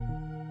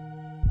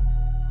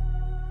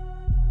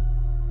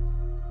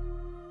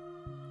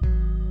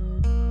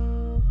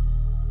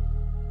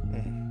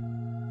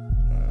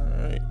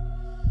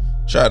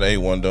Shout out to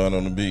A1 Dunn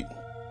on the beat.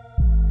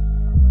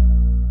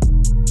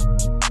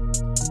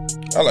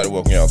 I'd like to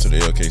welcome y'all to the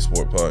LK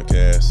Sport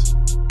Podcast.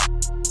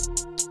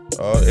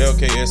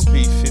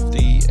 LKSP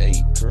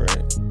 58,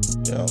 correct?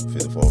 Yeah,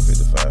 54,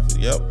 55,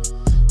 50, yep.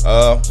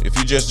 If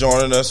you just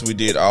joining us, we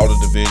did all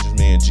the divisions,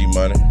 me and G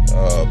Money.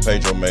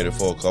 Pedro made it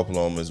for a couple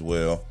of them as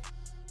well.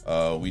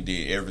 We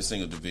did every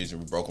single division.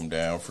 We broke them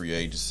down: free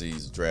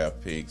agencies,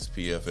 draft picks,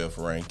 PFF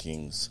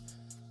rankings,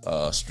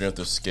 strength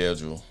of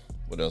schedule.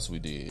 What else we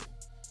did?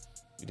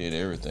 We did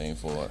everything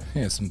for it.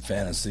 Yeah, some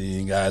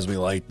fantasy guys we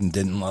liked and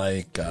didn't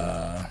like.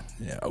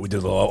 We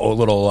did a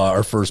little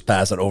our first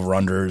pass at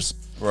over-unders.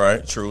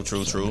 Right, true.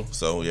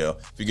 So, yeah,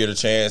 if you get a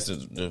chance,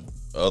 the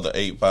other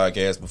 8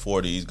 podcasts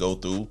before these go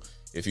through.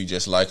 If you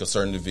just like a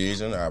certain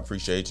division, I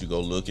appreciate you.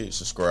 Go look it,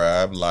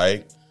 subscribe,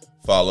 like,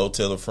 follow,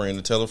 tell a friend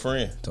to tell a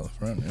friend. Tell a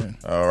friend,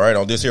 yeah. All right,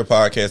 on this here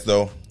podcast,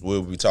 though,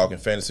 we'll be talking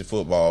fantasy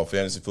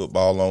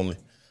football only,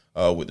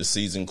 with the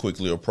season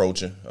quickly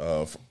approaching.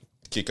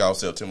 Kickoff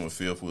September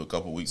 5th. We're a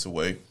couple weeks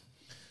away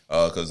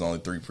because there's only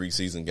 3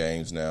 preseason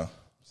games now.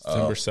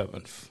 September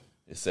 7th.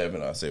 It's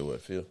 7. I say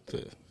what, 5th?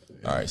 5th.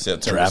 All right,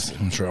 September. Draft.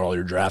 I'm sure all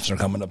your drafts are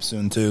coming up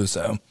soon too.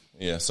 So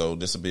yeah, so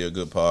this will be a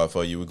good pod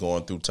for you. We're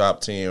going through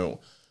top 10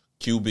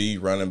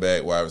 QB, running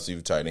back, wide receiver,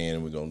 tight end,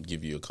 and we're going to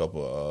give you a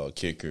couple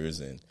kickers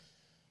and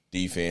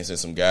defense and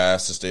some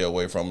guys to stay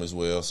away from as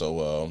well.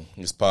 So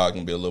this pod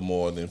can be a little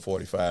more than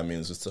 45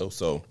 minutes or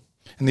so.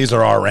 And these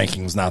are our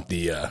rankings, not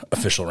the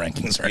official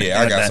rankings. Right?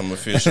 Yeah, I got some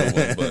official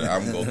ones, but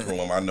I'm going to go through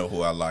them. I know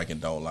who I like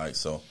and don't like.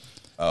 So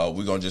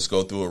we're going to just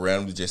go through it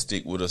randomly. Just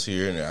stick with us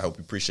here, and I hope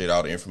you appreciate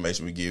all the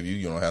information we give you.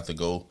 You don't have to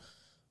go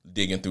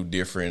digging through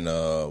different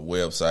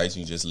websites.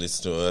 You can just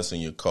listen to us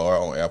in your car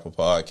on Apple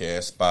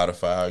Podcasts,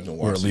 Spotify. You can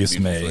watch. Or at least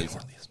May.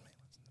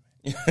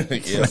 Yeah,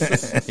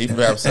 he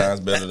perhaps sounds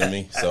better than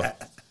me. So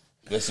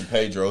listen,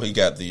 Pedro, he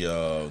got the.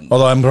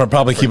 Although I'm going to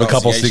probably keep a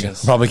couple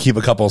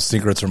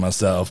secrets for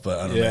myself, but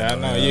I don't know. I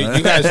know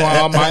you guys want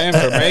all my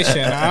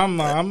information. I'm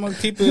gonna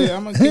keep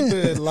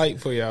it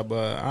light for y'all,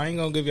 but I ain't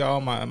gonna give y'all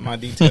all my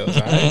details.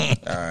 All right,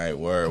 all right,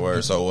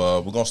 word.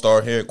 So we're gonna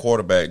start here at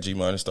quarterback. G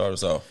Money, start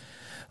us off.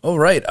 All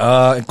right,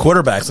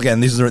 quarterbacks again.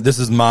 This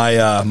is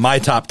my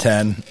top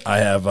 10. I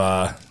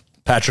have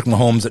Patrick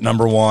Mahomes at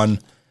number 1,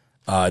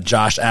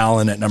 Josh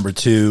Allen at number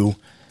 2.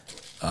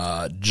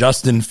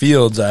 Justin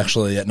Fields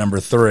actually at number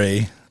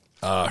 3,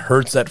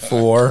 Hurts at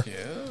 4.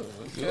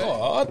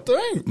 Lamar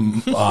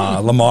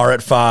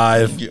at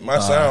 5. Get my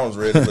sounds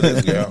ready for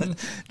this guy.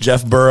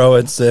 Jeff Burrow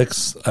at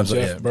 6. I'm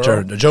sorry,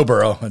 Joe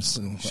Burrow. That's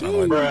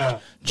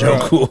Joe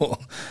Cool.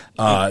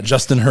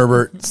 Justin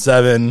Herbert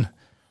 7.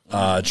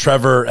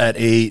 Trevor at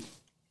 8.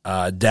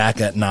 Dak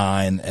at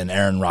 9, and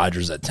Aaron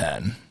Rodgers at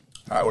 10.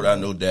 How would I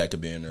know Dak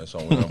could be in there? So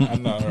I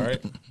know,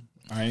 right?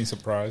 I ain't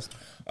surprised.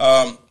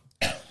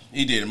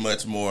 He did a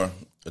much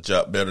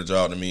better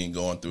job than me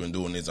going through and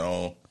doing his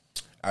own.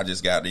 I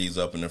just got these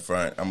up in the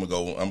front. I'm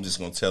just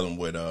gonna tell him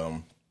what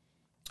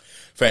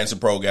Fantasy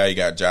Pro guy. You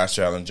got Josh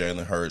Allen,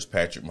 Jalen Hurts,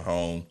 Patrick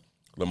Mahomes,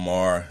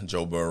 Lamar,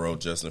 Joe Burrow,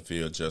 Justin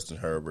Fields, Justin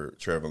Herbert,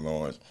 Trevor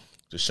Lawrence,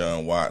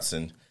 Deshaun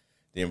Watson.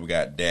 Then we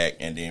got Dak,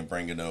 and then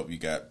bringing up you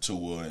got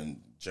Tua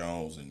and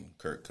Jones and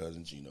Kirk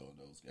Cousins. You know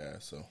those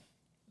guys. So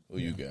who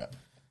you got?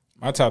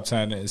 My top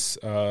 10 is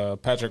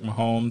Patrick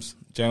Mahomes,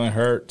 Jalen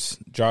Hurts,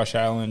 Josh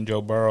Allen,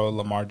 Joe Burrow,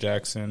 Lamar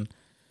Jackson,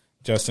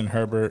 Justin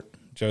Herbert,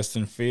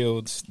 Justin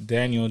Fields,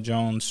 Daniel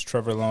Jones,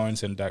 Trevor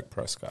Lawrence, and Dak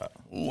Prescott.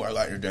 Ooh, I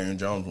like your Daniel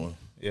Jones one.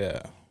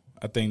 Yeah,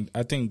 I think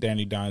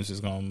Danny Dimes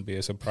is going to be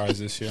a surprise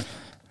this year.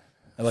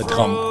 I like to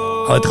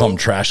call him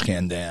Trash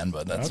Can Dan,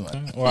 but that's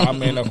okay. Well, I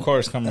mean, of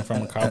course, coming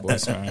from a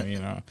Cowboys fan,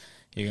 you're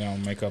going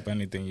to make up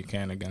anything you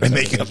can against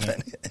that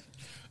division.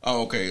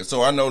 Oh, okay.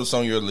 So I noticed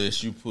on your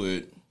list you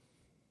put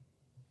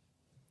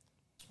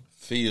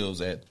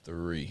Fields at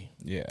 3.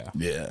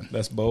 Yeah.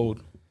 That's bold.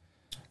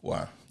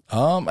 Why?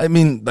 I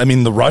mean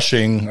the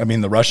rushing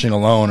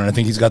alone, and I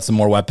think he's got some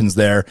more weapons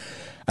there.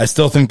 I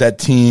still think that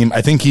team,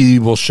 I think he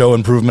will show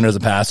improvement as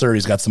a passer.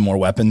 He's got some more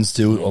weapons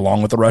too,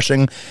 along with the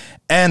rushing.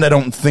 And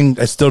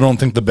I still don't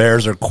think the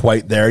Bears are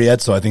quite there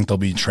yet, so I think they'll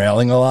be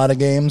trailing a lot of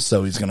games.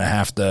 So he's going to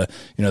have to,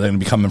 they're going to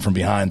be coming from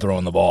behind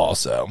throwing the ball.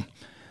 So,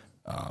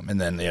 and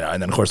then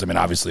of course,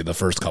 obviously the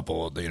first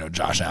couple,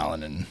 Josh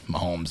Allen and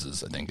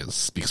Mahomes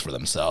speaks for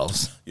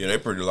themselves. Yeah, they're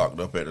pretty locked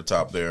up at the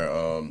top there.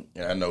 And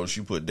I noticed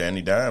you put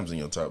Danny Dimes in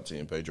your top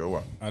 10, Pedro.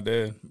 Why? I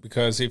did,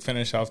 because he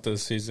finished off the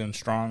season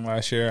strong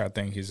last year. I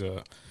think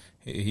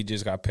he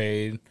just got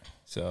paid,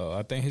 so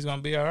I think he's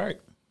gonna be all right.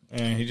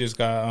 And he just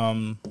got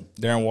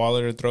Darren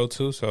Waller to throw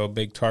to, so a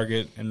big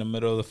target in the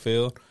middle of the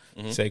field.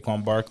 Mm-hmm.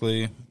 Saquon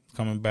Barkley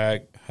coming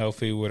back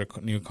healthy with a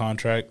new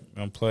contract,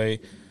 gonna play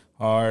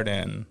hard,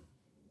 and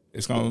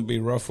it's going to be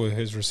rough with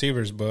his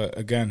receivers, but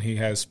again, he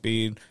has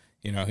speed.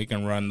 He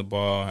can run the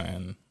ball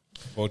and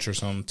vulture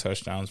some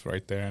touchdowns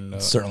right there.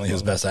 And certainly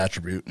his best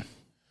attribute.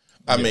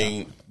 I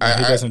mean,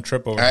 he doesn't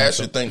trip over. I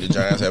actually think the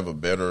Giants have a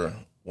better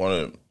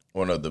one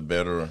of the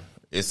better.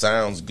 It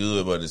sounds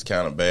good, but it's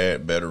kind of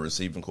bad. Better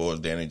receiving corps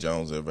Danny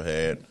Jones ever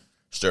had.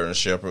 Sterling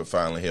Shepard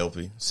finally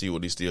healthy. See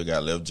what he still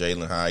got left.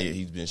 Jalen Hyatt,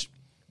 he's been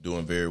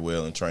doing very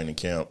well in training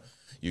camp.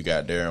 You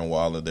got Darren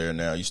Waller there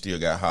now. You still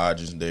got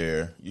Hodges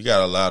there. You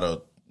got a lot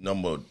of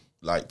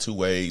like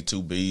 2A,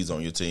 2Bs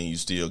on your team. You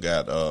still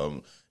got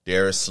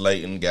Darius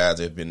Slayton, guys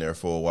that have been there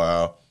for a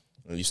while.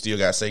 And you still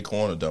got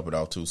Saquon to dump it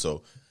off too.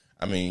 So,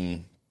 I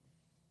mean,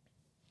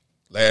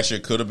 last year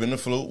could have been a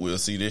fluke. We'll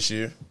see this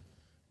year.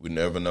 We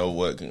never know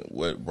what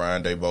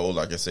Brian Daboll,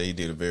 like I said, he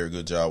did a very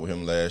good job with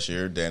him last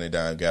year. Danny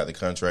Dimes got the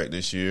contract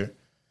this year.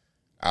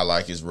 I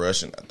like his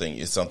rushing. I think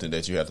it's something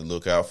that you have to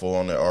look out for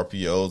on the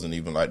RPOs and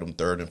even like them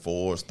 3rd and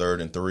 4s,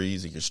 3rd and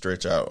 3s. He can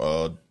stretch out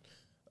what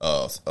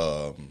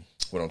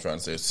I'm trying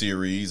to say, a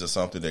series or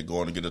something that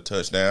going to get a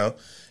touchdown.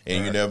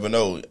 And you never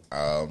know.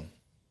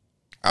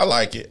 I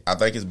like it. I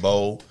think it's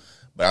bold.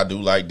 But I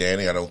do like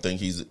Danny. I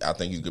think he's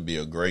going to be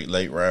a great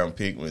late round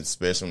pick,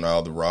 especially when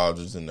all the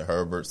Rodgers and the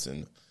Herberts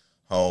and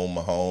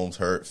Mahomes,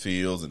 Hurt,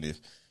 Fields, and if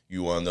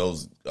you one of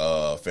those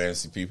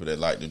fantasy people that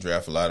like to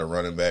draft a lot of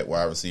running back,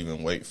 wide receiver,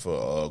 and wait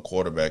for a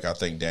quarterback, I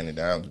think Danny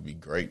Dimes would be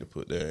great to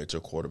put there at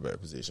your quarterback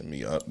position.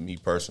 Me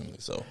personally.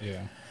 So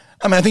yeah.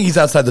 I mean, I think he's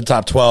outside the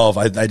top 12.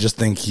 I just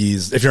think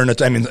he's, if you're in a,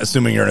 I mean,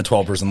 assuming you're in a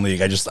 12-person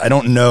league, I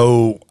don't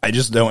know. I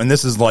just don't, and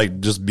this is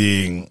like just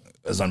being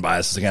as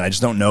unbiased as again, I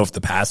just don't know if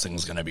the passing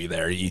is going to be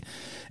there.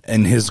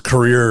 In his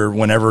career,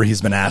 whenever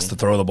he's been asked to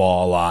throw the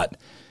ball a lot,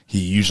 he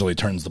usually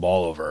turns the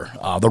ball over.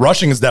 The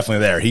rushing is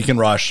definitely there. He can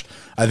rush.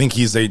 I think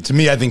he's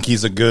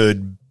a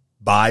good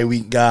bye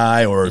week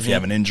guy, or if you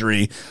have an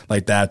injury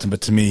like that.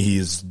 But to me,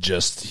 he's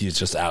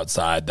just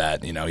outside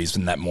that. He's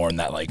in that more in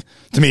that, like,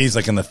 to me, he's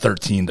like in the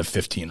 13 to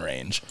 15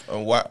 range.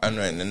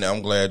 And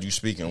I'm glad you're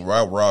speaking.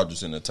 Rob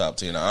Rogers in the top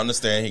 10. I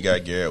understand he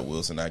got Garrett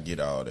Wilson. I get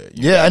all that.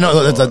 I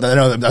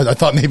know. I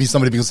thought maybe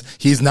somebody, because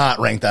he's not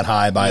ranked that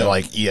high by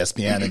like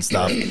ESPN and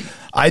stuff.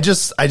 I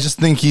just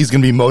think he's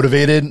going to be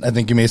motivated. I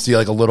think you may see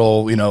like a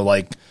little,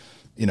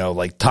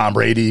 like Tom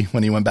Brady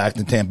when he went back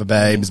to Tampa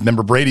Bay. Because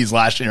remember, Brady's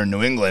last year in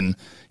New England,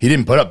 he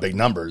didn't put up big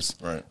numbers.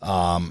 Right.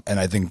 And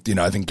I think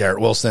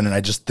Garrett Wilson, and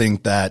I just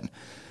think that,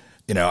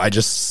 I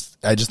just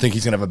think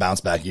he's going to have a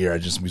bounce back year.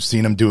 We've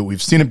seen him do it.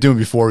 We've seen him do it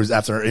before.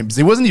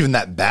 He wasn't even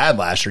that bad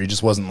last year. He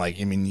just wasn't like,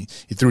 he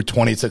threw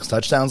 26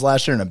 touchdowns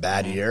last year in a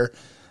bad year.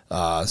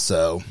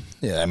 So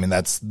yeah, I mean,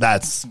 that's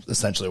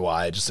essentially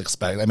why I just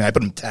expect, I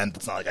put him 10th.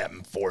 It's not like I have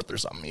him 4th or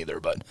something either,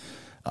 but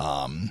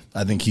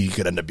I think he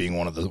could end up being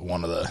one of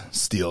the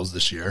steals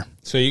this year.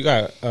 So you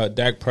got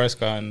Dak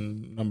Prescott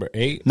in number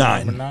 8,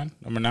 number 9.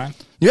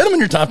 You had him in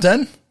your top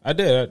 10. I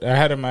did. I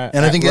had him at,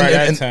 and I think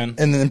at 10.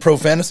 And then Pro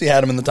Fantasy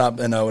had him in the top,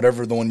 and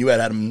whatever the one you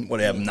had him. What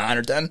do you have him, 9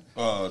 or 10?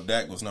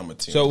 Dak was number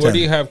 10. So where do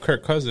you have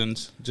Kirk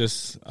Cousins?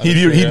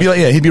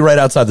 He'd be right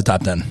outside the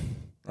top 10.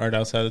 Right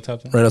outside the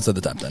top 10. Right outside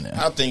the top 10.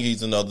 Yeah. I think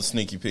he's another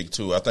sneaky pick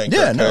too. I think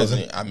Kirk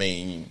Cousins.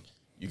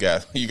 You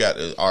got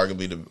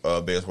arguably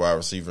the best wide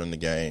receiver in the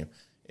game.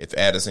 If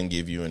Addison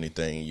give you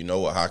anything, you know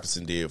what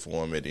Hockenson did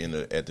for him at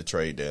the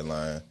trade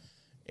deadline.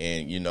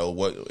 And you know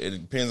what? It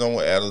depends on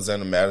what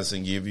Alexander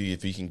Madison give you.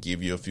 If he can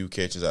give you a few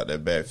catches out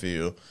that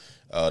backfield,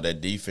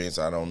 that defense,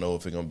 I don't know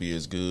if it's gonna be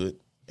as good.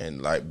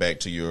 And like back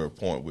to your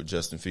point with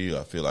Justin Fields,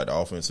 I feel like the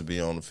offense will be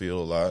on the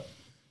field a lot.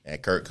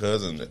 And Kirk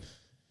Cousins,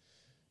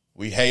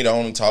 we hate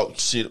on and talk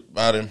shit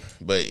about him,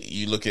 but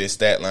you look at his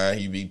stat line,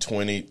 he'd be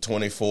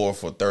 24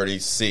 for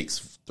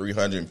 36,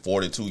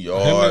 342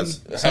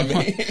 yards.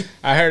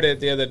 I heard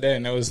it the other day,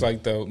 and it was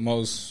like the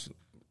most.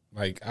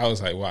 Like, I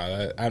was like,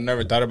 wow, I've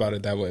never thought about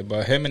it that way.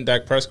 But him and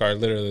Dak Prescott are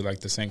literally like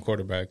the same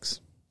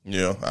quarterbacks.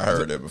 Yeah, I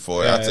heard that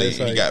before. I tell you,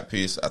 he got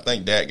pissed. I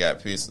think Dak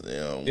got pissed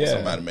when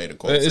somebody made a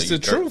quote. It's the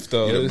truth,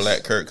 though. You're the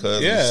black Kirk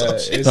Cousins.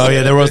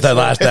 Yeah. There was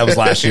that was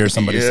last year.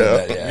 Somebody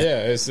said that. Yeah,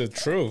 it's the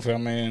truth.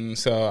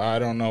 So I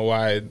don't know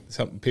why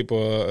some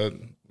people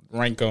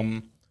rank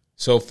them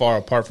so far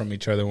apart from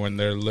each other when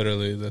they're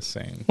literally the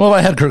same. Well,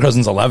 I had Kirk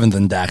Cousins 11th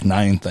and Dak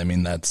 9th.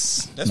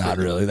 That's not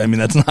really. I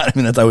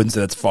wouldn't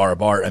say that's far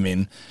apart.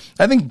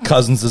 I think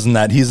Cousins is in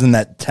that. He's in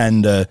that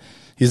 10 to.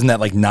 He's in that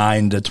like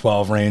 9 to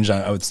 12 range.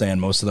 I would say in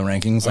most of the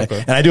rankings.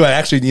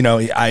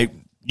 Okay.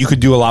 You could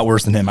do a lot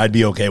worse than him. I'd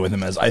be okay with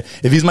him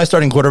if he's my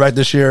starting quarterback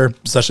this year,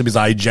 especially because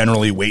I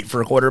generally wait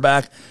for a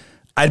quarterback.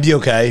 I'd be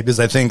okay because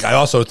I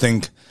also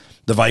think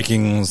the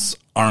Vikings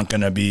aren't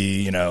going to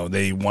be,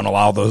 they won a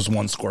lot of those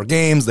 1-score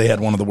games. They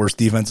had one of the worst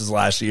defenses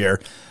last year.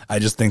 I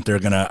don't think they're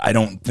going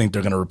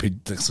to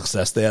repeat the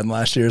success they had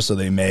last year. So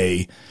they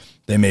may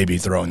be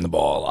throwing the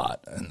ball a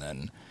lot. And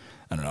then,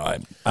 I don't know.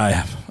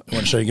 I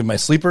want to show you give my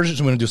sleepers.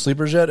 You want to do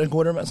sleepers yet at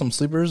quarterback? Some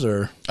sleepers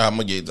or? I'm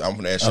going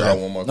to ask you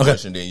one more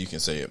question, then you can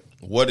say it.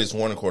 What is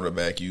one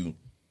quarterback you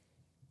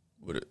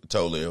would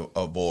totally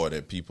avoid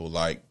that people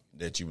like,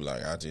 that you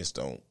like, I just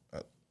don't,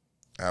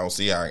 I don't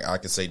see. I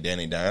could say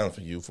Danny Dimes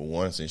for you for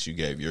one, since you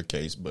gave your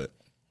case, but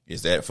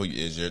is that for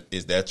you?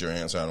 Is that your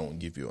answer? I don't want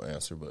to give you an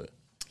answer, but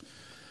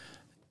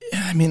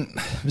yeah,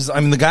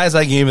 the guys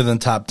I gave in the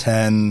top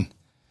 10,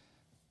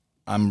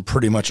 I'm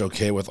pretty much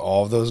okay with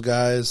all of those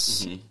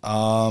guys.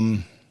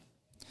 Trying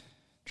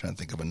trying to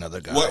think of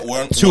another guy.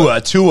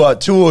 Tua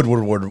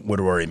would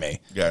worry me.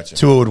 Gotcha.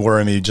 Tua would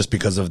worry me just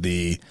because of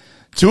the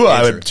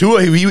Tua.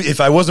 If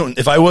I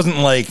wasn't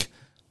like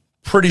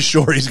pretty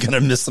sure he's going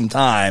to miss some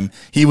time,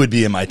 he would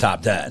be in my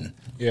top 10.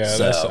 Yeah,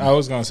 So- I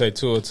was going to say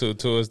Tua too.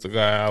 Tua is the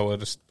guy I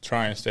would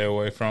try and stay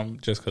away from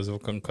just because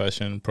of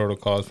concussion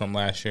protocols from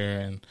last year,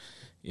 and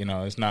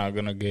it's not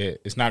going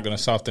to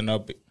soften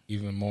up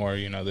even more,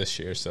 this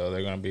year. So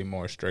they're going to be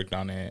more strict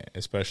on it,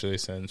 especially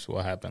since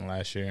what happened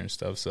last year and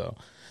stuff. So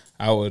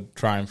I would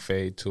try and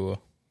fade Tua. All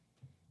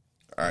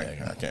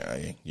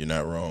right, you're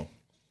not wrong.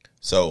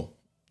 So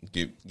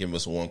give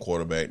us one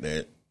quarterback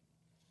that,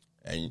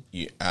 and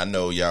I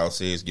know y'all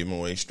say it's giving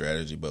away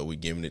strategy, but we're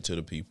giving it to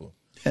the people.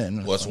 Yeah,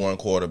 no, What's one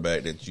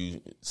quarterback that you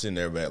sitting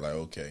there back like,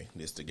 okay,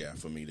 this the guy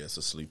for me that's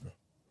a sleeper?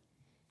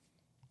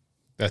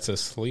 That's a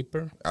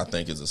sleeper? I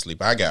think it's a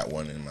sleeper. I got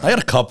one in mind. I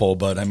got a couple,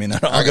 but I mean, I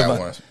got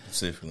one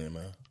specifically in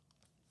mind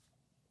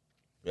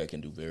that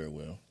can do very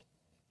well,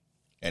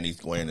 and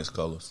he's wearing his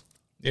colors.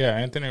 Yeah,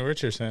 Anthony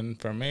Richardson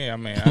for me. I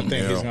mean, I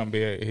think he's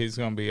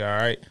gonna be all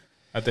right.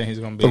 I think he's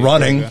gonna be The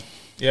running. good.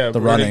 Yeah,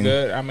 The really running.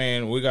 good. I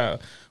mean,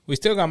 we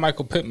still got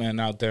Michael Pittman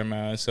out there,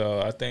 man.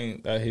 So I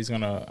think that he's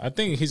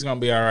gonna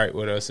be all right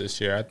with us this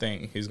year. I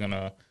think he's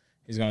gonna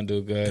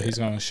do good. He's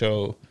gonna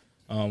show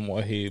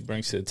what he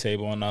brings to the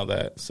table and all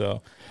that.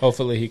 So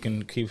hopefully he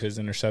can keep his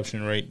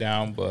interception rate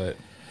down. But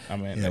I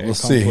mean, Yeah, it we'll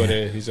comes see. with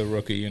it. He's a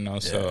rookie,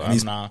 So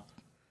and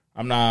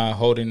I'm not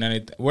holding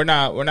anything. We're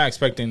not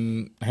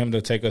expecting him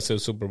to take us to the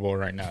Super Bowl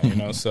right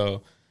now,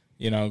 So,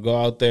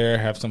 go out there,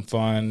 have some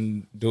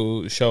fun,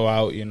 show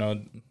out,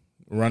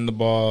 run the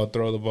ball,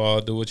 throw the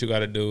ball, do what you got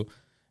to do,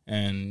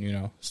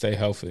 and stay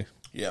healthy.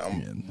 Yeah,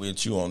 I'm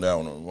with you on that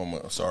one.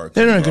 I'm sorry.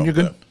 No, you're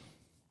good.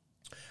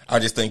 I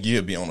just think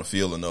you'll be on the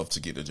field enough to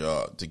get the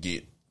job, to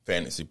get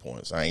fantasy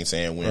points. I ain't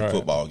saying win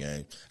football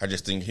games. I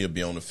just think he'll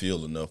be on the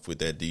field enough with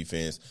that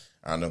defense.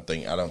 I don't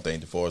think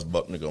DeForest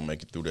Buckner gonna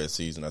make it through that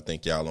season. I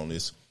think y'all on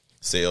this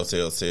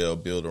sell,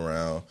 build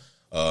around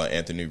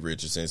Anthony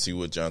Richardson, see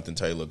what Jonathan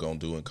Taylor gonna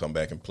do and come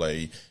back and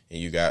play. And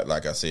you got,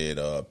 like I said,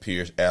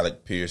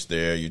 Alec Pierce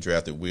there. You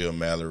drafted Will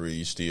Mallory.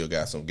 You still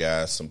got some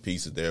guys, some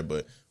pieces there,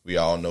 but we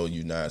all know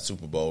you're not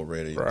Super Bowl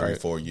ready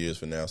 3-4 years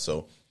from now.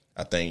 So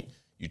I think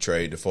you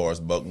trade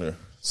DeForest Buckner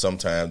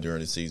sometime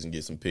during the season,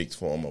 get some picks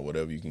for him or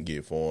whatever you can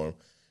get for him.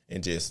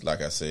 And just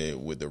like I said,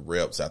 with the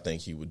reps, I think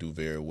he would do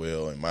very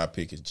well. And my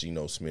pick is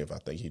Geno Smith. I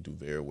think he'd do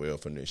very well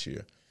for this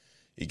year.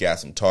 He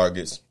got some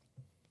targets,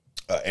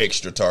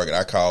 extra target.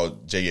 I call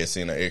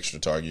JSN an extra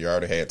target. You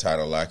already had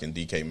Tyler Lockett and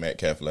DK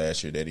Metcalf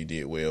last year that he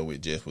did well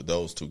with, just with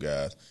those two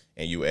guys.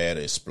 And you add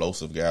an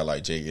explosive guy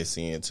like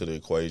JSN to the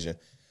equation.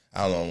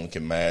 I don't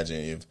can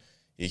imagine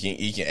if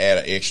he can add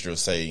an extra,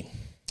 say,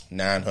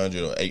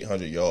 900 or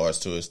 800 yards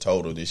to his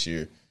total this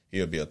year.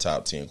 He'll be a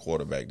top 10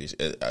 quarterback this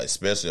year,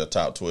 especially a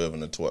top 12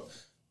 in the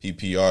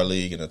PPR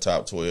league in the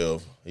top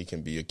 12. He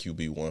can be a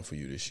QB1 for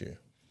you this year.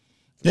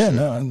 Yeah,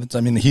 no,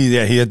 I mean, he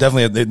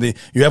definitely.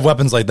 You have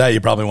weapons like that, you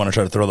probably want to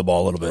try to throw the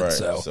ball a little bit. Right,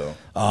 so,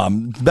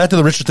 back to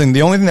the Richard thing.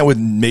 The only thing that would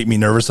make me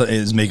nervous, and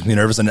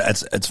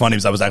it's funny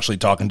because I was actually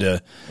talking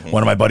to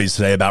one of my buddies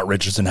today about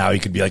Richardson, how he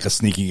could be like a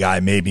sneaky guy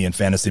maybe in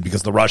fantasy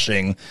because the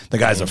rushing, the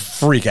guy's a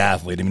freak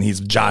athlete. I mean, he's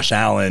Josh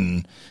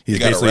Allen. He's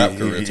got basically, a rap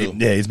career too.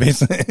 Yeah, he's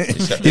basically,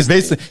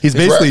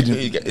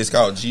 it's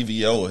called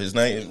GVO. His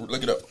name,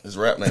 look it up. His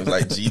rap name is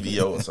like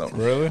GVO or something.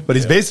 Really? But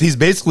he's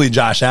basically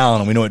Josh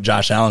Allen, and we know what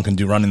Josh Allen can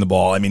do running the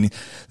ball. I mean,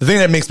 the thing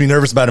that makes me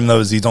nervous about him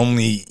though is he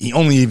only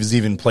has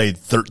even played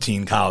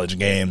 13 college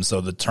games,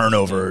 so the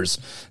turnovers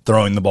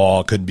throwing the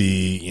ball could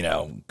be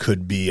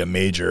a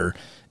major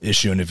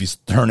issue. And if he's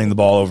turning the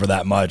ball over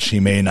that much, he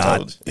may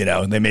not.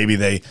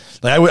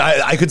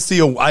 I could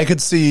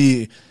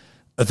see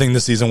a thing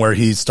this season where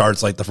he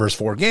starts like the first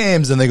 4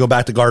 games and they go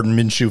back to Gardner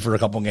Minshew for a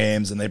couple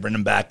games and they bring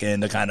him back in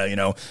to kind of,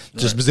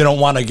 just because they don't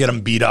want to get him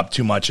beat up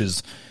too much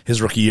his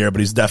rookie year. But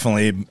he's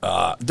definitely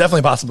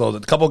possible. A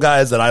couple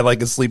guys that I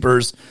like as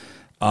sleepers,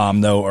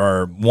 though,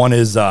 are one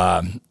is,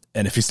 and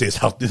if he stays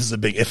healthy, this is a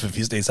big if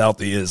he stays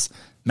healthy, is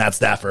Matt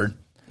Stafford.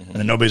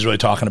 And nobody's really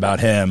talking about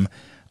him.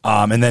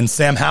 And then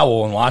Sam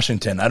Howell in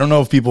Washington. I don't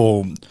know if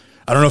people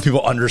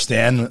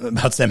understand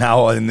about Sam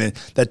Howell and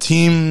that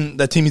team.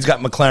 He's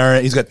got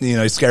McLaren. He's got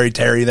Scary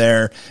Terry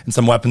there and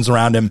some weapons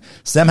around him.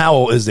 Sam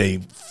Howell is a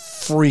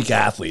freak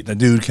athlete. The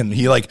dude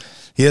he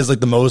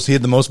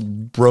had the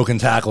most broken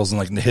tackles in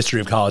like the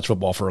history of college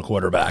football for a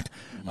quarterback.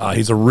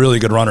 He's a really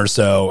good runner,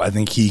 so I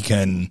think he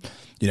can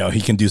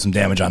do some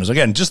damage on us.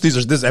 Again,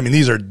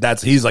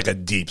 he's like a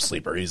deep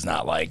sleeper. He's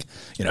not like,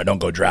 don't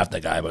go draft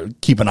that guy, but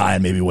keep an eye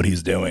on maybe what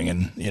he's doing.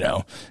 And,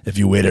 if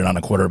you waited on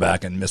a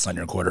quarterback and missed on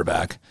your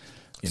quarterback.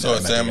 So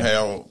if Sam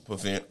Howell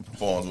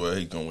performs well,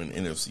 he's going to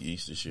win NFC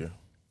East this year?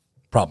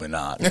 Probably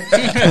not.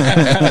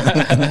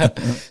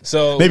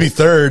 So maybe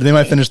third. They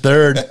might finish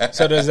third.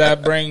 So does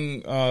that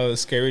bring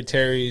Scary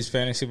Terry's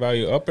fantasy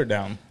value up or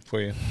down for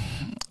you?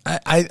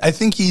 I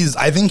think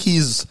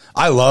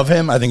I love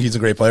him. I think he's a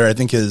great player. I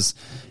think his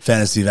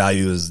fantasy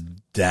value is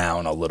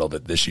down a little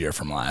bit this year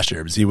from last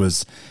year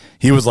because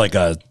he was like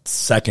a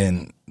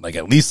second, like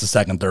at least a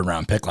second, third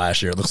round pick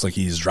last year. It looks like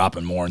he's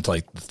dropping more into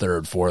like the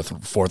third,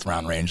 fourth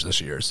round range this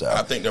year. So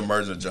I think they're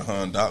merging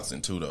Jahan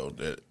Dotson too, though.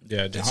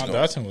 Jahan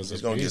Dotson was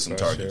going to get some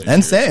targets.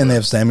 And they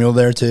have Samuel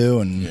there too,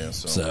 and yeah,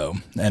 so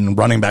and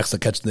running backs to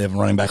catch. They have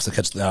running backs to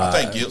catch.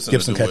 I think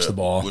Gibson catch the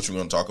ball. Which we're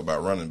going to talk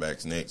about running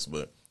backs next,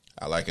 but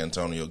I like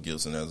Antonio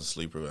Gibson as a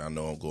sleeper. I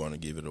know I'm going to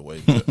give it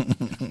away.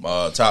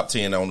 But, top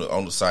 10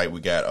 on the site,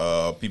 we got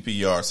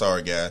PPR.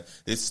 Sorry, guys.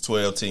 This is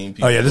 12-team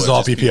PPR. Oh, yeah, this is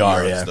all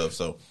PPR, yeah. Stuff.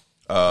 So,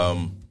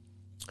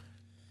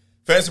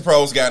 Fantasy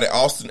Pros got it.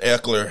 Austin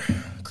Eckler,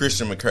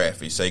 Christian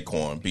McCaffrey,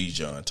 Saquon,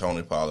 Bijan,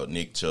 Tony Pollard,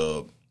 Nick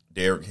Chubb,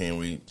 Derrick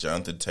Henry,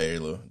 Jonathan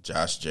Taylor,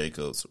 Josh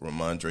Jacobs,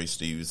 Ramondre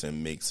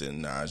Stevenson,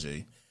 Mixon,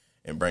 Najee,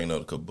 and bringing up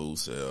the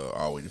caboose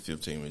all the way to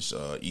 15 is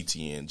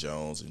ETN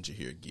Jones and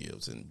Jahir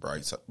Gibbs and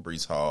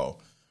Breece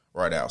Hall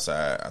right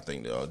outside. I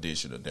think the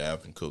addition of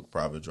Dalvin Cook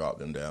probably dropped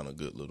them down a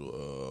good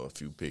little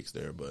few picks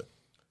there. But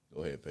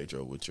go ahead,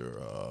 Pedro, with your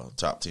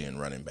top 10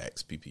 running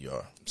backs,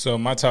 PPR. So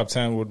my top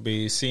 10 would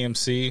be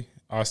CMC,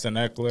 Austin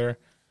Eckler,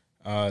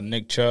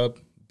 Nick Chubb,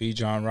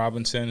 Bijan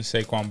Robinson,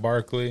 Saquon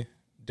Barkley,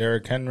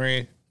 Derrick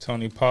Henry,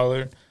 Tony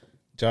Pollard,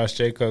 Josh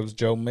Jacobs,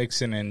 Joe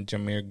Mixon, and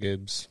Jahmyr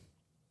Gibbs.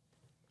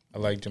 I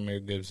like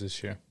Jahmyr Gibbs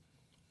this year.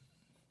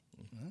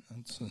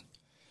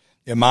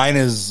 Yeah, mine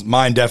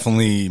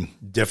definitely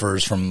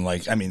differs from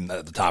at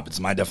the top.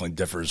 Mine definitely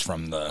differs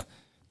from the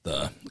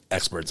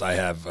experts. I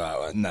have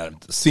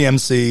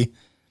CMC,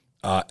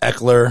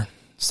 Eckler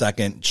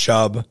second,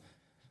 Chubb,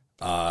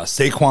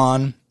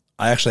 Saquon.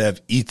 I actually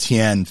have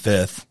ETN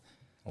fifth.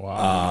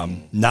 Wow.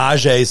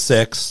 Najee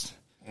sixth.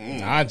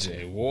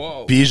 Najee,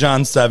 whoa.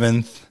 Bijan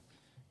seventh.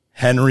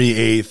 Henry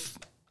eighth.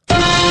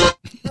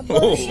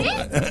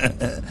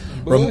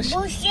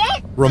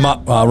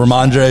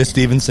 Ramondre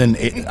Stevenson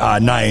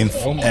ninth,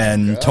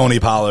 and God. Tony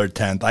Pollard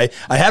 10th.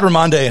 I had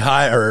Ramondre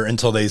higher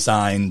until they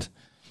signed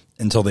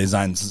Zeke.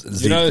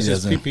 You know this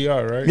is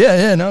PPR, right?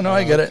 Yeah, no,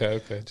 I get it.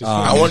 Okay.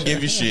 I want to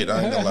give you shit.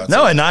 I ain't gonna lie.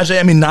 No, and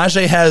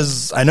Najee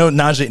has. I know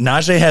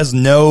Najee has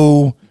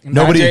nobody.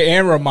 Najee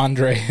and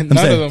Ramondre.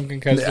 None of them can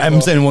catch the ball.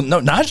 I'm saying, well,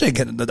 no, Najee.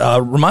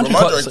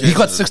 Ramondre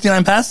caught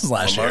 69 passes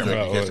last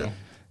year.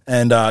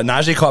 And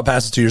Najee caught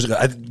passes 2 years ago.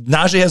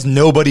 Najee has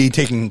nobody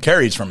taking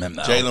carries from him,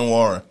 though. Jalen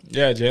Warren.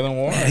 Yeah, Jalen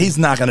Warren. Yeah, he's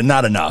not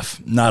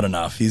enough.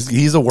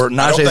 He's a word.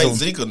 I don't think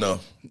Zeke will know.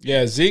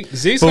 Yeah,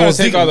 Zeke's going to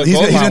take all the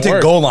goal line He's going to take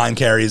work. goal line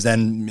carries,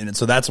 and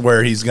so that's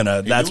where he's going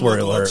to. That's where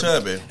he'll hurt.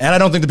 Chubby. And I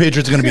don't think the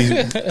Patriots are going to be.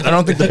 I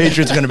don't think the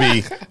Patriots are going to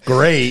be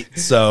great.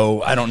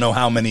 So I don't know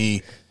how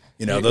many.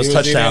 Those he was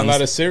touchdowns. Eating a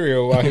lot of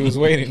cereal while he was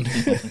waiting.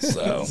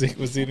 So Zeke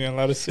was eating a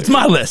lot of cereal. It's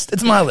my list.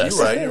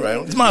 You're right.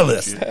 It's my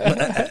list.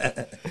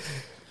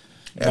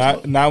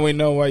 Now we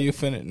know why you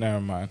finished.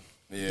 Never mind.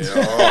 Yeah.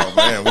 Oh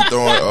man, we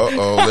throwing.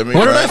 Let me.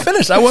 What did I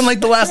finish? I won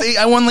the last 8.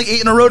 I won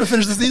 8 in a row to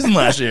finish the season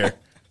last year.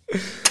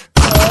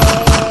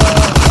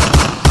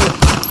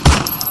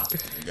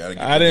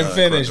 I didn't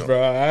finish,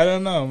 bro. I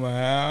don't know,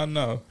 man. I don't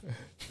know.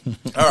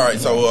 All right.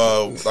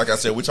 So, like I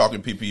said, we're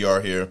talking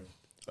PPR here.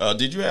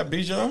 Did you have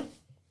Bijan?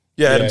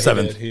 Yeah, I had him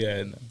 7th. He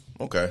had.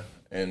 Okay.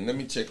 And let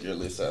me check your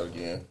list out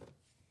again.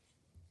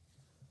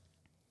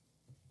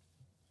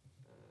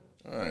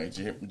 All right,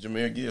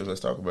 Jahmyr Gibbs.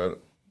 Let's talk about it.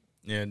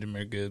 Yeah,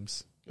 Jahmyr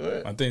Gibbs. Go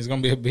ahead. I think he's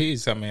gonna be a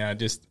beast. I mean, I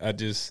just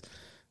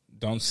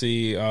don't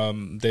see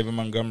David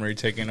Montgomery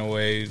taking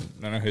away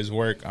none of his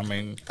work. I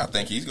mean, I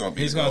think he's gonna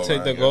be. He's gonna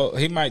take the goal.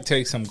 He might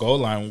take some goal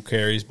line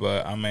carries,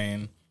 but I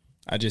mean,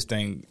 I just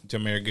think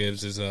Jahmyr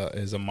Gibbs is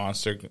a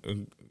monster.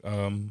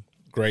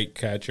 Great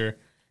catcher.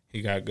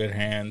 He got good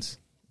hands.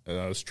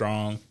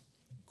 Strong,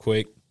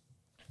 quick.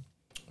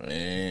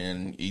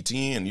 And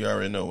ETN, you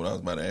already know what I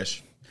was about to ask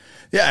you.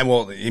 Yeah,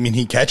 well, I mean,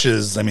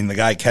 the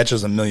guy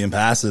catches a million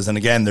passes, and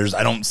again, I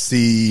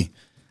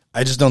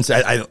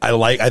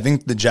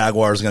think the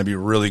Jaguars are going to be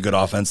really good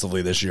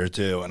offensively this year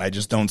too, and I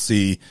just don't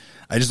see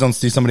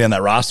somebody on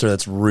that roster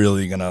that's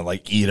really going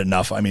to eat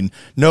enough. I mean,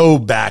 no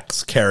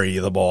backs carry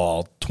the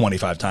ball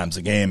 25 times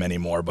a game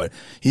anymore, but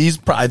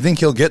I think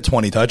he'll get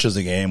 20 touches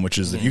a game, which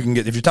is if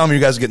you tell me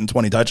you guys are getting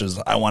 20 touches,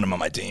 I want him on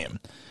my team.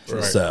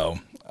 Right. So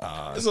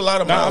it's a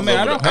lot of miles.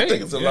 I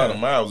think it's a lot of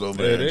miles over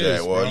there in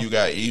Jaguar. Bro. You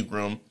got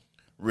Ebram,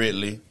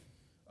 Ridley,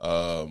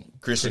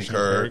 Christian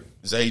Kirk,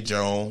 Zay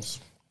Jones,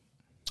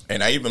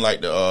 and I even like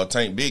the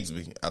Tank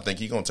Bigsby. I think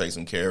he's gonna take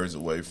some carries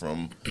away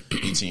from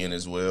ETN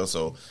as well.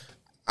 So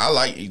I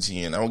like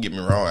ETN. Don't get me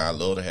wrong. I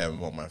love to have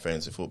him on my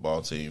fantasy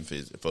football team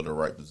for the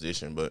right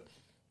position. But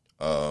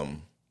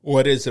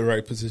what is the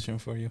right position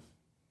for you?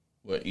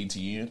 What,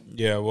 ETN?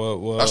 Yeah,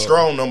 well, a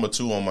strong number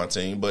 2 on my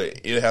team,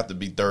 but it'll have to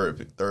be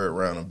third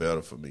round or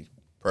better for me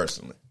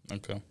personally.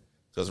 Okay,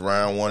 because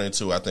round 1 and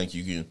 2, I think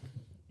you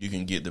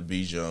can get the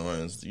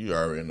Bijans. You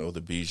already know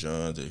the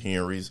Bijans, the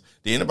Henrys.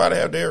 Did anybody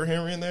have Derrick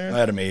Henry in there? I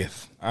had him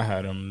 8th. I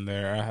had him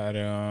there. I had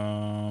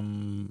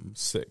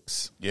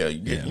 6. Yeah,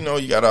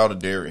 you got all the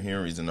Derrick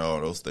Henrys and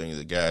all those things.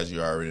 The guys, you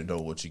already know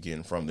what you're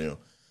getting from them.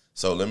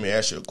 So let me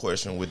ask you a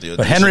question with the addition.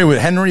 But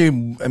Henry,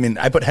 I mean,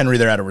 I put Henry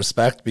there out of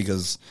respect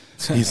because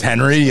he's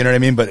Henry, you know what I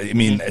mean? But I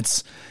mean,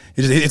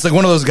 It's like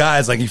one of those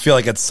guys. Like you feel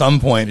like at some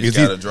point He's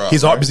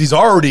because he's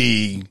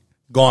already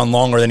gone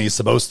longer than he's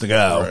supposed to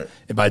go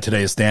by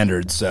today's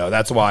standards. So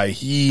that's why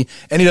he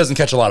doesn't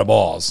catch a lot of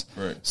balls.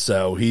 Right.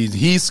 So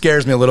he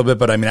scares me a little bit,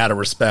 but I mean, out of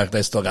respect,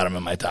 I still got him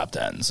in my top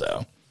 10.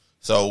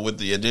 So with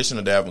the addition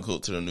of Dalvin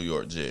Cook to the New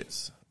York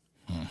Jets,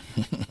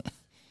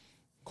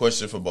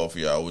 question for both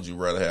of y'all: would you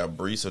rather have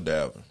Brees or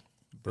Dalvin?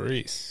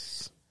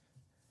 Brees.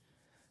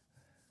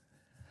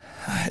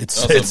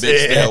 It's a big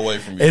stay away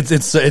from you.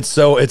 It's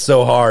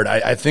so hard.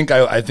 I think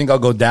I'll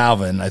go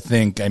Dalvin.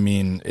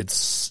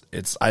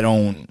 I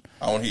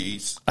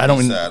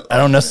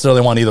don't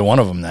necessarily want either one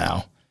of them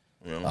now.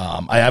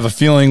 Yeah. I have a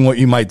feeling what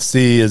you might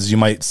see is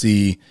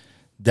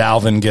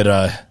Dalvin get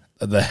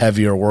the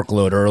heavier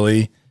workload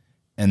early,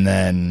 and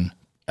then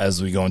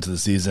as we go into the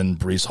season,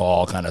 Brees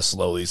Hall kind of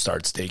slowly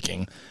starts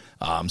taking.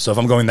 So if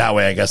I'm going that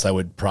way, I guess I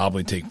would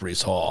probably take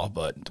Brees Hall.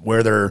 But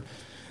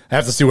I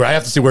have to see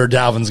where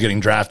Dalvin's getting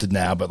drafted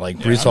now. But like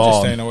Brees Hall,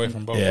 just staying away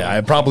from both. Yeah,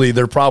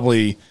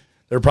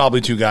 they're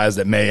probably two guys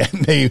that may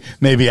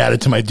be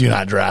added to my do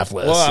not draft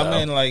list. Well, I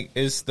mean, like,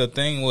 it's the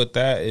thing with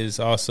that is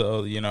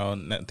also,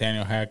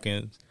 Nathaniel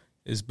Hackett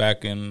is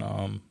back in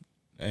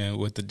and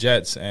with the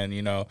Jets,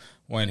 and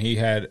when he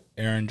had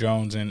Aaron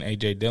Jones and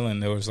AJ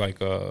Dillon, it was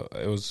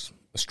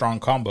a strong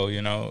combo.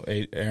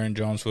 Aaron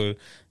Jones would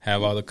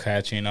have all the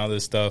catching, all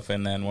this stuff,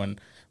 and then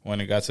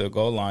when it got to the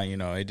goal line,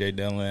 AJ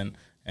Dillon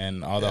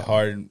and all the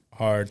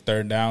hard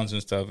third downs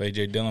and stuff,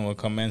 AJ Dillon would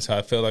come in. So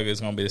I feel like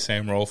it's going to be the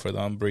same role for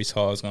them. Brees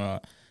Hall is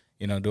going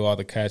to, do all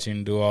the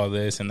catching, do all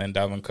this, and then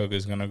Dalvin Cook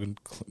is going to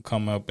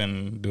come up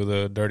and do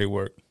the dirty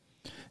work.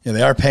 Yeah,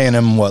 they are paying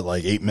him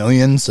like $8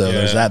 million. So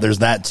there's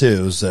that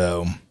too.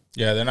 So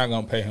yeah, they're not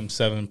going to pay him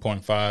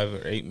 $7.5 or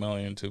 $8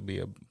 million to be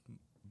a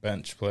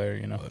bench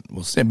player. But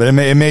we'll see. But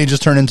it may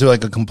just turn into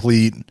like a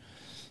complete,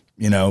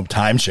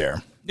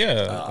 timeshare.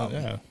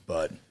 Yeah,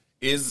 But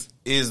is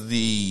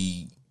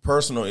the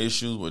personal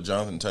issues with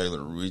Jonathan Taylor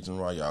the reason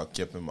why y'all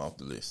kept him off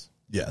the list?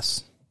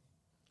 Yes.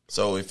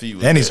 So if he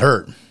was he's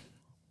hurt.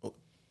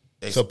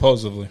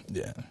 Supposedly,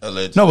 yeah.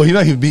 Allegedly. No, but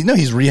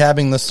he's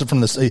rehabbing this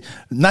from this.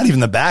 Not even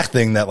the back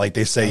thing that like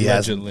they say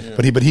Allegedly. he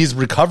has, but he's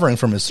recovering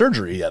from his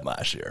surgery he had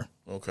last year.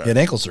 Okay, he had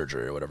ankle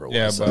surgery or whatever it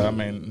was. Yeah, but I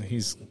mean,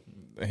 he's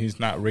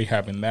not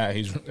rehabbing that.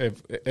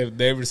 If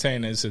they were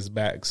saying it's his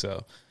back,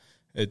 so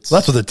it's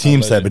that's what the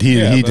team said, but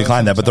he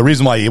declined that. But the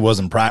reason why he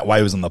wasn't why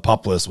he was on the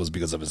PUP list was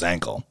because of his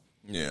ankle.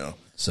 Yeah.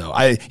 So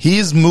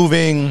he's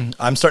moving.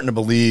 I'm starting to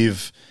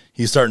believe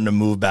he's starting to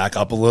move back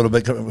up a little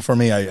bit for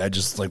me. I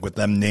just like with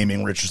them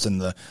naming Richardson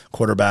the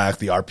quarterback,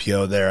 the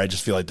RPO there. I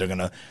just feel like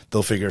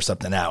they'll figure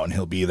something out and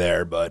he'll be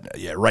there. But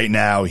yeah, right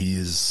now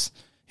he's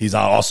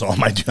also on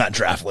my do not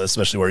draft list,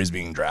 especially where he's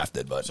being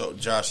drafted. But so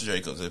Josh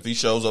Jacobs, if he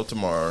shows up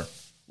tomorrow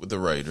with the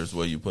Raiders,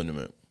 where you putting him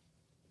at?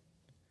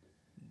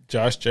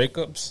 Josh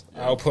Jacobs,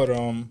 I'll put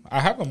him. I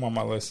have him on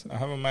my list. I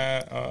have him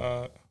at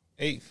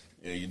 8th.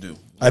 Yeah, you do.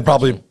 I'd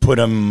probably put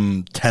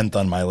him 10th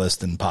on my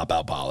list and pop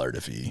out Pollard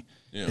if he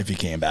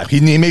came back.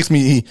 He makes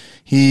me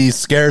he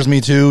scares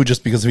me too,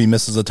 just because if he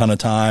misses a ton of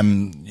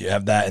time, you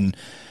have that. And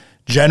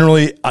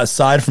generally,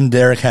 aside from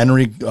Derrick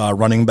Henry,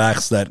 running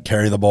backs that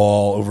carry the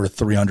ball over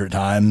 300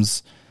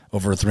 times,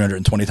 over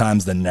 320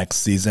 times the next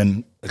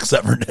season,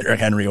 except for Derrick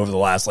Henry over the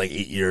last 8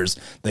 years,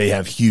 they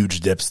have huge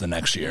dips the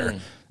next year.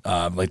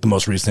 Like the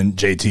most recent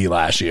JT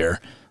last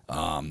year.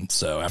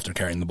 So after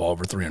carrying the ball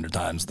over 300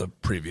 times the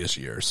previous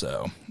year,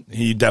 so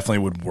he definitely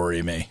would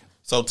worry me.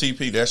 So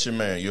TP, that's your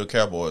man. You're a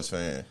Cowboys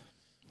fan.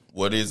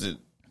 What is it?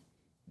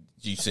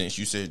 Since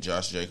you said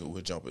Josh Jacobs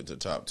would jump into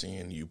top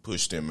 10, you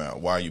pushed him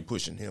out. Why are you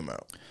pushing him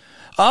out?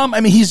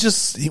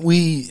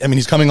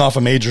 He's coming off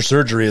a major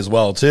surgery as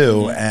well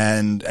too,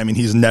 and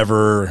he's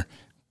never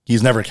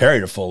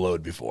carried a full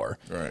load before.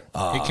 Right.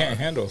 He can't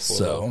handle a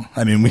full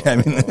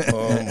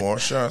load. More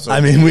shots.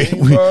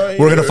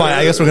 We're gonna find.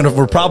 I guess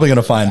we're probably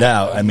gonna find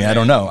out. I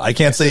don't know. I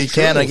can't say he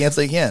can. I can't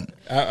say he can't.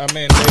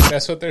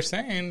 That's what they're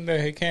saying,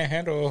 that he can't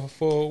handle a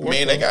full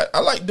workload.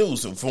 I like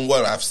Deuce from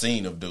what I've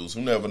seen of Deuce.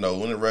 You never know.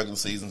 When the regular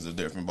season's a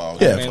different ball.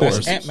 Yeah, of course.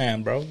 That's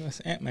Ant-Man, bro.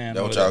 That's Ant-Man.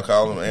 That what y'all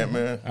call him,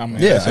 Ant-Man?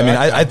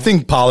 I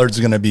think Pollard's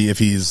gonna be, if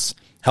he's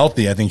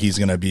healthy, I think he's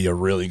gonna be a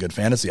really good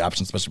fantasy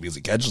option, especially because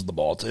he catches the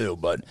ball too.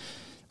 But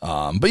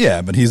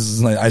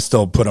I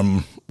still put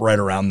him right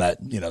around that,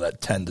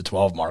 that 10 to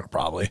 12 mark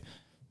probably.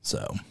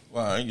 So.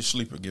 Wow, ain't you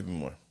sleeper? Give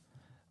me one.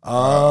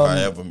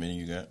 However many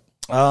you got.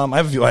 I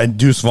have a few. I had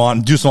Deuce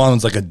Vaughn. Deuce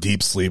Vaughn's like a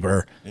deep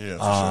sleeper. Yeah,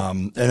 for sure.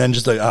 And then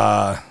just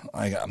I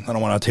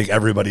don't want to take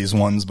everybody's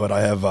ones, but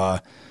I have.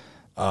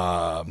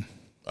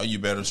 You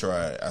better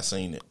try it. I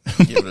seen it.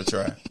 Give it a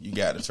try. You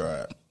got to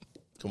try it.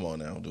 Come on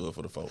now, do it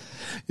for the folks.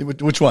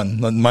 Which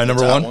one? My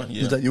number one?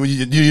 Yeah.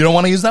 You don't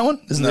want to use that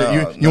one?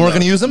 You weren't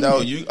going to use him?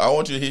 No, I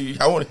want you to hear.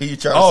 I want to hear you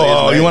try to say his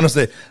name. You want to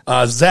say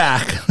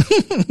Zach,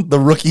 the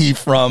rookie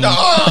from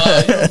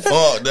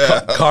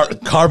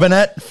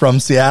Carbonet from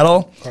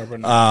Seattle.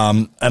 And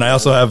I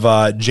also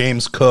have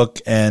James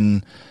Cook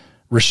and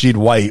Rashid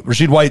White.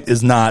 Rashid White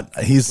is not.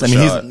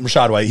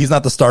 Rashad White. He's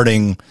not the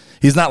starting.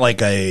 He's not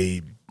like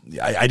a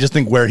I just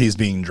think where he's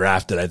being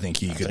drafted, I think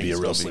he could be a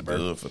real Be sleeper.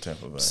 good for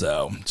Tampa Bay.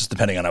 So just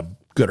depending on how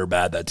good or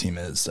bad that team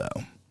is. So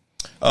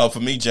for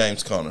me,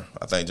 James Conner.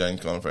 I think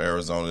James Conner for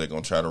Arizona. They're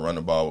going to try to run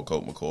the ball with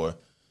Colt McCoy.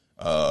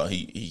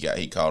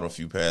 He caught a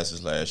few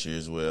passes last year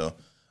as well.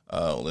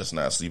 Let's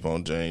not sleep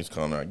on James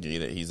Conner. I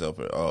get it. He's up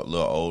a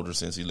little older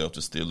since he left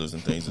the Steelers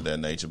and things of that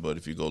nature. But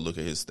if you go look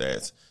at his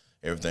stats,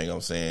 everything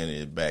I'm saying,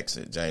 it backs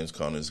it. James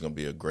Conner is going to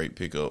be a great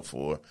pickup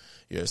for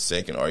your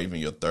second or even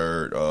your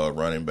third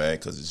running back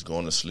because it's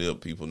going to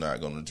slip. People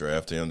not going to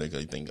draft him. They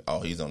think,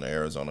 oh, he's on the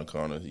Arizona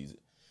corner.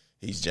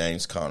 He's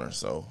James Conner.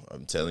 So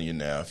I'm telling you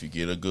now, if you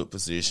get a good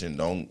position,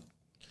 don't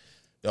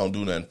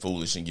do nothing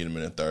foolish and get him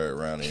in the third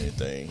round or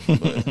anything.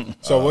 But,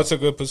 So what's a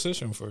good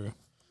position for you?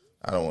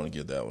 I don't want to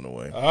give that one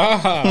away. You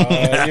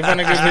want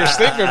to give your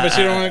sleeper, but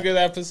you don't want to give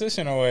that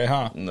position away,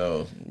 huh?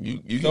 No, you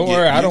can Don't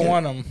worry, I don't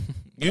want him.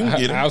 You can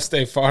get him. I'll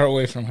stay far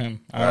away from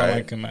him. I don't Right.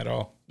 like him at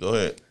all. Go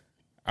ahead.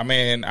 I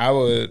mean, I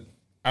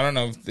don't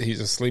know if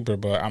he's a sleeper,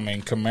 but I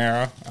mean,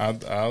 Kamara.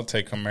 I'll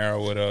take Kamara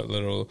with a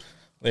little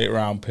late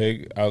round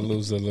pick. I'll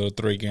lose the little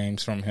 3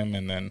 games from him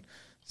and then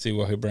see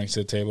what he brings to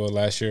the table.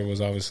 Last year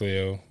was obviously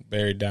a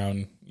very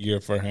down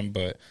year for him,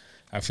 but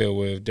I feel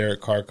with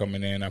Derek Carr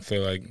coming in, I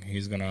feel like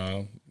he's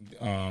gonna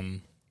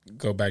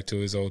go back to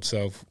his old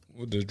self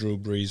with the Drew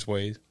Brees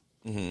ways.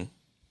 yeah,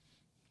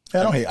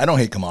 I don't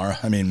hate Kamara.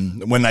 I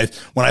mean, when it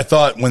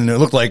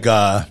looked like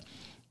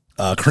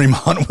Kareem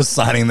Hunt was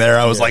signing there,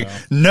 I was like,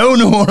 no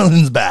New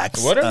Orleans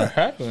backs. Whatever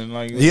happened?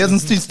 Like He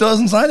still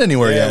hasn't signed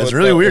anywhere yet. It's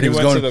really weird. He was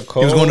going to the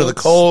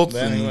Colts, Colts.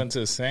 Then he went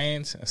to the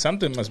Saints.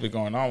 Something must be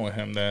going on with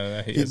him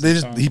that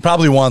He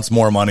probably wants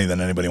more money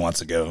than anybody wants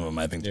to give him.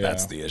 I think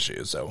that's the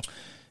issue. So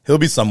he'll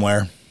be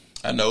somewhere.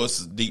 I know it's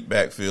a deep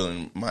backfield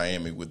in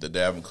Miami with the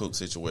Dalvin Cook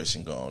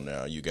situation going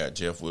now. You got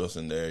Jeff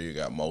Wilson there, you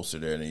got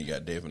Mostert there, and then you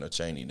got David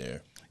Cheney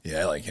there. Yeah,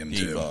 I like him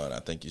too. I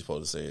think you're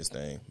supposed to say his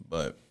name.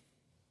 But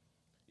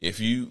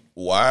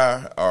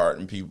why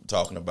aren't people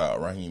talking about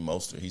Raheem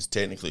Mostert? He's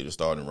technically the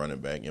starting running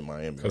back in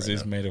Miami because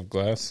he's made of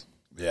glass.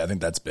 Yeah, I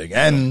think that's big.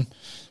 And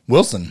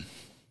Wilson.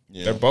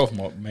 Yeah. They're both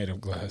made of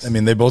glass. I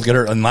mean, they both get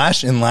hurt. And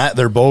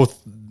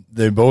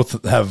they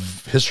both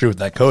have history with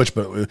that coach,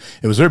 but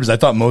it was weird because I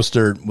thought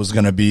Mostert was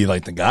going to be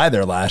like the guy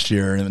there last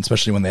year, and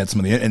especially when they had some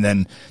of and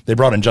then they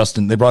brought in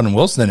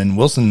Wilson, and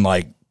Wilson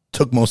like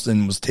took most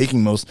and was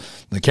taking most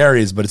of the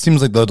carries, but it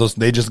seems like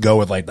they just go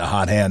with like the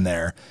hot hand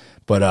there.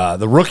 But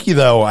the rookie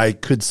though, I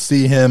could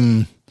see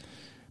him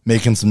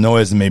making some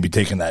noise and maybe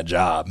taking that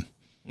job.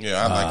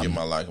 Yeah, I like him.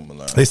 I like him a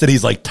lot. They said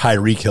he's like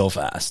Tyreek Hill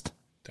fast.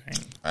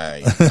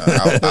 I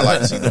like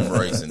to see them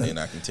race, and then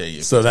I can tell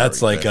you. So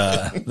that's like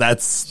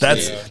that's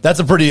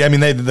a pretty. I mean,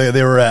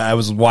 they were. I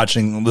was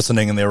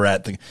listening, and they were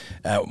at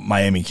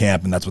Miami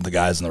camp, and that's what the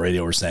guys on the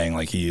radio were saying.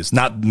 Like he's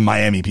not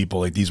Miami people.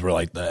 Like these were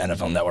like the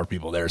NFL Network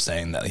people. They're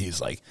saying that he's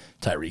like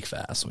Tyreek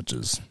fast, which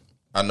is.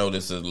 I know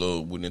this is a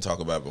little we didn't talk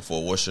about it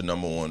before. What's your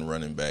number one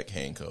running back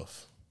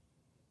handcuff?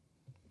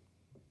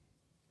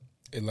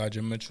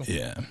 Elijah Mitchell.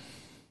 Yeah,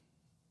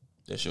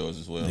 that's yours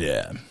as well.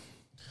 Yeah.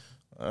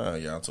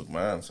 Y'all took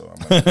mine, so I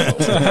might.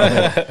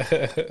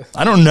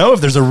 I don't know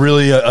if there's a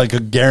really like a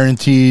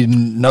guaranteed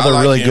another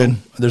really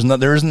him. Good.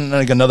 There isn't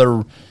like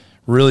another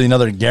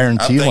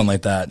guaranteed one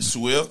like that.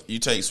 Swift, you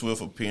take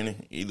Swift or Penny.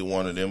 Either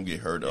one of them get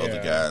hurt. The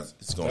other guys,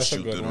 it's going to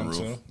shoot through the roof.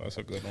 Too. That's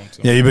a good one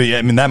too. Yeah, but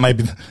I mean that might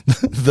be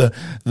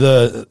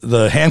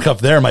the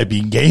handcuff there might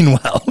be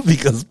Gainwell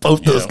because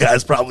both those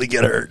guys probably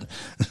get hurt.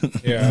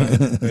 Yeah,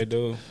 they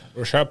do.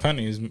 Rashad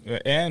Penny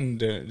and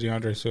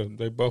DeAndre Swift,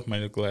 they both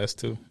made of glass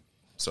too.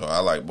 So I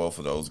like both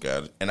of those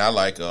guys, and I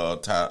like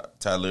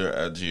Tyler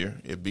Algier.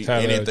 If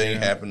anything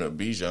happened to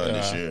Bijan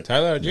this year,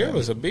 Tyler Algier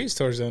was a beast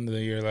towards the end of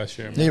the year last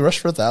year. Man. Yeah, he rushed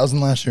for 1,000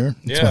 last year.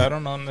 I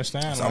don't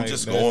understand. So I'm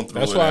just going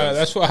through.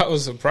 That's why I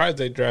was surprised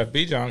they draft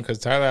Bijan because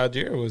Tyler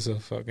Algier was a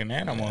fucking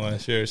animal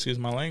last year. Excuse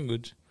my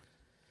language.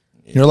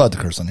 You're allowed to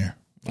curse on here.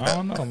 I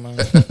don't know, man.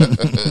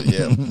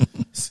 Yeah,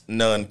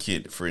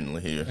 non-kid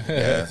friendly here,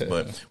 guys.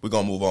 But we're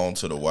gonna move on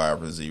to the wide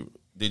receiver.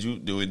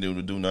 Do we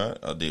do not,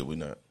 or did we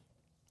not?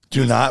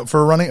 Do not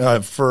for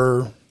running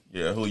for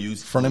who you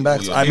running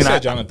backs? I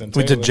mean, Jonathan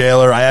we did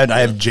Jailer. I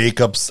have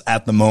Jacobs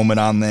at the moment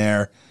on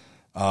there.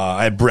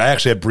 I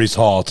actually had Breece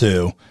Hall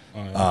too.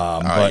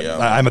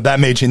 That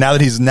may change now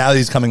that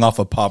he's coming off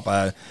a pup.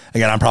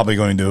 Again, I'm probably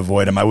going to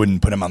avoid him. I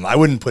wouldn't put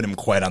him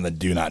quite on the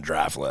do not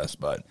draft list.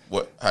 But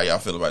how y'all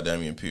feel about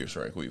Dameon Pierce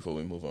right quick before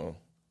we move on?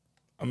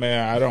 I mean,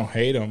 I don't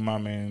hate him. I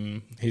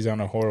mean, he's on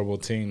a horrible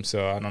team,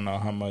 so I don't know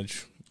how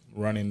much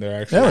running there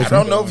actually. I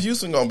don't know if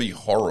Houston gonna be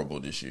horrible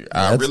this year.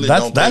 I really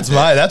don't. That's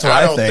what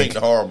I think.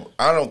 Horrible.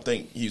 I don't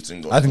think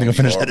Houston. I think they're gonna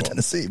finish ahead of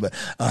Tennessee, but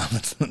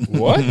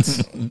what?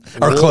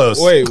 Or close?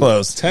 Wait,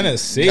 close.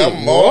 Tennessee.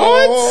 Come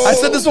what? I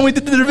said this when we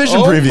did the division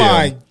preview. Oh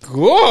my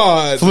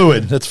god!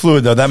 Fluid. That's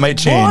fluid though. That might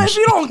change. Boy, if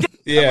you don't get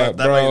Yeah, that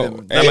bro.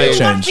 Might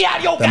change.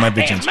 That might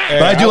be changed.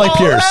 But I do like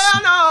Pierce.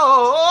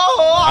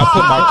 I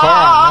put my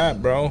car on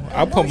that, bro.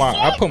 I put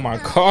my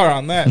car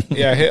on that.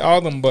 Yeah, I hit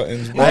all them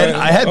buttons. Bro.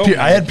 I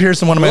had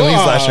Pierce in one of my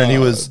leagues last year,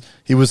 and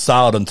he was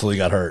solid until he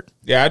got hurt.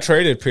 Yeah, I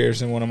traded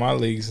Pierce in one of my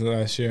leagues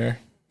last year.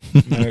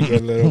 Made a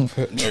good little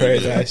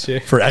trade last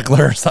year for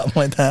Eckler or something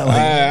like that.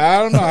 I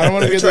don't know. I don't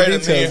want to get the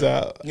details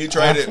out. He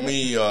traded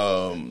me.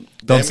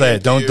 Don't say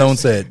it. Don't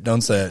say it.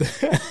 Don't say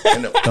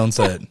it. Don't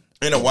say it.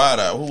 In a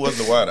wideout. Who was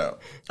the wideout?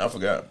 I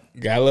forgot.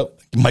 Gallup.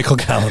 Michael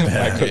Gallup.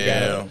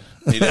 Yeah.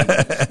 He didn't,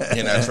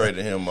 and I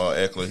traded him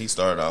Eckler. He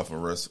started off a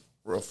rough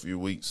few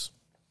weeks.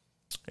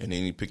 And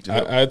then he picked it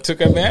up. I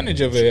took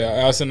advantage of it.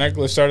 Austin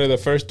Eckler started the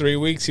first 3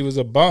 weeks. He was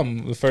a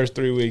bum the first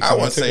 3 weeks. I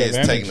wouldn't say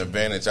it's taking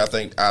advantage. I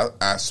think I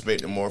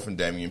expected more from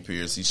Dameon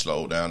Pierce. He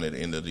slowed down at the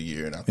end of the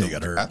year, and I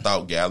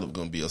thought Gallup was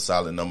going to be a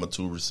solid number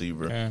 2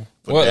 receiver. Yeah.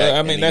 Well, Dak,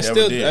 I mean, that's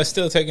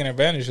still taking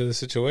advantage of the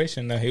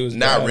situation that he was.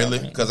 Not really,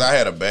 because I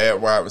had a bad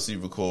wide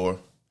receiver core,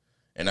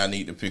 and I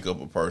need to pick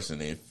up a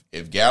person.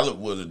 If Gallup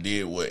would have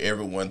did what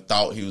everyone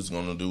thought he was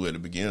going to do at the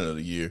beginning of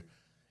the year,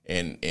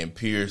 and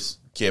Pierce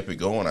kept it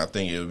going, I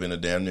think it would have been a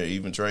damn near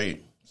even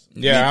trade.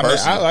 Yeah,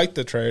 I like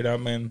the trade. I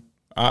mean,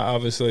 I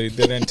obviously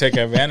didn't take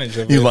advantage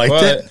of it. You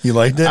liked it? You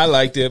liked it? I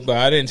liked it, but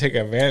I didn't take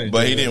advantage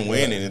But of he it. Didn't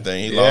win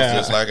anything. He lost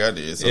just like I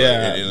did. So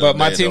but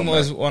my team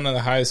was one of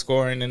the highest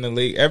scoring in the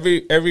league.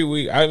 Every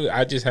week,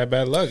 I just had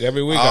bad luck.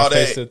 Every week I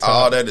faced the top.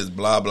 All that is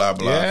blah, blah,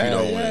 blah if you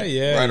don't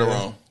win. Right or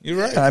wrong? You're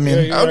right. I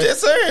mean, I'm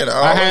just saying.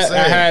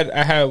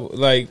 I had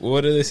like, what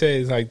do they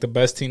say? It's like the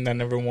best team that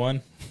never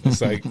won. It's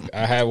like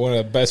I had one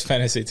of the best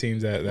fantasy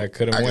teams that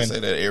could have won. I can say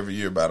that every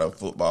year about a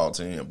football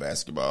team, a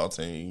basketball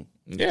team.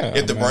 Yeah.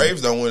 If the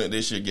Braves don't win it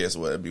this year, guess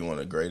what? It'd be one of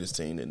the greatest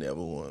teams that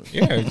never won.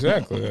 Yeah,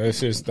 exactly. It's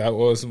just that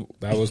was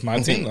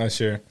my team last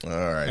year. All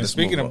right. And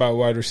speaking about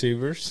wide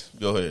receivers,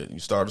 go ahead. You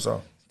start us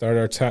off. Start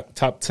our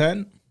top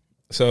 10.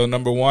 So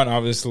number 1,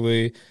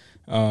 obviously,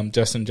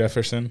 Justin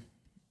Jefferson.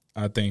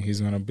 I think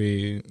he's going to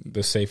be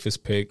the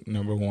safest pick.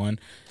 Number 1.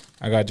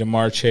 I got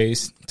Jamar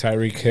Chase,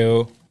 Tyreek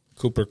Hill,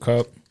 Cooper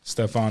Kupp,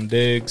 Stephon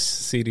Diggs,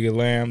 CeeDee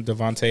Lamb,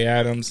 Devontae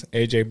Adams,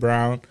 A.J.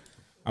 Brown,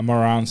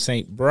 Amon-Ra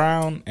St.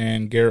 Brown,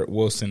 and Garrett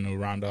Wilson to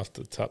round off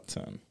the top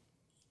 10.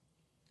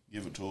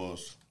 Give it to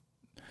us.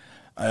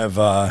 I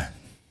have,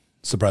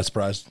 surprise,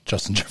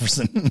 Justin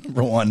Jefferson,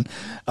 number 1.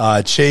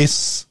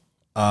 Chase,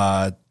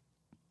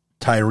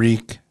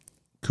 Tyreek,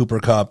 Cooper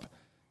Kupp,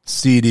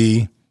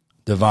 CeeDee,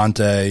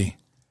 Devontae,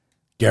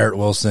 Garrett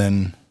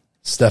Wilson,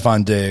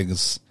 Stephon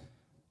Diggs,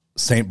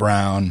 St.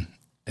 Brown,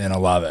 and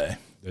Olave.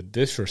 The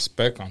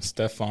disrespect on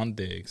Stephon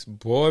Diggs.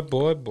 Boy.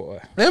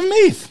 I have him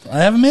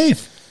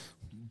eighth.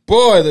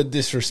 Boy, the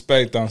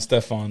disrespect on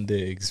Stephon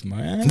Diggs,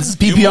 man. This is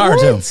PPR,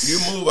 too. You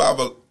move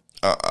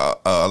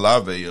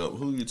Olave up.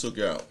 Who you took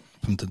out?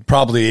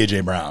 Probably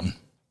A.J. Brown.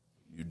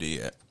 You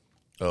did.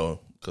 Oh,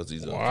 because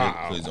he's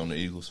on the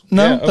Eagles.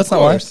 No, Yeah, that's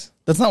not why.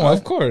 That's not why.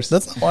 Of course.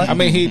 That's not why. I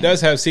mean, he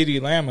does have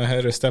CeeDee Lamb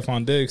ahead of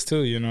Stephon Diggs,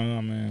 too, you know?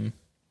 I mean,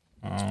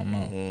 I don't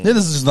know. Yeah,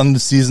 this is just one of the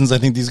seasons I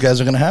think these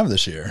guys are going to have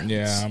this year.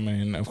 Yeah, I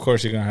mean, of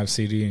course you're going to have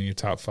CD in your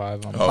top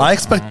 5. I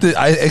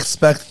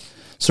expect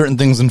certain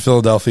things in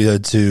Philadelphia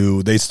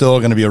they still are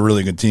going to be a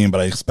really good team, but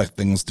I expect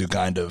things to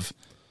kind of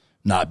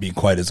not be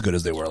quite as good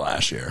as they were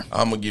last year.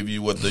 I'm going to give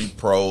you what the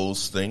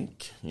pros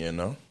think, you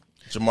know.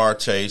 Jamar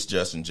Chase,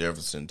 Justin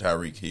Jefferson,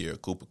 Tyreek Hill,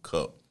 Cooper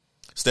Kupp,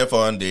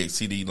 Stephon Diggs,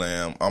 CeeDee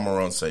Lamb,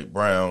 Amon-Ra St.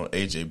 Brown,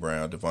 A.J.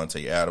 Brown,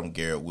 Devontae Adams,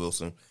 Garrett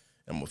Wilson.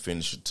 I'm going to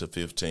finish it to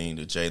 15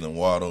 to Jalen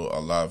Waddle,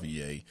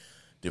 Olave,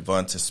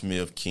 Devonta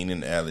Smith,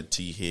 Keenan Allen,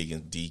 T.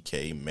 Higgins,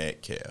 DK,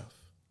 Metcalf.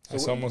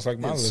 It's almost like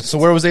my list. So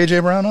where was A.J.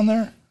 Brown on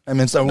there? I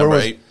mean, so Number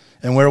 8.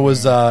 where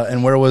was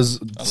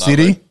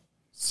CD?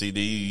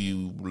 CD,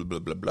 blah, blah,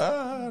 blah,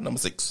 blah, number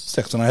 6.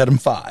 6, and I had him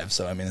 5,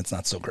 so I mean, it's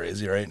not so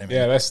crazy, right? I mean,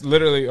 Yeah, that's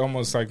literally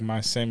almost like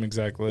my same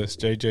exact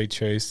list. J.J.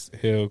 Chase,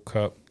 Hill,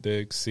 Kupp,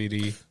 Diggs,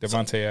 CD,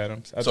 Devontae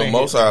Adams. So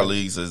most of our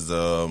leagues is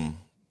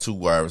 2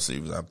 wide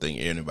receivers. I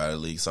think anybody in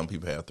the league. Some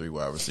people have 3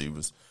 wide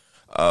receivers.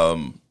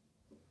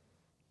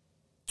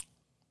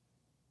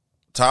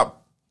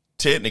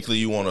 Technically,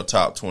 you want a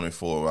top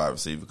 24 wide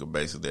receiver because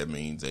basically that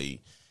means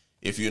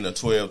if you're in a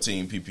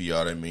 12-team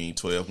PPR, that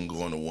means 12 can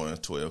go in the 1,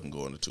 12 can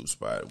go in the 2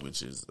 spot,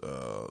 which is,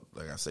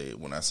 like I said,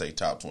 when I say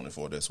top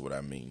 24, that's what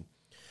I mean.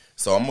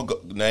 So I'm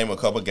going to name a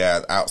couple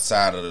guys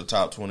outside of the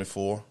top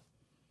 24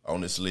 on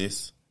this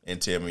list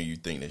and tell me you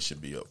think they should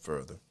be up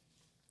further.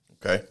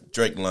 Okay?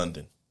 Drake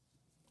London.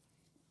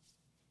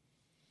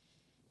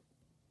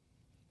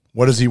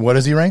 What is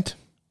he ranked?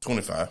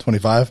 25.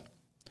 25.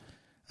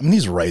 I mean,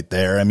 he's right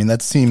there. I mean,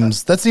 that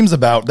seems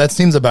about.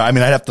 I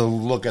mean, I'd have to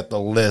look at the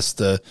list.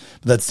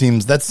 That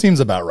seems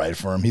about right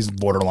for him. He's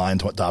borderline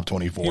top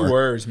 24. He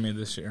worries me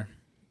this year,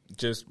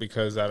 just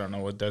because I don't know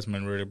what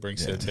Desmond Ridder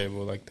brings to the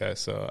table like that.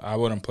 So I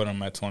wouldn't put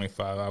him at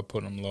 25. I'll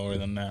put him lower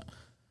than that.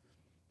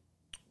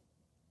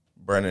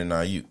 Brandon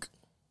Ayuk.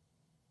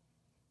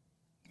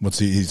 What's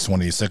he? He's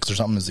 26 or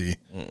something. Is he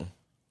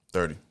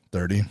 30?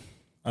 30.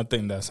 I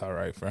think that's all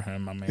right for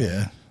him. I mean,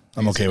 Yeah,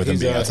 I'm okay with him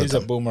being outside. He's a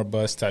boomer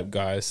bust type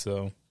guy,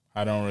 so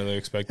I don't really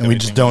expect. And we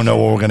just don't know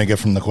what we're going to get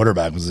from the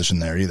quarterback position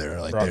there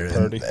either. Like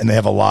and they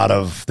have a lot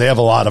of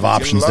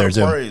options there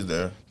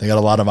too. They got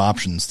a lot of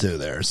options too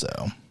there. So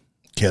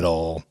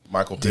Kittle,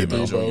 Michael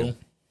Pittman Jr.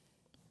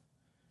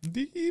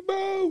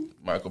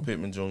 Michael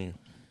Pittman Jr.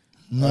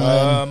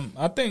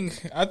 I think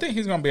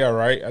he's gonna be all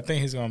right. I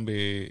think he's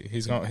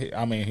he's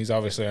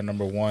obviously a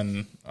number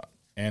 1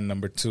 and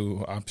number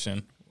 2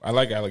 option. I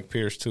like Alec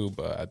Pierce too,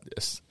 but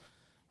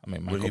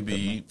Michael Would he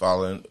be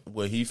following?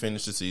 Will he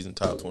finish the season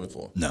top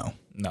 24? No.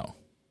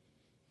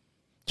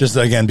 Just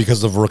again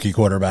because of rookie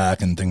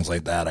quarterback and things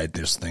like that. I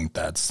just think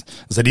that's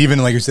I said.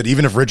 Even like you said,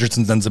 even if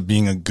Richardson ends up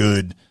being a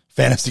good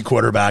fantasy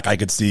quarterback, I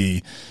could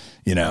see,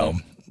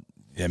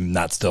 him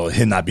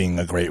not being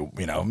a great,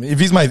 if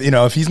he's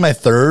my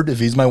third, if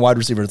he's my wide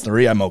receiver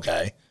 3, I'm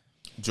okay.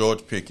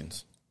 George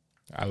Pickens.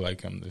 I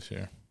like him this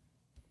year.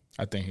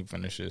 I think he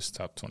finishes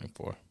top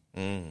 24.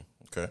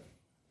 Okay.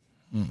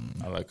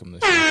 I like him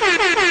this year.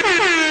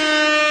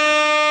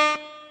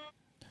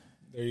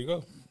 There you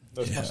go.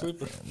 That's my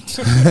sleeper.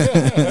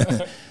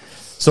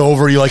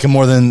 So you like him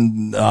more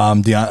than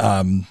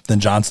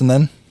Johnson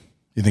then?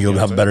 You think he'll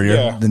have a better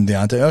year than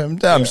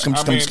Deontay? I'm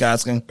just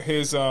asking.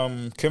 His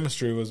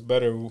chemistry was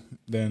better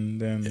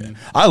than.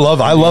 I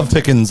love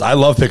Pickens. I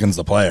love Pickens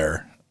the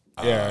player.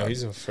 Yeah,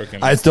 he's a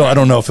freaking. I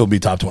don't know if he'll be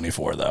top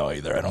 24 though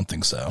either. I don't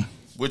think so.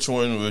 Which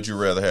one would you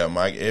rather have,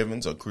 Mike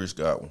Evans or Chris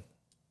Godwin?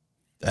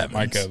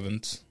 Mike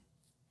Evans.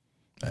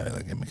 I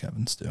like Mike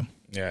Evans too.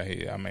 Yeah,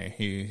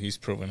 he's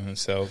proven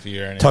himself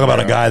year. Talk about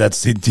a guy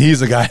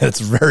he's a guy that's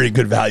very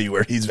good value.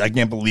 I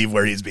can't believe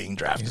where he's being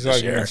drafted. He's this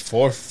like year. in his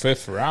 4th,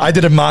 5th round. I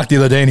did a mock the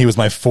other day, and he was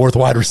my 4th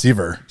wide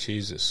receiver.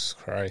 Jesus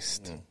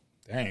Christ!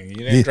 Dang, you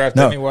didn't draft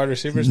any wide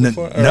receivers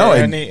before? No,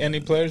 any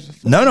players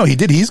before? No, he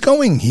did. He's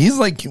going. He's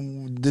like,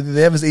 did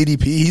they have his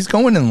ADP? He's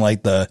going in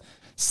like the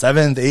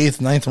 7th, 8th,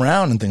 9th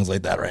round and things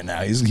like that right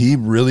now. He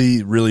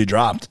really, really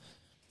dropped.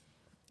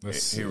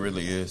 He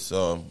really is.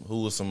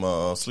 Who are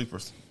some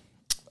sleepers?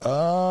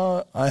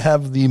 I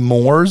have the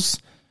Moores,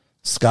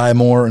 Sky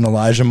Moore and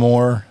Elijah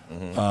Moore.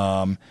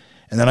 And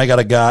then I got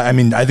a guy.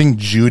 I think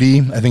Judy.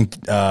 I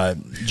think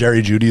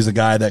Jerry Judy is a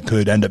guy that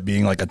could end up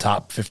being like a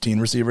top 15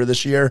 receiver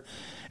this year.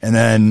 And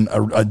then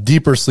a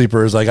deeper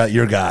sleeper is I got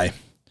your guy,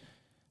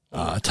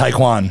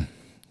 Tyquan.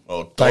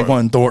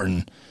 Tyquan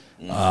Thornton.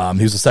 He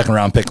was a 2nd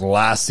round pick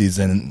last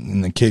season,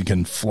 and the kid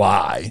can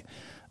fly.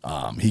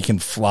 He can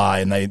fly,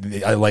 and I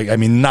like.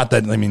 Not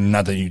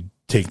that you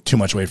take too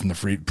much away from the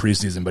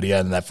preseason, but he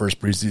had in that first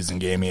preseason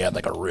game, he had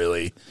like a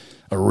really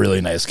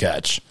nice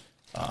catch.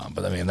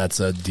 But that's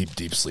a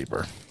deep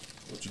sleeper.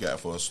 What you got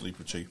for a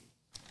sleeper, Chief?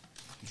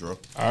 Drew?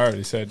 I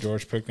already said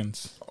George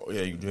Pickens. Oh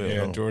yeah, you did.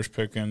 Yeah, George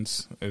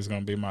Pickens is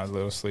gonna be my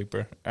little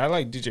sleeper. I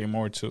like DJ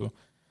Moore too,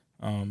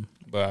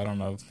 but I don't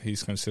know if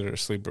he's considered a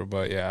sleeper.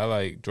 But yeah, I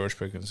like George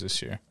Pickens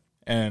this year.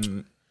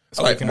 And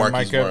speaking of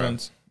Mike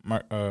Evans,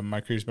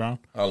 Marquise Brown,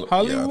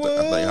 Hollywood.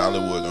 I think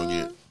Hollywood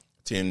gonna get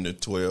 10 to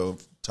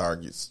 12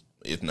 targets,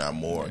 if not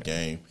more, a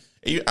game.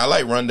 I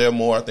like Rondale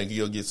Moore. I think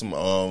he'll get some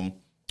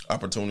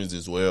opportunities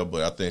as well.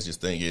 But I think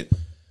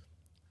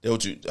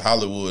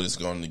Hollywood is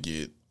going to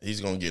get. He's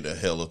going to get a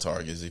hell of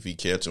targets if he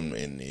catch them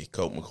and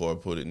Colt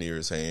McCoy put it near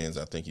his hands.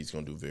 I think he's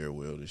going to do very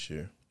well this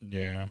year.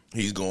 Yeah,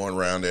 he's going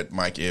around at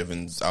Mike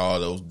Evans, all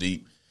those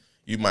deep.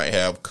 You might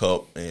have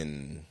Cup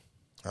and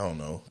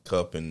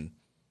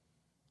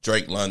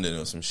Drake London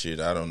or some shit.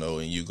 I don't know,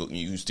 and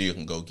you still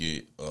can go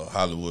get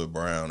Hollywood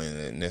Brown,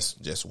 and that's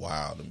just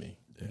wild to me.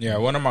 Yeah,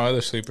 one of my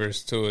other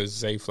sleepers too is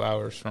Zay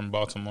Flowers from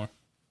Baltimore.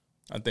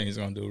 I think he's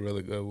going to do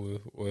really good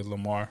with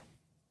Lamar.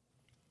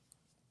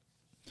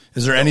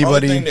 Is there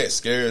anybody? The only thing that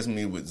scares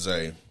me with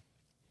Zay,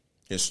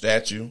 his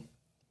statue.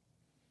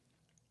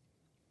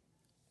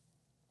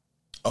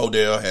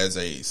 Odell has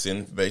a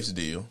center-based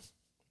deal,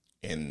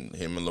 and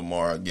him and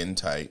Lamar are getting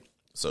tight.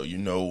 So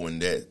when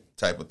that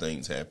type of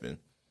things happen,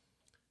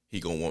 he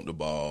gonna want the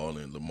ball,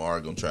 and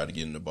Lamar gonna try to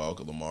get in the ball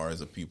because Lamar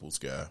is a people's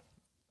guy,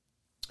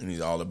 and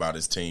he's all about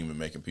his team and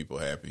making people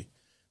happy.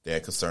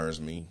 That concerns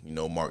me.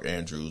 Mark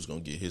Andrews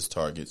gonna get his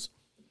targets.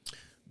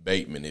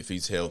 Bateman, if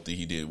he's healthy,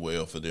 he did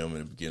well for them in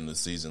the beginning of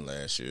the season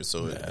last year.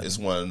 So it's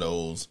one of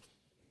those.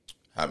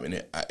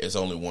 It's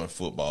only one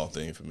football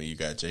thing for me. You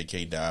got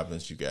J.K.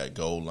 Dobbins, you got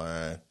goal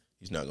line.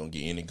 He's not gonna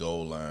get any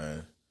goal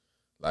line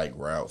like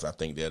routes. I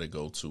think that'll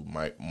go to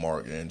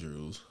Mark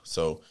Andrews.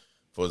 So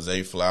for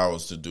Zay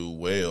Flowers to do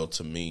well,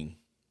 to me,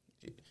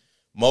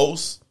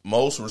 most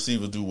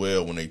receivers do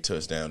well when they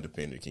touchdown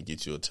dependent. Can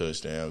get you a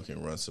touchdown,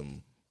 can run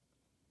some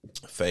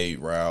fade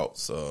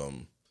routes,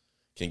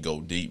 can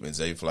go deep, and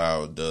Zay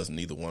Flowers does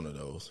neither one of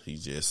those.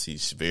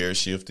 He's very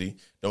shifty.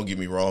 Don't get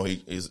me wrong.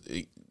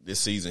 This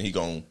season he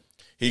gonna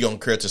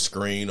catch a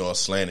screen or a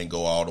slant and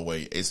go all the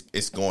way.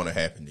 It's going to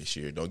happen this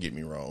year. Don't get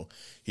me wrong.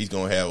 He's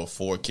gonna have a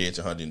 4-catch,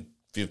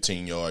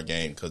 115-yard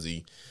game because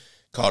he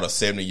caught a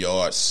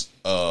 70-yard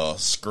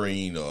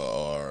screen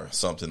or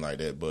something like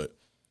that. But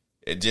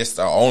it just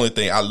the only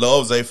thing. I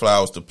love Zay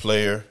Flowers, the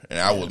player, and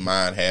I would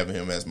mind having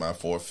him as my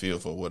 4th,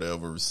 5th, or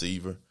whatever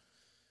receiver.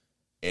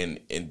 and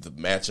the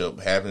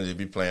matchup happens if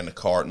he playing the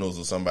Cardinals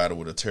or somebody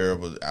with a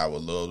terrible, I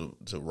would love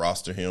to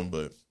roster him.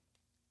 But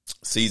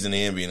season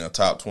end being a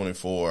top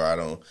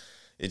 24,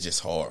 it's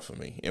just hard for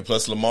me. And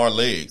plus Lamar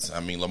legs.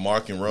 I mean,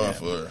 Lamar can run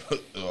for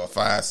a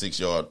 5-6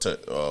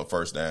 yard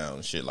first down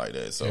and shit like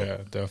that. So yeah,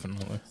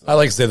 definitely. I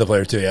like to say the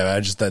player too. Yeah, I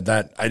just I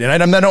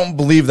don't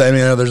believe that. I mean,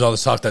 I know there's all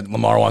this talk that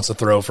Lamar wants to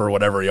throw for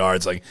whatever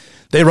yards. Like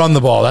they run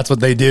the ball. That's what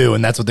they do,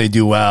 and that's what they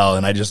do well.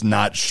 And I'm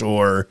not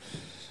sure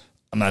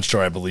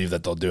I believe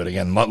that they'll do it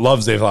again.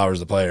 Love Zay Flowers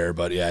the player,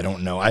 but yeah, I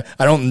don't know. I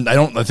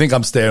think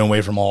I'm staying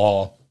away from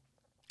all.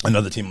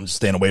 Another team is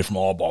staying away from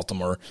all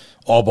Baltimore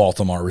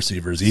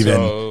receivers,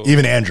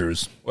 even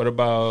Andrews. What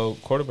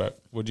about quarterback?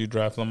 Would you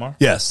draft Lamar?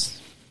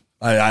 Yes,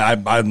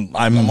 I'm.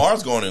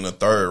 Lamar's going in the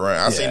third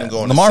round. I've seen him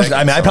going. Lamar's. The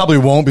second, I probably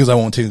won't because I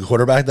won't take a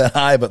quarterback that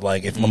high. But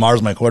like, if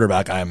Lamar's my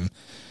quarterback, I'm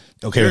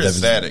okay with that.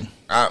 Static.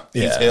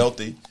 He's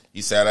healthy.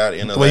 He sat out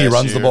in the way he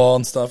runs year. The ball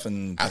and stuff.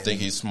 And I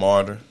think he's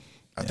smarter.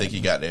 I think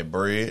he got that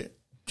bread,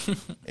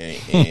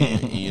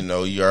 and you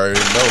know, you already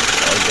know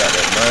he got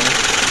that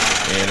money.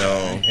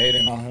 And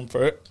hating on him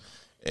for it.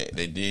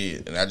 They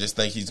did, and I just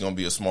think he's going to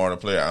be a smarter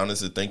player. I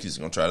honestly think he's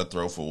going to try to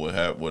throw for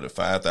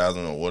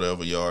 5,000 or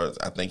whatever yards.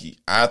 I think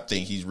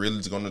he's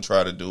really going to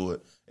try to do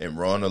it and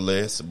run a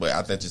less. But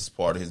I think it's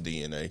part of his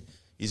DNA.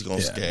 He's going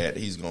to scat.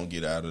 He's going to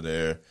get out of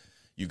there.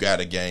 You got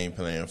a game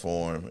plan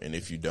for him, and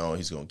if you don't,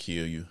 he's going to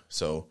kill you.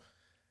 So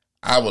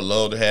I would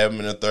love to have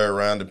him in the third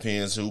round.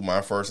 Depends who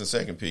my first and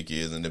second pick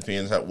is, and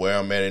depends where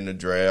I'm at in the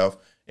draft.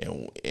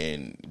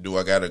 And do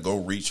I got to go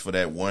reach for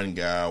that one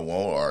guy I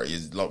want, or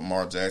is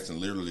Lamar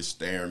Jackson literally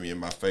staring me in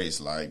my face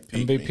like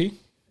MVP? Me?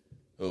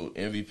 Oh,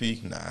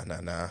 MVP?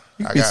 Nah.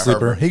 He could be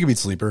sleeper. He could be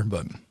sleeper,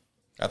 but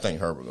I think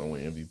Herbert gonna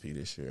win MVP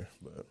this year.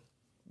 But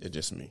it's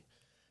just me.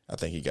 I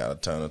think he got a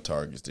ton of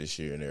targets this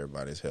year, and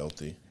everybody's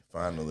healthy.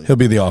 Finally, he'll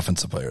be the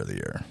offensive player of the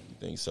year.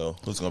 Think so?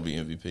 Who's gonna be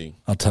MVP?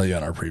 I'll tell you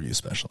on our preview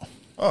special.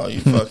 Oh,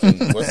 you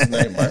fucking what's his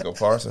name? Michael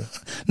Parsons?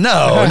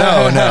 No.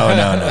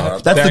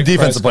 That's Dak the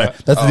defensive player.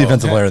 That's the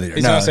defensive player of the year.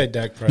 He's gonna say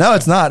Dak Prescott. No,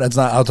 it's not. It's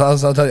not. I'll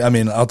tell you. I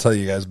mean, I'll tell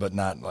you guys, but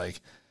not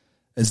like.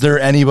 Is there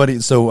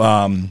anybody? So,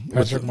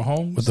 Patrick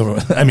Mahomes.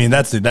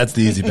 That's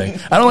the easy pick.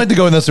 I don't like to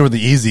go necessarily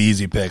with the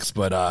easy picks,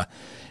 but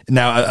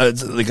now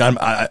it's like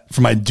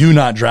for my do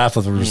not draft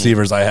with the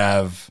receivers, I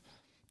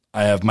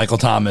have Michael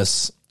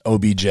Thomas,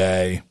 OBJ.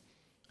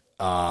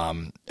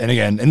 And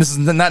this is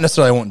not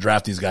necessarily I won't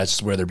draft these guys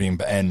just where they're being,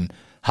 and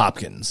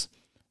Hopkins.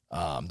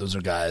 Those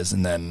are guys.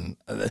 And then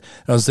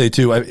I'll say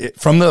too,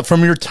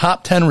 from your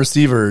top 10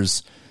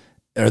 receivers,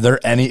 is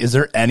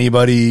there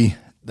anybody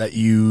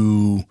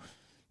that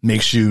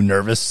makes you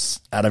nervous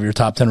out of your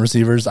top 10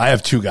 receivers? I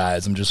have two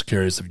guys. I'm just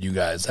curious if you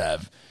guys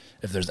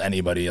if there's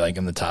anybody like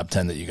in the top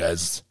 10 that you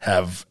guys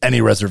have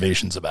any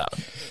reservations about.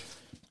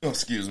 Oh,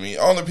 excuse me.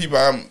 Only people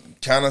I'm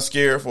kind of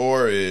scared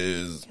for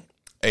is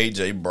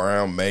AJ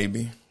Brown,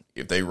 maybe.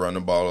 If they run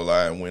the ball a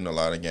lot and win a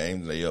lot of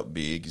games, they up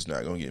big. He's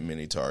not going to get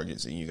many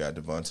targets. And you got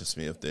Devonta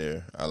Smith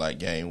there. I like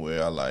Gainwell.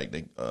 I like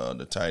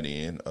the tight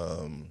end.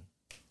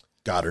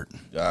 Goddard.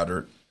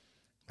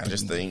 I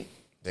just think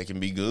they can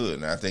be good.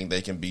 And I think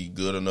they can be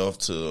good enough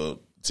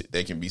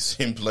they can be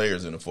 10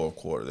 players in the fourth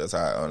quarter. That's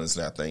how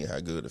I think how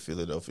good the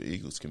Philadelphia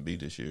Eagles can be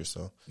this year.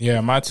 So yeah,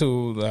 my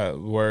two that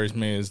worries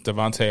me is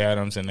Devontae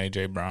Adams and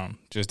AJ Brown.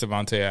 Just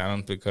Devontae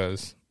Adams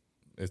because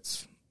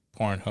it's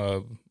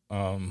Pornhub.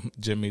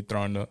 Jimmy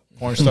throwing the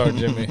porn star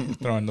Jimmy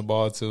throwing the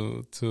ball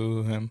to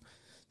him.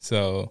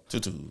 So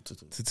so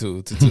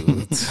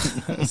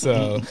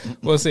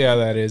we'll see how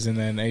that is. And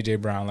then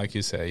AJ Brown, like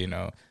you said,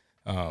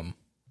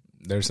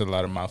 there's a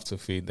lot of mouth to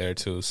feed there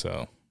too.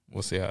 So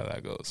we'll see how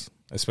that goes.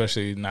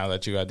 Especially now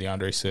that you got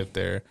DeAndre Swift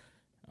there,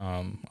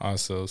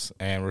 also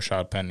and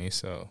Rashad Penny.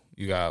 So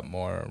you got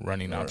more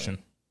running option.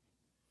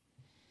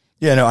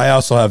 Yeah, no, I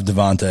also have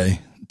Devontae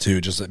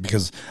too, just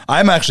because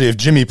I'm actually, if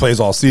Jimmy plays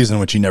all season,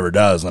 which he never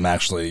does, I'm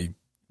actually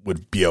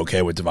would be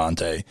okay with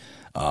Devontae.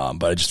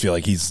 But I just feel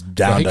like he's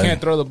down. He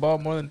can't throw the ball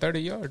more than 30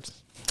 yards.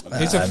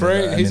 He's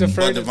afraid. He's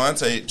afraid. But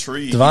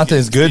Devontae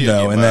is good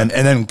though, and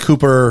then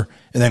Cooper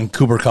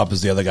Kupp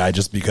is the other guy,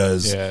 just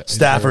because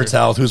Stafford's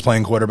health, who's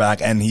playing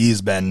quarterback, and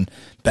he's been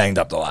banged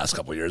up the last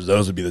couple of years.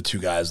 Those would be the two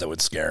guys that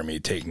would scare me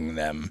taking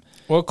them.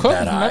 Well, Cook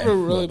never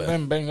really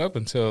been banged up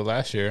until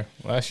last year.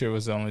 Last year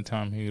was the only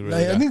time he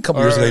really. I think a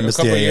couple years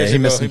ago he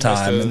missed some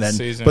time, and then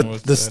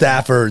but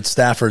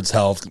Stafford's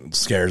health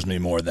scares me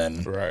more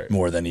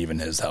than even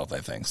his health. I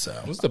think so.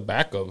 Who's the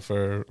backup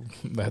for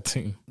that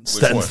team?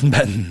 Stetson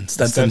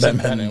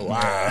Bennett.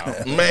 Wow,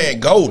 man,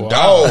 go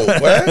dog.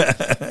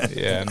 What?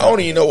 Yeah, I don't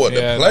even know what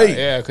to play.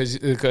 Yeah,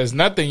 because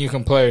nothing you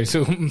can play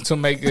to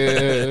make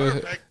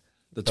it.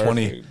 The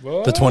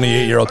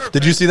 28-year-old.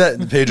 Did you see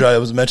that, Pedro? It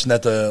was mentioned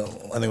that I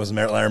think it was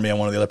Laramie on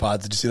one of the other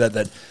pods. Did you see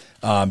that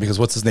because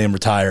what's his name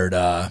retired?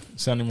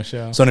 Sonny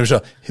Michel. Sonny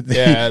Michel.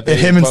 Yeah, they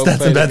him and both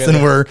Stetson played Benson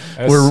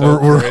together.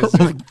 were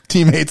So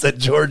teammates at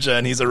Georgia,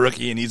 and he's a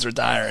rookie and he's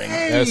retiring.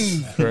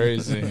 That's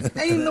crazy.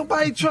 Ain't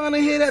nobody trying to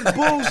hear that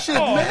bullshit,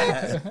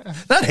 man.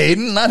 Not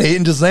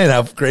hating, just saying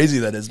how crazy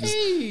that is.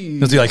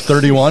 Was he like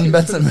 31?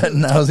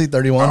 Benson? Now is he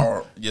 31?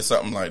 Or yeah,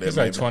 something like that. He's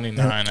like maybe.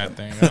 29, I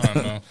think. I don't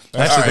know. I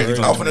All actually think right, he's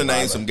I'm only going to 25.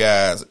 name some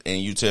guys,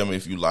 and you tell me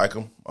if you like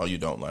them or you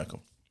don't like them.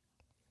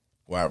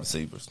 Wide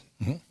receivers.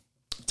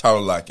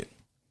 Tyler Lockett.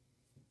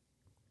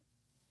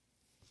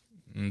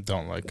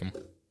 Don't like him.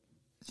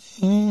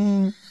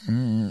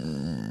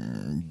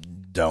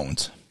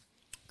 Don't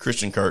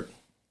Christian Kirk.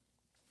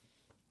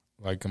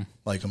 Like him.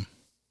 like him.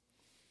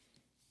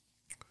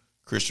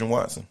 Christian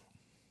Watson.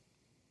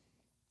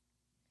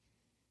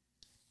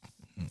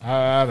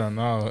 I don't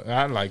know.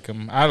 I like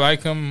him.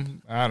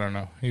 I don't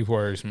know. He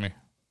worries me.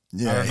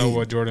 Yeah, I don't know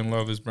what Jordan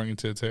Love is bringing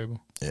to the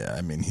table. Yeah,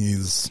 I mean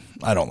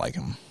I don't like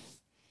him.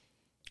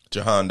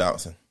 Jahan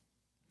Dotson.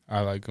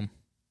 I like him.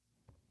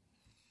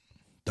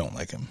 Don't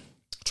like him.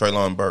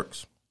 Traylon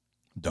Burks.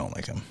 Don't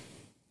like him.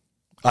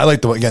 I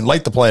like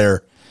the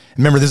player.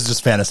 Remember, this is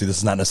just fantasy. This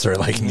is not necessarily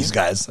liking these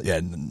guys. Yeah,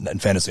 in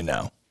fantasy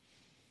now.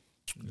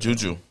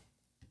 Juju.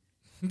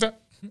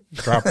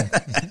 Drop him.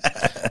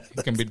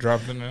 He can be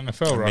dropped in the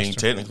NFL I mean, roster.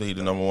 technically, he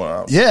the number one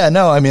option. Yeah,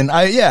 no, I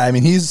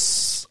mean,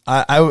 he's.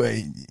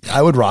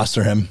 I would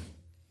roster him.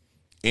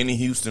 Any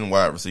Houston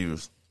wide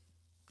receivers.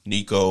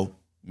 Nico,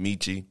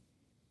 Michi.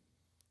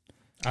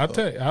 I'll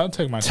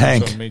take my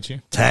Tank. chance on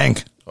Michi.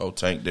 Tank. Oh,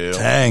 Tank Dell.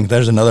 Tank.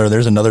 There's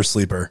another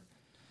sleeper.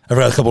 I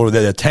forgot a couple of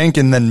the Tank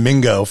and then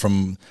Mingo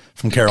from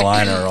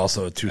Carolina are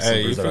also two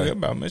Hey, you sleepers. forget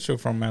about Mitchell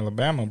from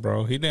Alabama,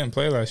 bro. He didn't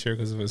play last year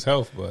because of his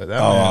health, but that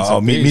man's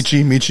a beast.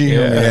 Michi.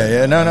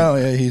 Yeah. No.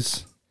 Yeah,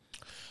 he's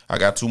I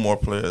got two more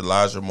players.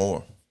 Elijah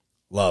Moore.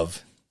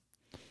 love.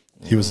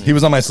 He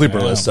was on my sleeper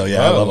list, so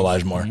yeah, I love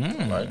Elijah Moore.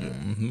 Like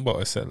it.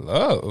 Boy, I said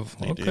love.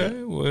 He Okay,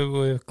 did.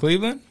 with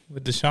Cleveland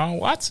with Deshaun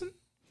Watson.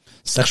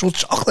 Sexual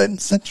chocolate.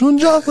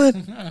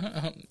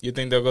 You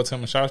think they'll go to a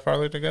massage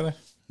parlor together?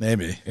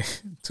 Maybe.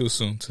 Too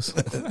soon.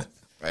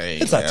 Hey,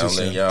 It's not I'm too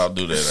letting soon. y'all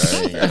do that.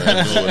 I ain't got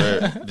nothing to do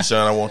with that.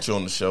 Deshaun, I want you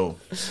on the show.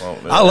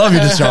 I love you,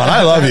 Deshaun.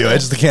 I love you. I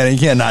just you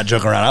can't not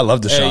joke around. I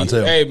love Deshaun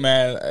too. Hey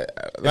man,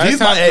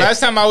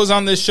 last time I was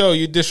on this show,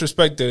 you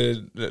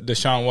disrespected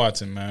Deshaun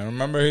Watson, man.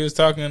 Remember he was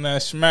talking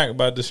that smack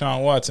about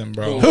Deshaun Watson,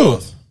 bro. Who?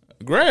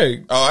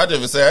 Greg. Oh, I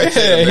didn't say. I ain't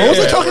said What was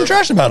I that. talking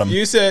trash about him?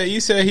 You said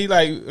he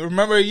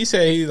remember you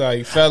said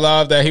he fell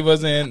off, that he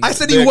wasn't. I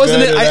said he that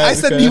wasn't. good at I that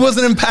said because- he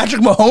wasn't in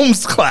Patrick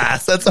Mahomes'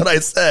 class. That's what I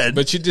said.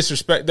 But you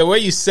disrespect the way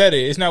you said it.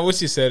 It's not what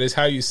you said. It's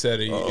how you said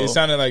it. It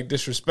sounded like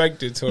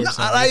disrespected towards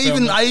him. I You feel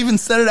me? even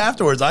said it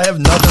afterwards. I have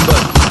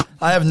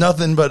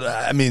nothing but.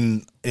 I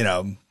mean,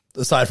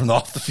 aside from the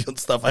off the field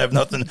stuff, I have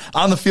nothing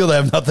on the field. I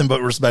have nothing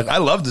but respect. I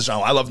love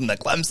Deshaun. I loved him at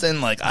Clemson.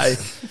 Like I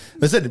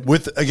said,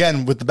 with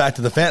the back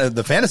to the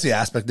fantasy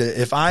aspect.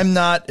 If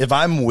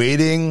I'm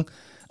waiting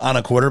on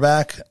a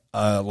quarterback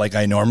like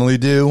I normally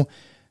do,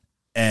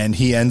 and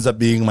he ends up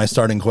being my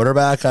starting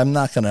quarterback, I'm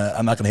not gonna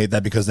hate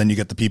that, because then you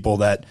get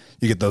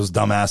those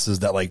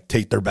dumbasses that like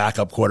take their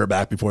backup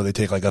quarterback before they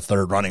take like a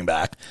third running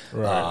back.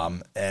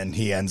 Right. And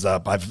he ends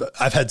up.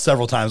 I've had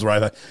several times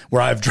where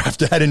I've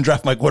drafted. I didn't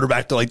draft my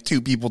quarterback till like two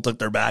people took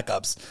their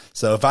backups.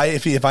 So if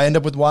I end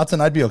up with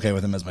Watson, I'd be okay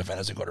with him as my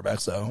fantasy quarterback.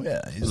 So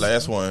yeah,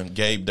 Last one,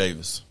 Gabe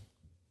Davis.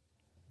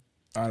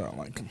 I don't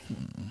like him.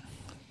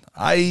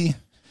 I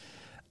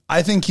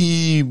think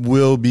he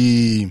will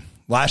be.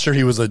 Last year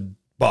he was a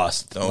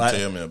bust. Don't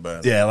tell me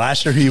about it. Yeah,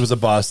 last year he was a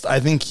bust. I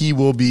think he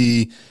will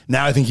be.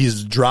 Now I think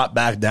he's dropped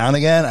back down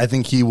again. I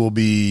think he will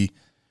be.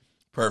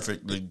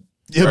 Perfectly.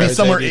 He'll be Right,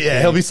 somewhere. JDP. Yeah,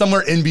 he'll be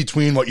somewhere in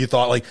between what you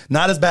thought. Like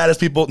not as bad as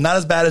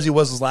he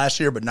was last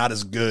year, but not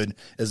as good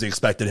as they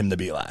expected him to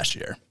be last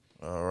year.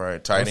 All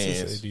right, tight What's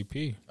his ends.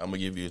 ADP? I'm gonna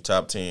give you a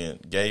top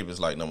 10. Gabe is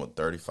like number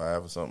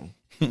 35 or something.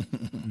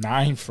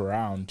 9th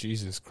round.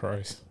 Jesus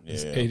Christ.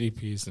 His Yeah.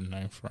 ADP is the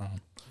 9th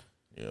round.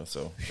 Yeah,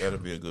 so that'll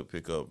be a good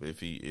pickup if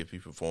he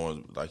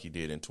performs like he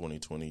did in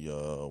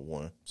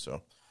 2021.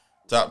 So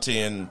top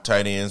 10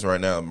 tight ends right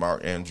now: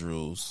 Mark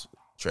Andrews,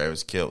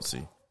 Travis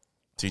Kelce,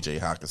 T.J.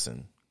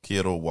 Hockenson,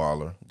 Kittle,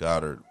 Waller,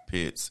 Goddard,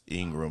 Pitts,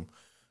 Ingram,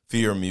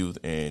 Freiermuth,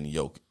 and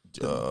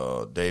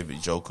David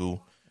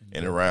Njoku.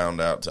 And to round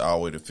out to all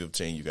the way to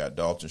 15, you got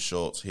Dalton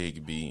Schultz,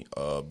 Higbee,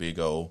 Big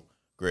O,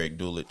 Greg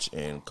Dulcich,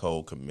 and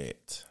Cole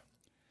Kmet.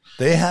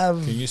 They have.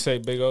 Can you say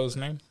Big O's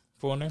name?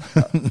 Full name?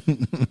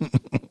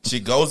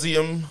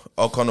 Chigozium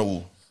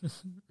Okonowu.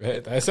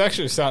 That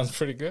actually sounds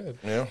pretty good.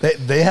 Yeah.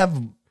 They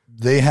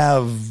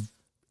have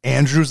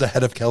Andrews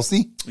ahead of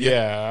Kelsey.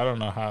 Yeah, I don't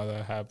know how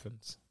that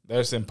happens.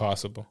 That's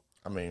impossible.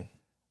 I mean,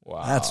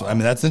 Wow.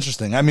 That's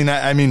interesting.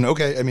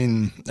 Okay.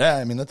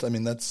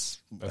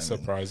 That's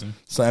Surprising.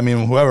 So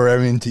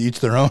whoever, to each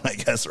their own, I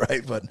guess,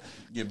 right? But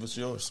give us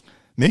yours.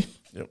 me,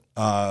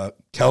 Yep.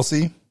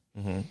 Kelsey,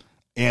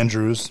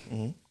 Andrews.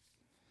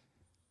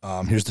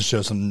 Here's to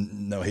show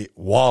some no hate.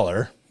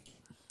 Waller,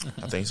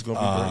 I think it's going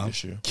to be great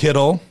this year.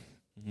 Kittle,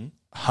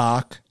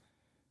 Hawk,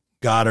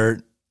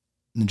 Goddard,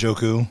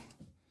 Njoku,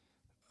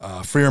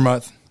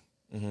 Freiermuth,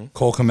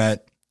 Cole Kmet,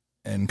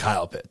 and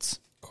Kyle Pitts.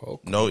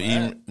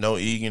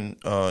 Even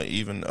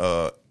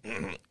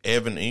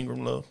Evan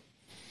Ingram love.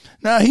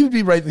 No, he would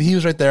be right. He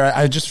was right there.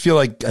 I just feel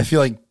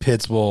like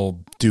Pitts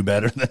will do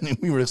better than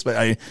we would expect.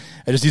 I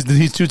just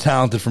he's too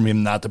talented for me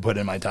not to put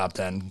in my top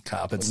 10.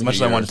 Kyle Pitts, as much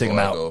as I want to take him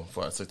out.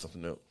 Before I say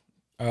something else.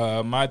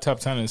 My top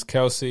 10 is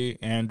Kelsey,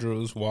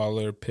 Andrews,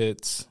 Waller,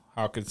 Pitts,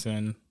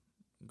 Hawkinson,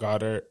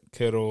 Goddard,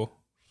 Kittle,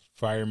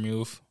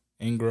 Freiermuth,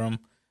 Ingram,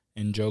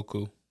 and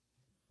Njoku.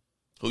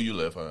 Who you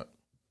left out?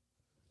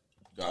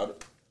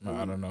 Goddard.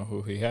 I don't know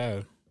who he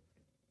had.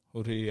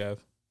 Who did he have?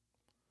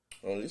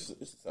 Oh, it's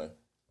the same.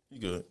 He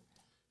good.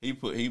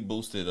 He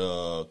boosted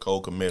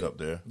Cole Kmet up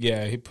there.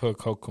 Yeah, he put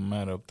Cole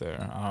Kmet up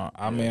there.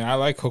 I mean, I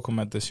like Cole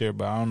Kmet this year,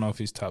 but I don't know if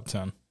he's top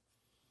 10.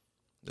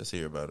 Let's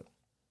hear about it.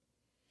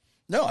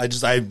 No, I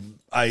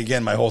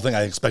again, my whole thing,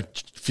 I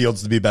expect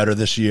Fields to be better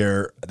this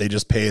year. They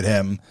just paid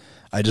him.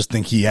 I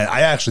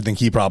actually think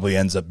he probably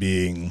ends up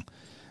being,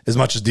 as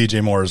much as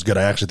DJ Moore is good,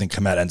 I actually think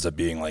Kmet ends up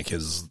being like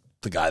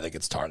the guy that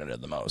gets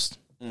targeted the most.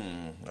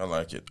 I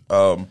like it.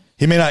 DJ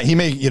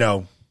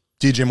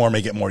Moore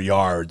may get more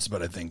yards,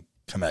 but I think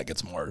Kmet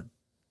gets more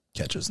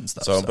catches and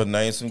stuff. So I'm going to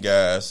name some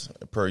guys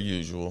per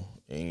usual,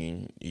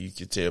 and you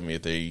can tell me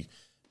if they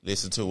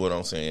listen to what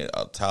I'm saying.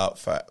 A top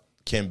 5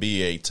 can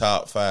be a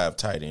top 5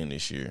 tight end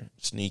this year.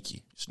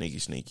 Sneaky.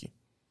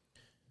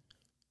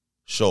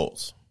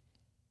 Schultz,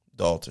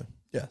 Dalton.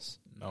 Yes.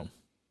 No.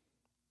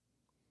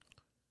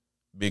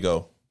 Big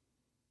O.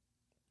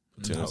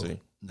 Tennessee.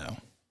 No.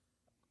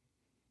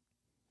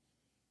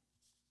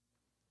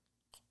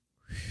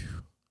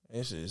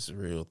 This is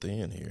real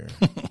thin here.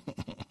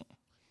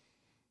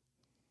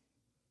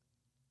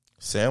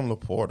 Sam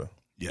Laporta.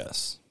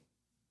 Yes.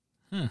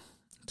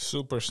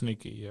 Super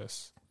sneaky,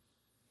 yes.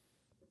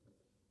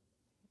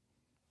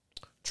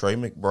 Trey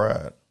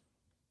McBride.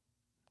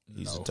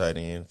 He's a tight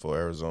end for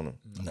Arizona.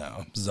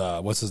 No.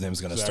 What's his name is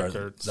going to start?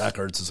 Ertz. Zach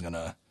Ertz is going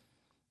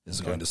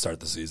to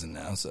start the season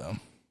now. So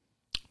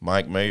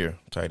Mike Mayer,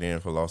 tight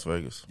end for Las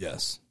Vegas.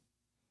 yes.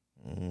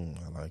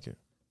 I like it.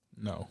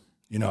 No.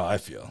 You know how I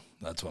feel.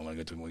 That's what I'm going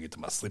to get to when we get to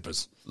my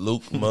sleepers.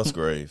 Luke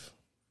Musgrave,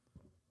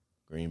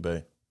 Green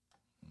Bay.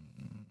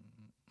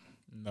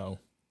 No.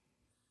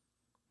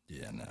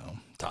 Yeah, no.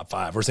 Top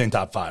 5. We're saying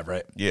top 5,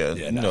 right? Yeah,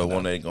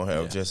 one that ain't going to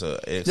have just an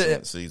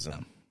excellent season.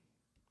 No.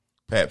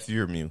 Pat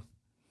Furemew.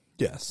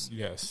 Yes.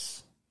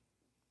 Yes.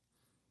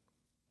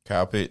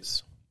 Kyle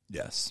Pitts.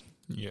 Yes.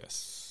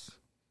 Yes.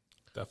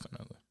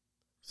 Definitely.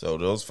 So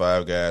those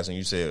 5 guys, and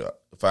you said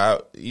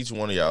 5. Each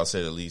one of y'all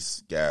said at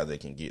least guys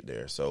that can get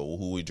there. So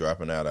who we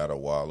dropping out of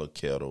Waller,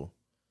 Kittle?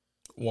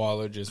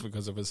 Waller just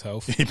because of his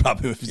health. He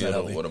probably would be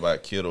healthy. What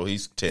about Kittle?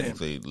 He's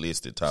technically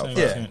listed top 5.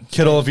 Yeah,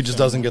 Kittle if he just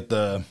doesn't get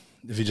the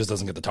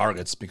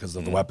targets because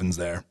of the weapons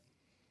there.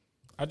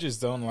 I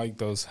just don't like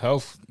those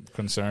health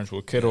concerns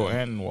with Kittle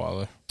and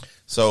Waller.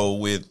 So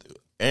with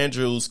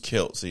Andrews,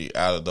 Kelsey,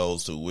 out of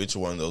those 2, which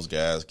one of those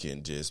guys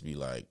can just be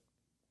like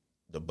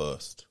the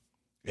bust?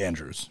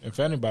 Andrews. If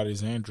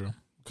anybody's Andrew,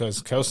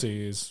 because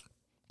Kelsey is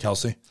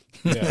Kelsey's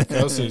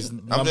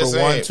number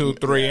 1, 2,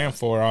 3, and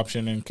 4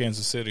 option in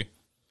Kansas City.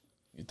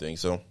 You think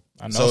so?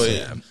 I know.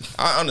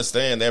 I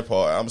understand that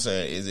part. I'm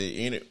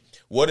saying,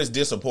 what is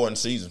disappointing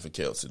season for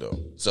Kelsey though?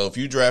 So if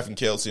you drafting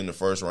Kelsey in the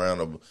first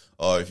round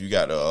if you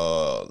got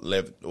the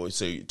 11 or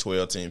say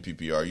 12 team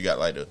PPR, you got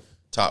like the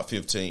top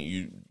 15.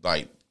 You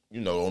on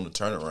the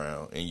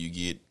turnaround and you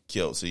get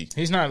Kelsey.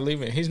 He's not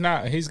leaving. He's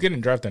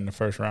getting drafted in the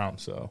first round.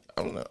 So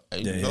I don't know.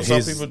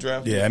 Some people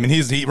draft. Yeah, I mean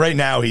his right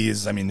now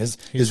his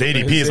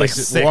ADP is like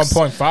 6.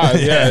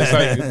 1.5. Yeah, it's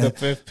like the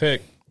 5th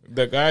pick.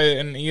 The guy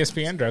in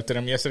ESPN drafted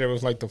him yesterday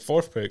was like the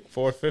 4th pick,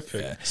 4th, 5th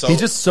pick. Yeah. So he's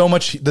just so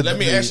much. Let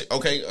me ask you.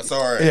 Okay,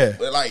 sorry. Yeah.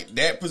 But like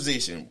that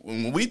position,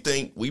 when we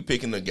think we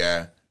picking the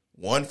guy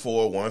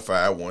 1-4,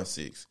 1-5,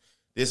 1-6,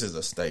 this is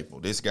a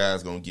staple. This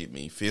guy's gonna get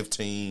me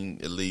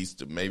 15 at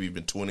least, maybe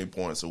even 20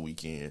 points a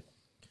weekend.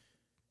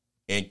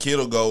 And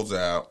Kittle goes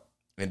out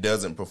and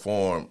doesn't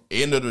perform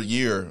end of the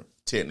year,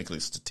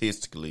 technically,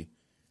 statistically,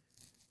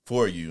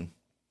 for you.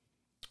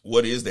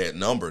 What is that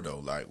number though?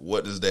 Like,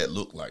 what does that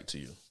look like to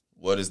you?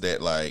 What is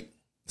that like?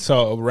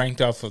 So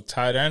ranked off of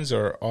tight ends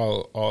or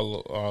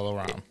all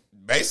around?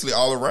 Basically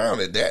all around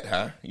at that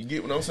high. You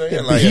get what I'm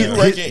saying? Like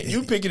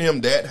you picking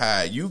him that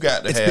high, you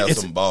got to have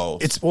some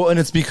balls. And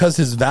it's because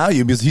his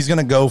value, because he's going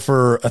to go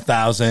for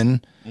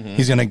 1,000.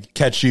 He's going to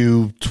catch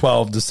you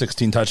 12 to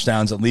 16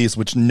 touchdowns at least,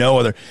 which no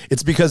other.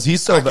 It's because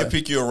he's so. I can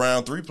pick you a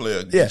round 3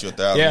 player, get you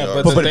 1,000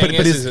 yards. But the thing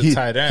is a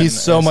tight end.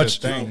 He's so much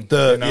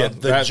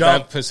the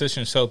jump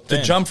position so thin.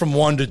 The jump from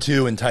 1 to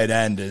 2 in tight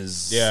end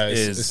is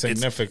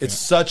significant. It's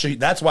such a.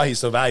 That's why he's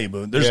so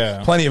valuable.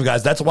 There's plenty of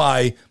guys. That's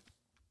why.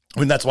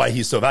 That's why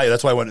he's so valuable.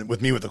 That's why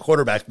with the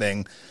quarterback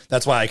thing,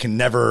 that's why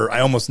I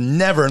almost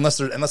never,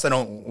 unless I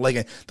don't like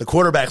it, the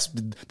quarterbacks,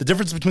 the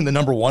difference between the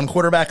number 1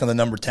 quarterback and the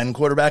number 10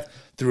 quarterback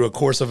through a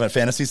course of a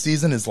fantasy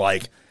season is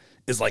like,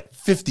 is like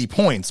 50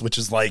 points, which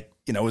is like,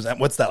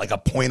 what's that, like a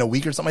point a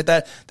week or something like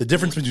that? The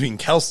difference between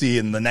Kelsey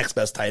and the next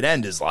best tight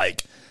end is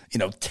like,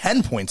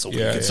 10 points a week.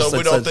 Yeah, So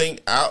we don't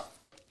think out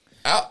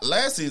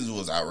last season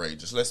was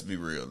outrageous. Let's be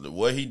real.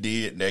 What he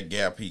did, that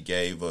gap he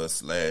gave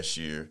us last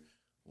year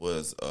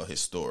was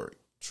historic.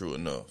 True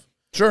enough.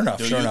 Sure enough.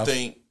 Do you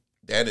think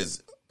that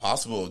is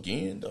possible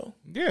again, though?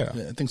 Yeah,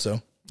 I think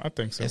so. I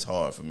think so. It's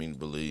hard for me to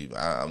believe.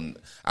 I'm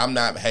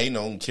not hating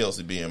on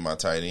Kelsey being my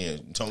tight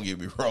end. Don't get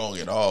me wrong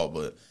at all,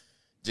 but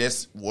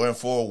just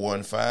 1-4,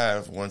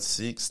 1-5,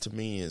 1-6 to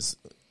me is.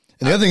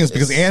 And the other thing is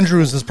because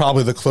Andrews is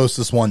probably the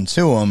closest one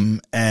to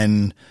him,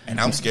 and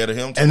I'm scared of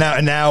him too. And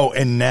now,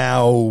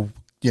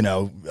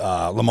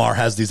 Lamar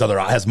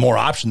has more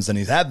options than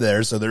he's had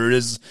there. So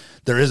there's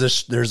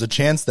a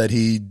chance that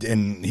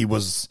he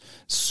was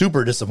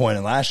super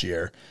disappointed last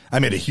year. I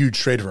made a huge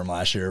trade for him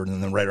last year,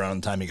 and then right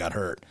around the time he got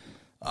hurt.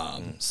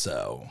 But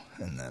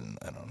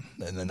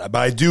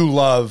I do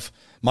love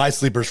my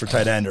sleepers for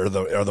tight end are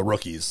the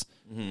rookies.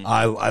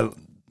 I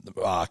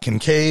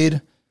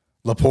Kincaid,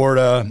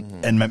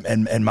 Laporta,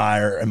 and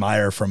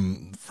Meyer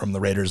from the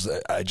Raiders.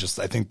 I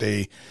think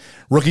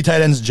rookie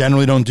tight ends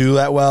generally don't do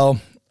that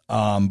well.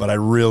 But I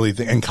really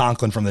think, and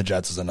Conklin from the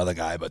Jets is another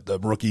guy, but the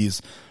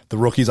rookies,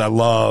 I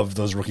love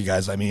those rookie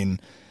guys. I mean,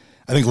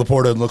 I think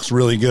Laporta looks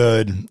really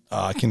good.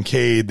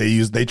 Kincaid,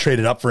 they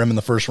traded up for him in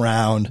the first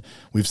round.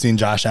 We've seen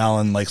Josh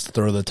Allen likes to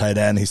throw the tight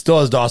end. He still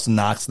has Dawson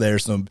Knox there,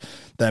 so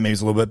that maybe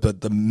is a little bit, but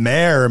the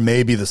Mayer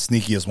may be the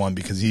sneakiest one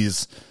because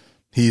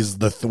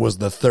was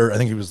the third, I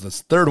think he was the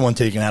third one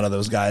taken out of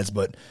those guys,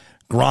 but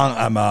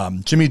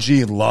Jimmy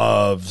G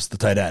loves the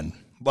tight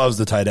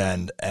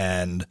end,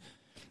 and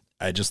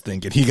I just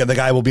think the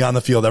guy will be on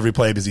the field every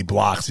play because he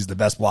blocks. He's the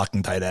best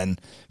blocking tight end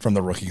from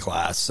the rookie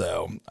class.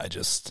 So I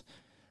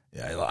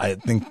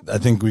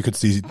think we could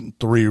see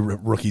 3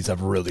 rookies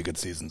have really good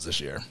seasons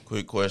this year.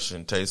 Quick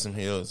question: Taysom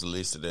Hill is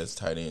listed as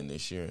tight end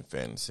this year in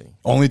fantasy.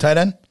 Only tight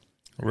end?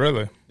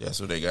 Really? That's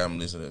what they got him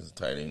listed as a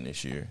tight end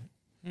this year.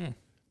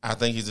 I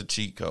think he's a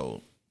cheat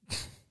code.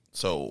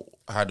 So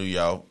how do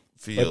y'all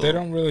feel? But they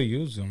don't really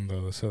use him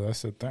though, so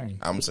that's the thing.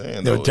 I'm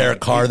saying With Derek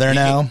Carr there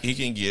now, he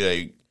can get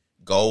a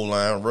goal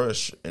line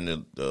rush in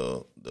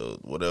the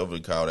whatever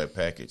we call that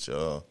package,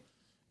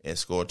 and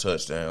score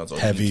touchdowns or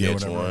heavy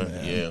catch or whatever,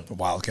 one. Yeah,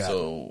 Wildcat.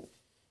 So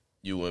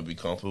you wouldn't be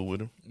comfortable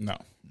with him? No,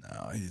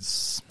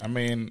 he's. I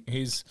mean,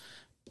 he's.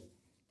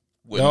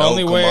 With The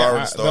only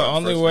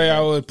Kamara way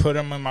I would put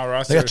him in my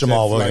roster They got is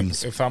Jamal if,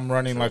 Williams. if I'm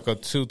running like a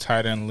 2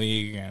 tight end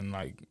league and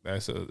like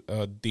that's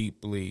a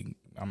deep league.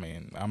 I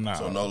mean, I'm not.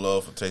 So no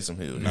love for Taysom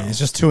Hill. No. He's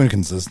just too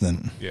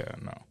inconsistent. Yeah,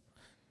 no.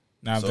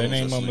 Now, So if they he's a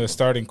name him sleeper. the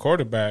starting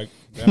quarterback,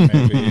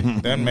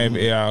 then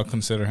maybe I'll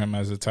consider him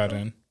as a tight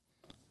end.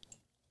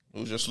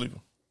 Who's your sleeper?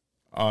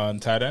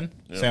 Tight end,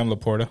 Yeah. Sam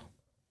Laporta.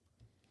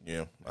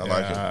 Yeah, I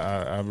like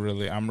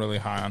him. I'm really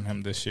high on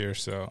him this year,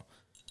 so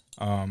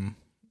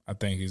I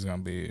think he's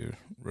gonna be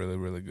really,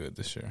 really good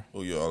this year.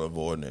 Who you all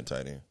avoiding at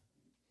tight end?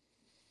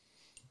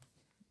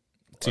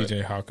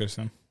 T.J.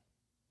 Hawkinson.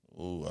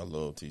 Ooh, I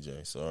love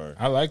TJ. Sorry.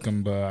 I like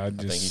him, but I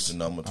think he's the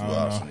number 2 I don't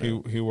option.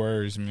 know. He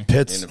worries me.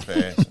 Pitts. In the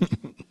past.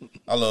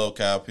 I love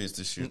Kyle Pitts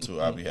this year, too.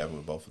 I'll be happy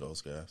with both of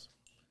those guys.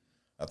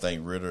 I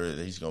think Ritter,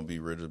 he's going to be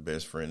Ritter's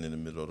best friend in the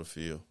middle of the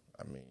field.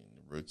 I mean,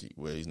 rookie.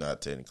 Well, he's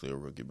not technically a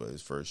rookie, but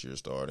his first year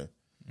starting.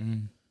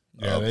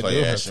 Yeah, they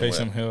do have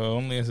Taysom Hill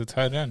only as a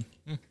tight end.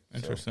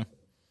 Interesting.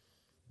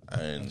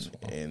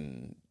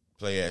 And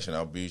play action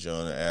out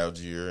Bijan and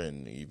Algier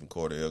and even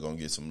Cordell going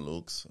to get some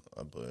looks.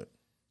 But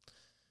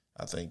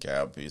I think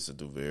Kyle Pitts will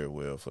do very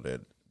well for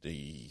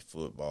the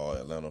football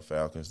Atlanta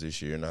Falcons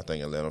this year. And I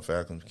think Atlanta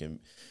Falcons can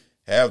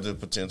have the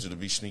potential to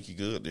be sneaky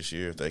good this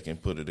year if they can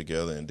put it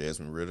together. And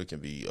Desmond Ridder can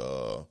be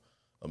a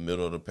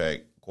middle-of-the-pack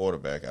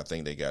quarterback. I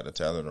think they got the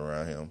talent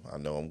around him. I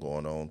know I'm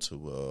going on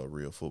to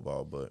real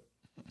football, but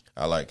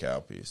I like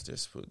Kyle Pitts.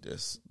 Just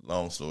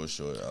long story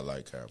short, I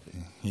like Kyle Pitts.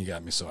 He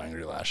got me so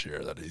angry last year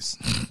that he's.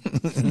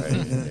 Hey,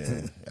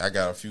 man, I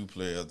got a few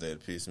players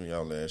that pissed me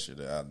off last year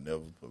that I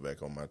never put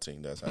back on my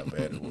team. That's how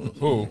bad it was.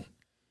 Who?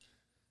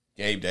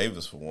 Gabe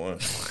Davis for one.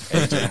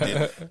 AJ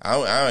Dillon.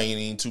 I ain't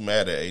even too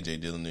mad at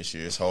AJ Dillon this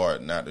year. It's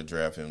hard not to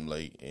draft him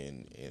late,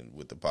 and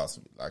with the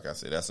possible, like I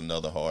said, that's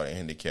another hard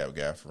handicap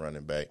guy for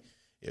running back.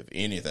 If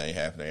anything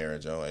happened to Aaron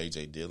Jones,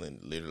 AJ Dillon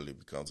literally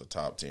becomes a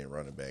top 10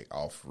 running back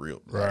off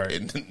rip. Right.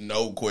 And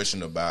no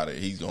question about it.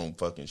 He's gonna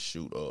fucking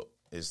shoot up.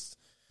 It's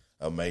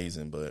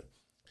amazing, but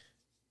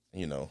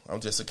I'm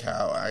just a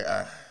cow.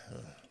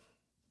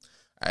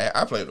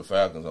 I played the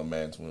Falcons on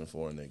Madden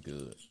 24 and they're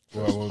good.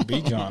 Well, with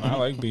Bijan, I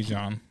like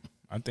Bijan.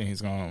 I think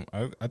he's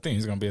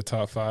gonna be a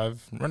top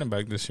 5 running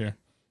back this year.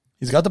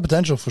 He's got the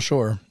potential for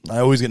sure. I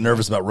always get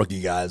nervous about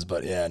rookie guys,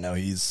 but yeah, no,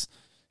 he's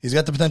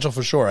got the potential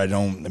for sure. He's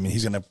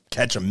going to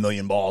catch 1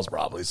 million balls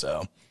probably,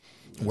 so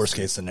worst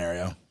case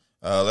scenario.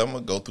 I'm going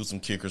to go through some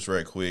kickers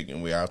right quick,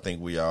 and I think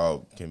we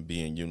all can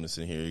be in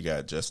unison here. You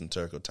got Justin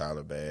Tucker,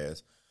 Tyler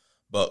Bass,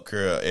 Buck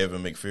Curl,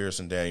 Evan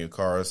McPherson, Daniel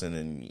Carlson,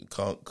 and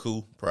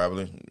Koo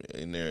probably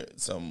in there,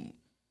 some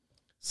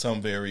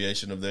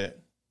variation of that.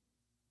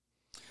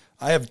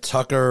 I have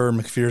Tucker,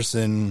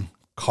 McPherson,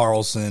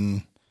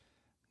 Carlson,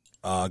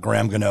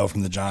 Graham Gano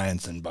from the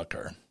Giants, and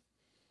Butker.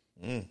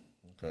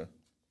 Okay.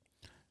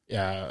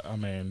 Yeah, I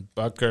mean,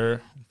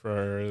 Butker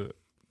for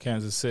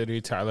Kansas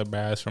City, Tyler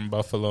Bass from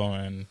Buffalo,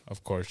 and,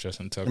 of course,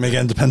 Justin Tucker. I mean,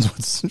 again, depends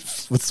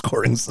what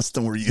scoring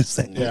system we're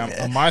using.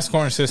 Yeah, on my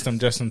scoring system,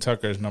 Justin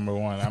Tucker is number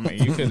one. I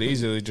mean, you could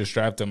easily just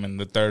draft him in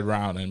the third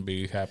round and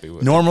be happy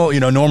with it. Normal.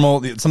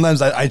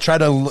 Sometimes I try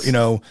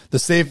to,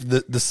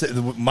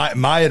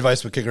 my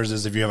advice with kickers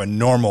is if you have a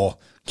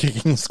normal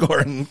kicking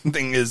scoring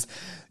thing is,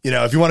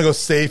 if you want to go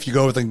safe, you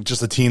go with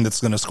just a team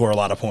that's going to score a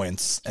lot of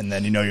points, and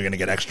then you're going to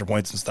get extra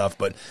points and stuff.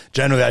 But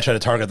generally, I try to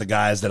target the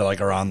guys that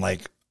are on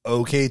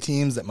okay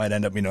teams that might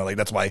end up,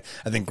 that's why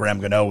I think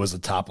Graham Gano was a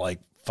top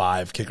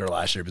 5 kicker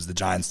last year because the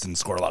Giants didn't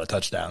score a lot of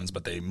touchdowns,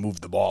 but they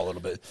moved the ball a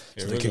little bit,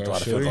 so they kicked a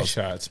lot of field goals.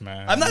 Shots,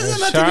 man. I'm not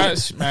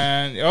shots,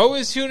 man. You're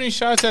always shooting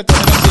shots at the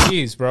NFC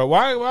East, bro.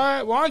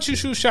 Why don't you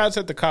shoot shots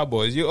at the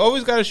Cowboys? You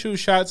always got to shoot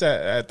shots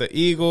at the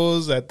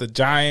Eagles, at the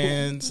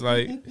Giants.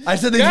 I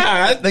said, did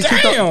I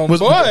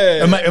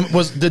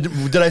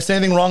say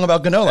anything wrong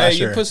about Gano last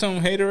year? You put some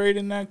haterade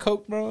in that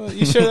Coke, bro.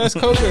 You sure that's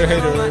Coke or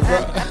haterade,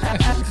 bro?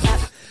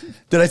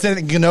 Did I say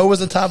that Gano was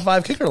a top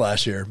 5 kicker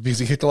last year because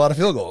he kicked a lot of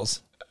field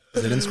goals?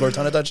 They didn't score a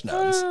ton of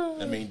touchdowns.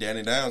 I mean,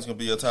 Danny Downs going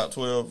to be a top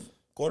 12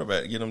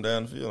 quarterback, get him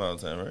down the field all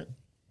the time, right?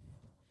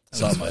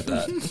 Something like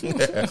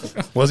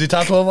that. Was he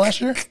top 12 last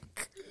year?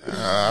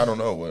 I don't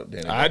know what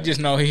Danny I just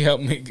know he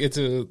helped me get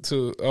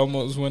to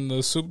almost win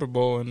the Super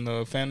Bowl in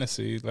the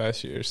fantasy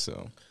last year.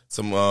 So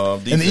some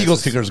and the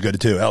Eagles kicker is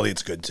good too.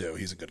 Elliott's good too.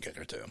 He's a good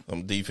kicker too.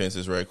 Some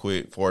defenses right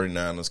quick: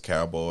 49ers,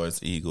 Cowboys,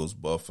 Eagles,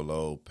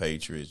 Buffalo,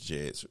 Patriots,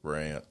 Jets,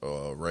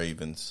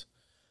 Ravens,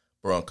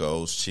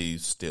 Broncos,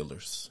 Chiefs,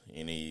 Steelers.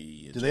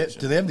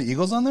 Do they have the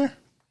Eagles on there?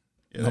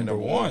 Yeah, number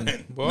one.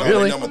 Boy,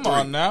 really? Come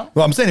on now.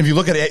 Well, I'm saying if you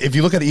look at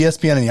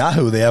ESPN and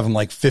Yahoo, they have them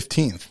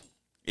 15th.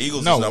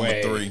 Eagles is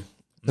number 3.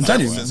 I'm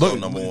telling you, look,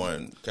 number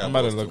 1. Cowboys I'm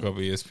about to look up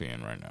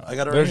ESPN right now. I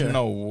got it. There's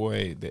no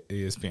way that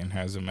ESPN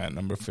has them at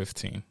number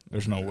 15.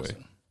 There's no way.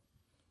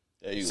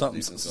 Yeah, Eagles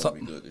defense is going to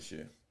be good this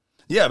year.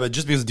 Yeah, but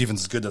just because the defense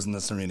is good doesn't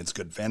necessarily mean it's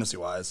good fantasy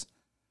wise.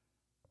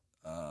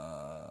 Where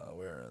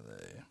are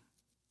they?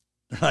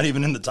 They're not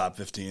even in the top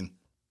 15.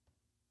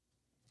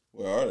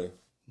 Where are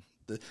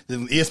they? The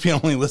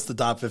ESPN only lists the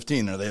top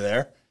 15. Are they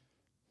there?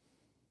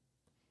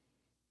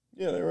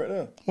 Yeah, they're right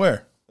there.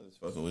 Where?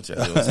 Fucking with you.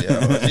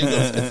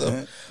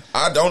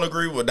 I don't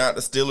agree with not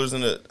the Steelers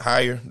in the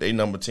higher. They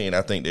number 10.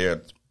 I think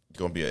they're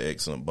going to be an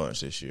excellent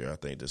bunch this year. I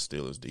think the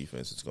Steelers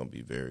defense is going to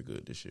be very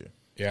good this year.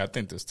 Yeah, I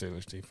think the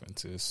Steelers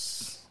defense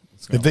is.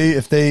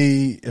 If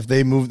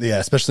they move,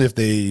 especially if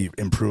they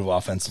improve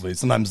offensively.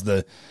 Sometimes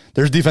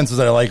there's defenses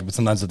that I like, but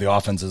sometimes if the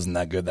offense isn't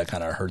that good, that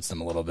kind of hurts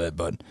them a little bit.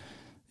 But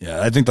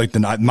yeah, I think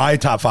my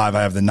top 5,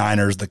 I have the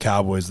Niners, the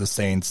Cowboys, the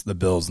Saints, the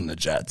Bills, and the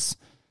Jets.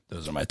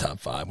 Those are my top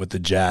 5 with the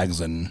Jags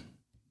and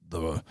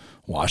the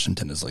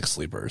Washington is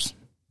sleepers.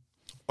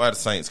 Why the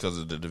Saints? Because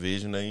of the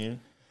division they in?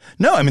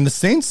 No, I mean the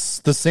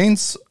Saints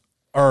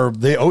are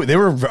they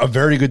were a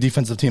very good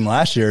defensive team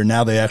last year.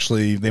 Now they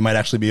might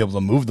actually be able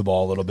to move the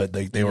ball a little bit.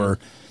 They were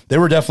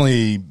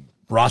definitely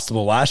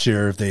rostable last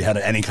year if they had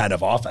any kind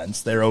of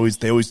offense. They always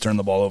turn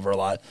the ball over a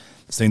lot.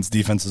 The Saints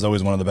defense is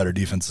always one of the better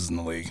defenses in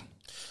the league.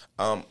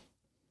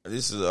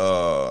 This is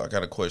I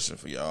got a question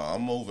for y'all.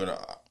 I'm moving.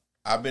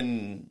 I've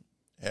been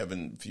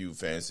having a few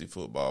fantasy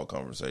football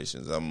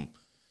conversations. I'm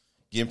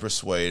getting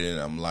persuaded.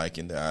 I'm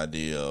liking the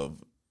idea of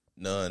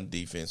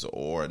non-defensive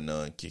or a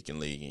non-kicking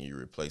league, and you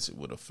replace it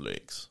with a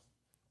flex.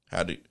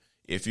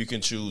 If you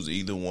can choose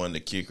either one, the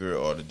kicker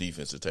or the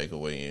defensive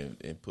takeaway,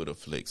 and put a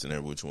flex in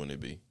there, which one would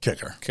it be?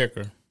 Kicker.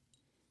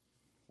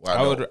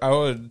 I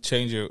would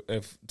change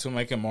it to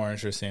make it more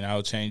interesting. I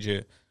would change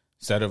it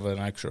instead of an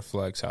extra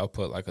flex. I'll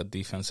put a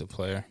defensive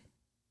player.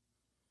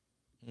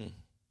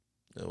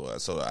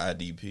 So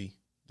IDP.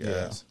 Guys.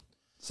 Yeah,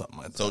 something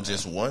like that. So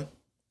just one?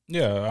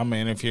 Yeah, I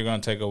mean, if you're going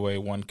to take away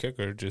one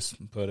kicker,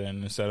 just put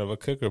in, instead of a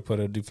kicker,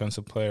 put a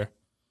defensive player.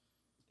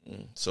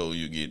 So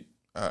you get,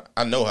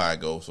 I know how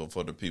it goes. So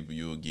for the people,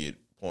 you will get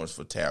points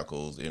for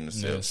tackles,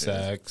 interceptions,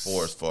 sacks,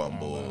 forced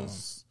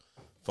fumbles,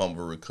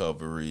 fumble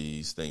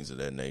recoveries, things of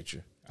that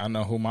nature. I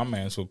know who my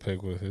man's will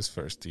pick with his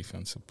first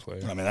defensive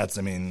player. I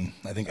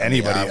think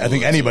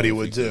anybody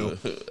would too.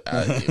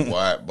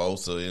 Wyatt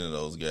Bosa, any of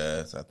those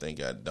guys. I think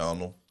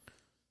Donald.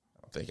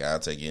 I think I'll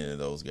take any of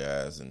those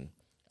guys, and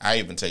I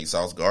even take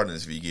Sauce Gardner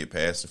if you get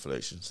past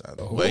deflections.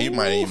 But he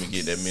might even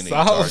get that many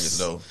targets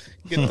though.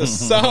 Get the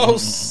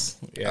sauce.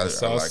 Yeah,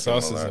 Sauce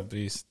is a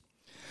beast.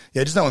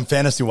 Yeah, just not in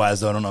fantasy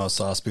wise though. I don't know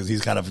Sauce because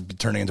he's kind of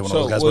turning into one of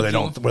those guys where they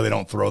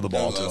don't throw the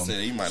ball to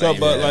him. So,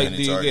 but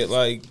do you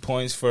get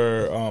points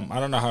for? I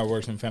don't know how it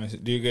works in fantasy.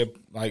 Do you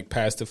get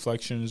pass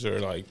deflections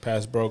or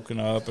pass broken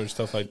up or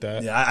stuff like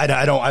that? Yeah,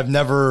 I don't. I've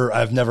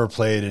never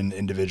played an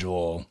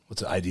individual.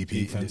 What's it?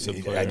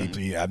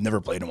 IDP. I've never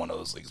played in one of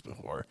those leagues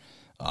before.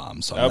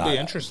 So that would be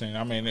interesting.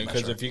 I mean,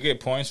 because if you get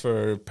points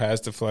for pass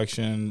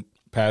deflection,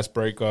 pass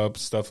breakup,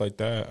 stuff like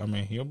that, I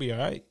mean, he'll be all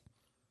right.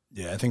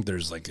 Yeah, I think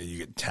there's like you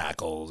get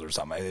tackles or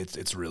something.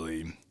 It's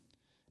really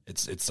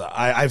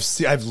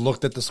I've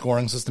looked at the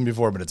scoring system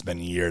before, but it's been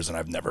years and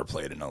I've never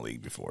played in a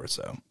league before.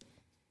 So,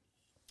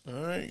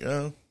 all right,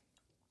 it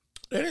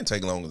didn't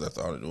take long as I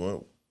thought it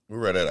would. We're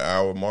right at an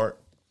hour mark.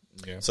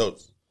 Yeah. So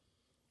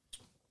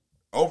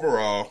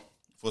overall,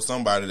 for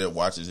somebody that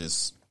watches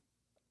this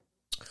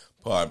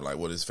pod, like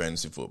what is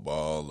fantasy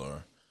football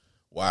or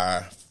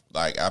why?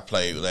 Like I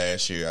played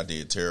last year, I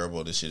did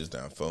terrible. This shit is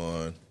not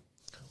fun.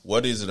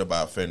 What is it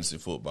about fantasy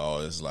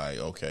football? It's like,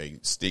 okay,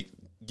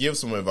 give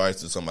some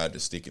advice to somebody to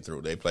stick it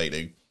through.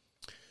 They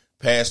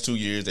past 2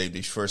 years,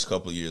 these first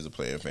couple of years of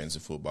playing fantasy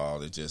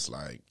football, it's just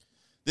like,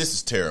 this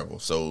is terrible.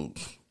 So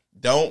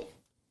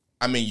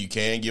you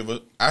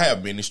can I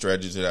have many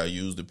strategies that I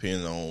use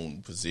depending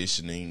on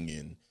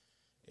positioning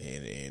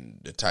and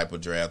the type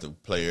of draft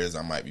of players.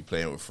 I might be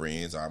playing with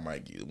friends. I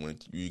might when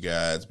you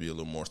guys be a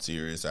little more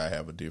serious, I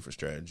have a different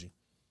strategy.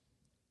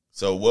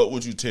 So what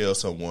would you tell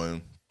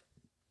someone?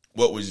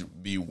 What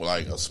would be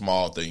like a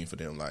small thing for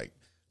them? Like,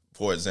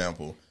 for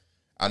example,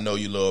 I know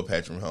you love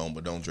Patrick Mahomes,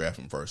 but don't draft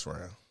him first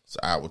round. So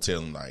I would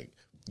tell them, like,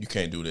 you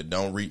can't do that.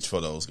 Don't reach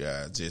for those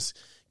guys. Just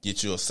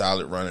get you a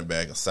solid running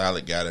back, a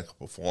solid guy that can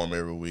perform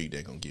every week.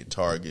 They're going to get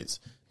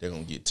targets. They're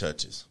going to get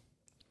touches.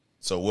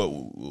 So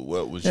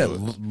what was your...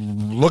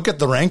 Look at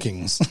the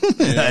rankings.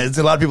 Yeah. It's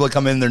a lot of people that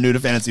come in, they're new to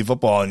fantasy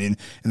football, and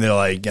they're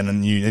like, and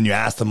then you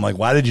ask them, like,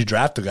 why did you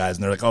draft the guys?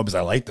 And they're like, oh, because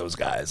I like those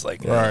guys.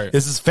 Like,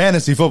 This is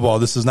fantasy football.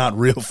 This is not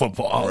real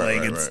football.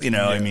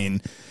 I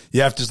mean,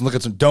 you have to just look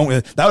at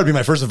that would be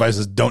my first advice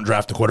is don't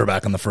draft a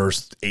quarterback in the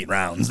first 8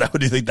 rounds. That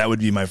would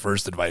be my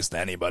first advice to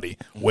anybody.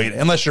 Wait,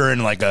 unless you're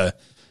in like a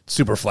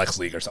super flex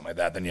league or something like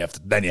that, then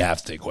you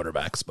have to take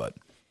quarterbacks. But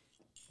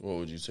what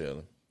would you tell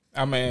them?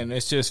 I mean,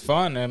 it's just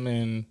fun. I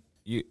mean,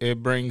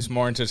 it brings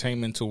more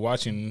entertainment to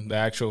watching the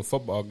actual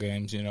football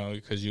games,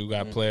 because you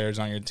got players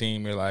on your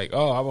team. You're like,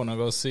 oh, I want to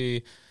go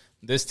see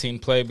this team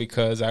play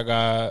because I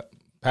got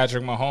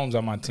Patrick Mahomes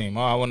on my team.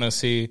 Oh, I want to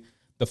see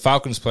the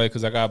Falcons play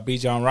because I got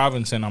Bijan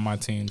Robinson on my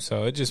team.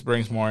 So it just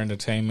brings more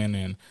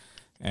entertainment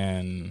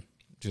and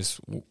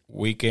just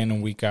week in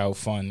and week out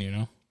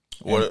fun,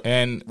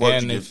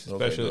 especially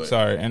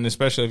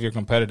if you're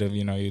competitive,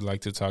 you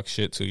like to talk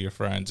shit to your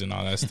friends and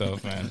all that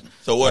stuff, man.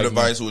 So what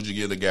advice would you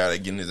give the guy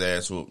that getting his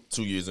ass whooped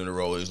 2 years in a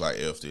row? He's like,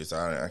 F this,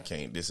 I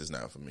can't. This is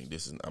not for me.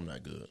 I'm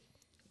not good.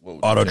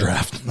 Auto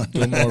draft.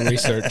 Do more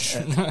research.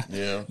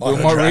 Yeah, do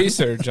more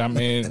research. I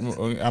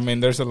mean,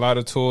 there's a lot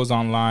of tools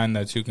online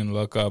that you can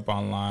look up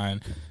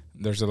online.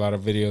 There's a lot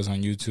of videos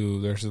on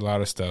YouTube. There's a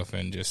lot of stuff,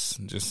 and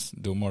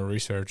just do more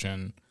research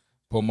and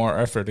put more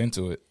effort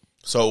into it.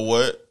 So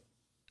what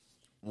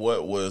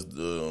was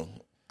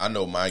I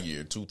know my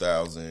year,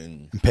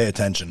 2000. Pay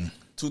attention.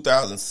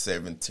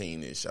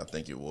 2017-ish, I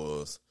think it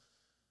was.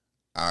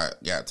 I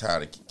got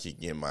tired of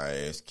getting my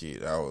ass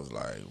kicked. I was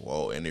like,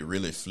 whoa. And it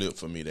really flipped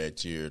for me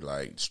that year,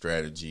 like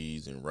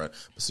strategies and run.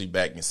 But see,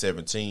 back in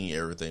 17,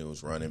 everything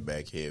was running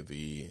back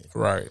heavy.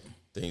 Right.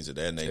 Things of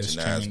that nature.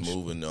 Now it's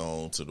moving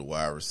on to the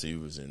wide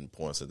receivers and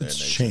points of that nature.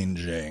 It's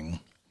changing.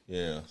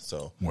 Yeah,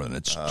 so. More than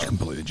it's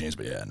completely changed,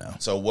 but yeah, no.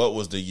 So what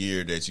was the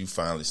year that you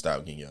finally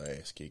stopped getting your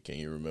ass kicked? Can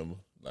you remember?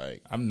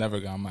 Like, I've never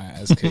got my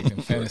ass kicked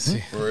in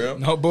fantasy. For real?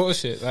 No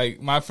bullshit.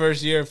 Like, my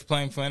first year of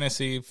playing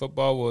fantasy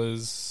football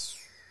was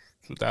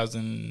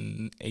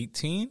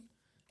 2018,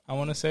 I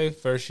want to say,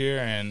 first year,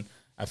 and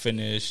I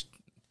finished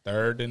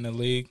 3rd in the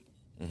league,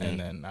 and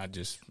then I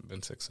just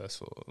been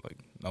successful. Like,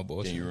 no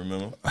bullshit. Can you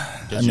remember?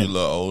 Because you're a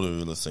little older, you're a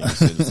little senior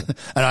citizen.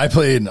 And I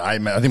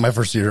think my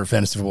first year of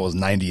fantasy football was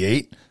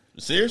 98.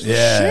 Seriously?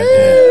 Yeah.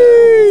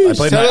 I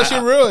played. Tell us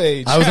your real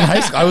age. I was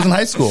in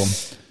high school.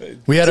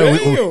 We had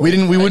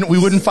we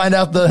wouldn't find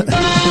out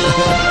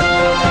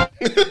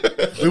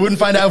we wouldn't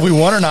find out if we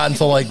won or not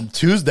until like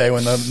Tuesday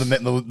when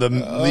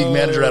the league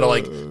manager had to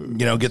like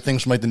get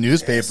things from like the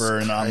newspaper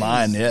and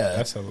online. Yeah,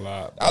 that's a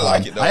lot. I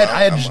like it though.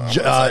 I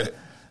had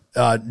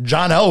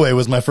John Elway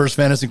was my first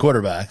fantasy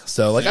quarterback.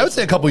 So like I would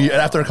say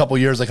after a couple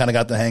years I kind of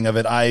got the hang of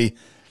it. I've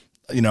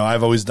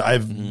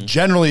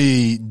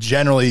generally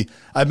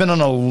I've been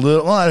on a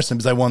little, well, not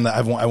because I won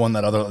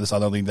this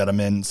other league that I'm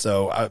in.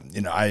 So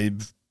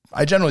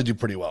I generally do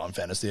pretty well in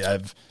fantasy.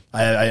 I'm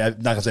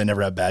not gonna say I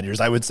never have bad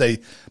years. I would say,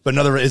 but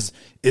another is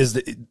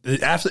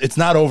after it's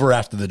not over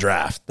after the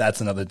draft.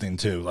 That's another thing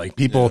too. Like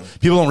people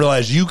don't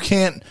realize you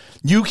can't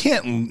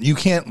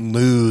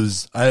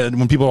lose.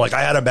 When people are like,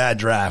 I had a bad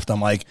draft,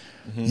 I'm like,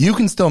 you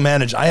can still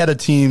manage. I had a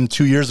team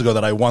 2 years ago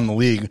that I won the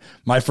league.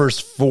 My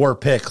first 4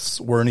 picks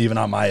weren't even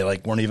on my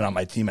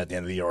team at the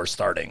end of the year or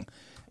starting.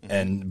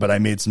 But I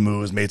made some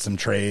moves, made some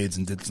trades,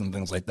 and did some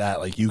things like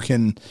that. Like you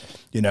can,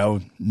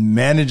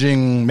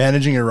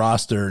 managing your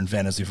roster in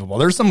fantasy football.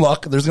 There's some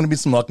luck. There's going to be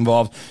some luck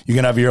involved. You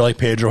can have a year like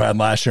Pedro had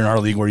last year in our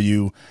league where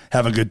you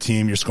have a good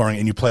team, you're scoring,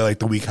 and you play like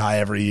the week high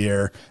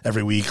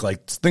every week.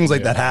 Like things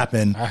like that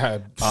happen. I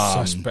had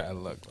such bad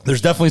luck.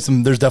 There's definitely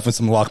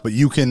some luck, but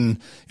you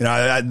can,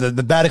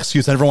 the bad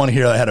excuse. I never want to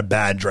hear I had a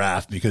bad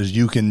draft because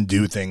you can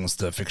do things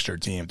to fix your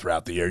team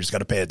throughout the year. You just got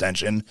to pay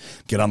attention,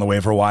 get on the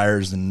waiver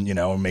wires, and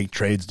make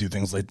trades trades, do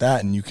things like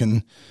that, and you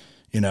can,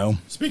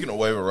 Speaking of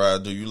waiver wire,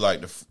 do you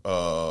like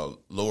the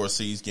lower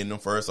seeds getting them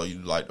first, or you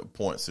like the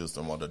point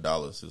system or the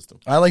dollar system?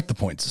 I like the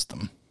point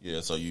system.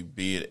 Yeah, so you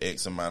bid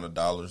X amount of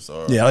dollars,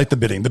 or Yeah, I like the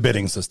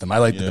bidding system. I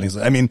like the bidding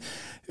system. I mean,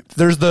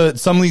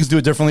 some leagues do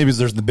it differently because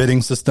there's the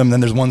bidding system. Then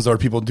there's ones where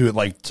people do it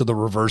like to the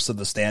reverse of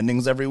the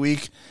standings every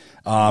week.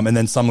 And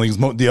then some leagues,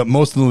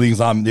 most of the leagues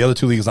the other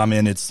two leagues I'm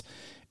in,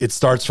 it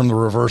starts from the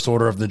reverse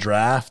order of the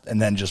draft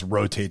and then just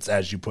rotates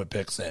as you put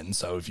picks in.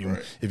 So if you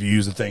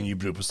use a thing, you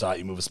move a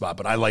spot,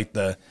 But I like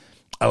the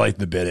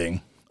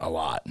bidding a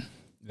lot.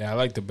 Yeah, I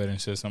like the bidding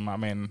system. I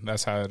mean,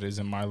 that's how it is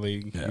in my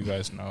league. Yeah. You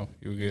guys know.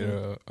 You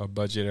get a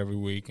budget every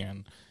week,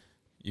 and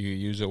you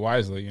use it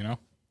wisely,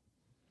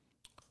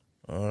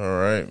 All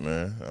right,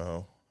 man.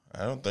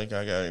 I don't think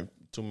I got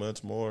too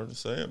much more to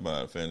say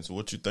about it, fantasy.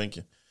 What you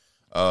thinking?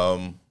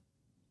 I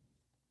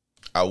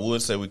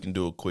would say we can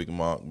do a quick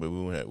mock, but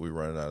we're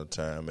running out of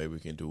time. Maybe we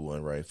can do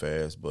one right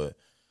fast. But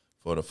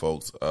for the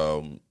folks,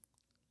 I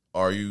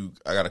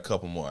got a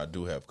couple more. I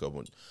do have a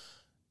couple.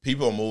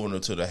 People are moving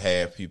into the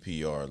half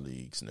PPR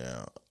leagues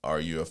now. Are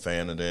you a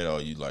fan of that, or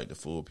you like the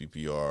full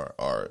PPR,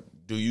 or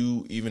do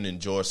you even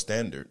enjoy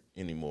standard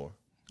anymore?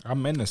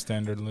 I'm in the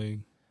standard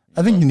league.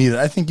 I think you need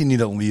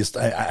at least.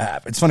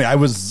 It's funny. I've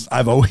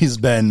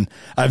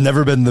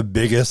never been the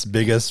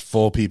biggest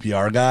full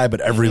PPR guy, but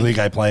every league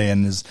I play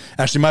in is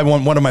actually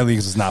one of my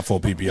leagues is not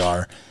full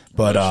PPR.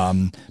 But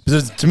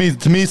because to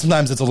me,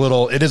 sometimes it's a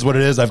little. It is what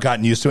it is. I've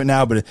gotten used to it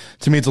now, but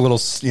to me, it's a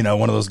little.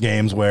 One of those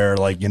games where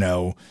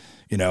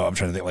I'm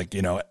trying to think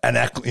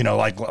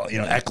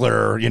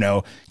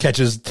Eckler,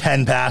 catches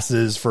 10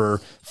 passes for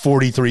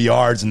 43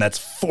 yards and that's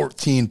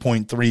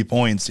 14.3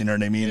 points. You know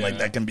what I mean? Yeah. Like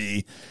that can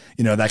be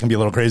a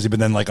little crazy, but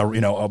then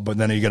but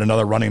then you get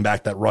another running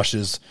back that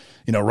rushes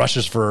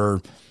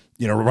the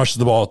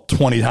ball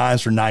 20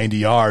 times for 90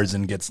 yards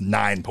and gets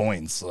 9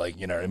 points.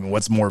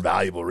 What's more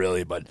valuable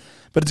really? But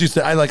it's just,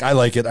 I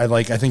like it.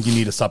 I think you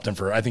need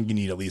I think you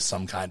need at least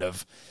some kind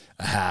of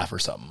a half or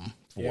something.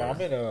 Yeah,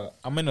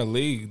 I'm in a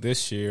league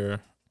this year.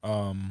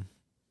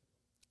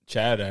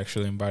 Chad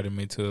actually invited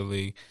me to the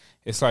league.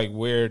 It's like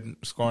weird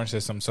scoring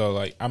system.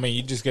 So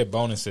you just get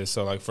bonuses.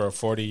 So for a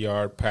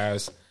 40-yard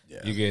pass,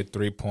 you get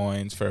 3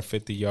 points. For a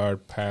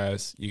 50-yard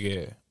pass, you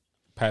get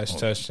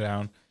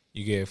touchdown,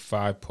 you get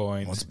 5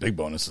 points. That's big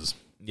bonuses.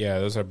 Yeah,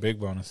 those are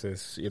big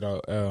bonuses.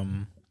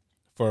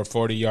 For a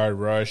 40-yard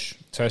rush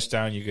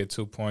touchdown, you get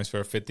 2 points. For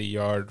a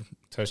 50-yard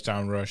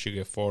touchdown rush, you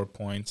get 4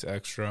 points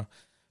extra.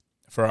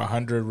 For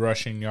 100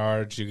 rushing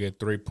yards, you get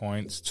 3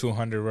 points.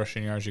 200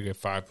 rushing yards, you get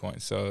 5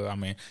 points. So,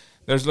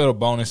 there's little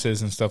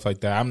bonuses and stuff like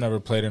that. I've never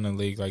played in a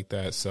league like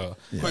that, so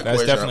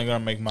that's definitely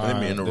going to make my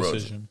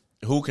decision.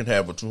 Who can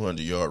have a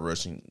 200-yard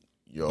rushing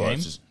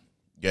yards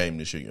game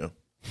this year?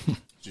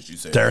 Just you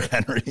said Derrick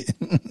Henry.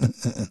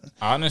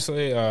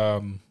 Honestly,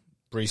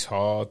 Breece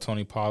Hall,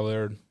 Tony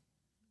Pollard.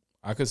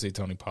 I could see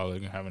Tony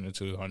Pollard having a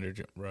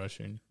 200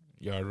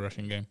 yard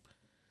rushing game.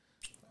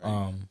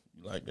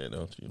 Like that,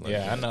 don't you?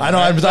 I know. I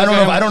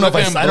don't know if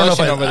I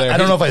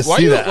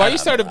see that. Why you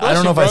started blushing, I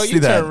don't know if bro? I see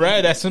you that. turned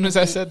red as soon as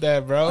I said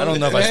that, bro. I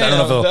don't know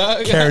if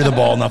he'll carry the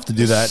ball enough to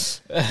do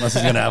that, unless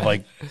he's gonna have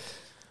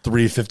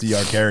 3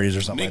 50-yard carries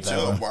or something Nick like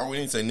Chubb. that. Why we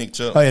didn't say Nick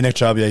Chubb? Oh yeah, Nick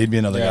Chubb. Yeah, he'd be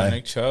another guy.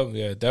 Nick Chubb.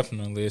 Yeah,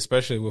 definitely.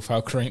 Especially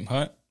without Kareem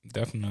Hunt,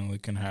 definitely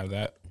can have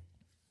that.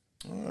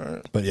 All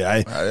right. But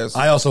yeah,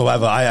 I also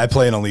have I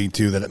play in a league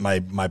too that I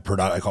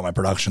call my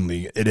production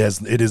league. It is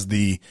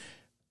the.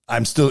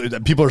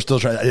 People are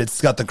still trying.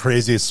 It's got the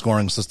craziest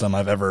scoring system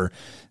I've ever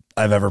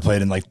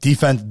played in.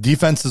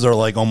 Defenses are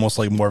almost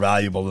more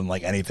valuable than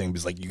anything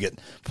because you get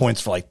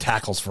points for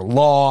tackles for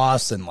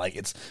loss and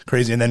it's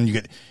crazy. And then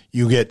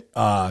you get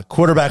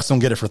quarterbacks don't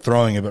get it for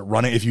throwing it, but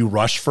running. If you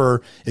rush or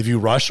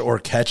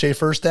catch a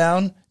first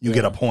down, you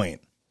get a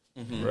point.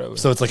 Mm-hmm. Really?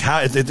 So it's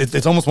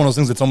it's almost one of those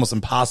things. It's almost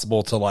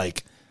impossible to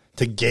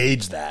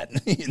gauge that,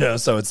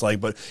 so it's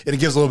but it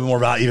gives a little bit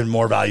more even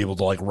more valuable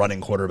to running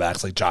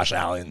quarterbacks like Josh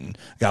Allen.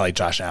 A guy like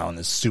Josh Allen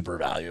is super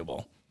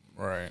valuable.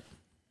 Right.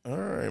 All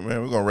right,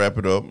 man. We're going to wrap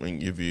it up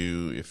and give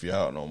you, if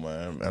y'all don't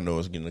mind, I know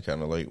it's getting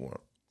kind of late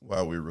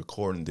while we're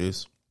recording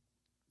this.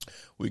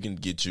 We can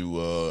get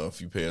you, if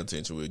you pay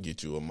attention, we'll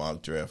get you a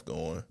mock draft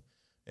going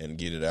and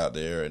get it out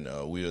there. And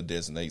we'll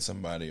designate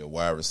somebody, a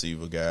wide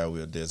receiver guy.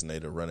 We'll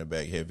designate a running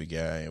back heavy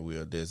guy. And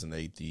we'll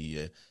designate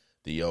the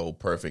old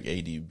perfect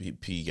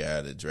ADP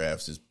guy that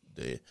drafts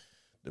the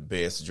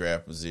best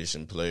draft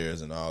position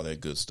players and all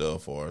that good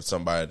stuff, or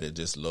somebody that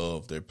just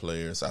love their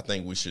players. I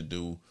think we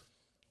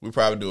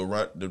probably do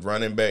the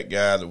running back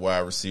guy, the wide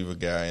receiver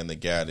guy, and the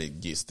guy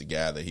that gets the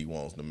guy that he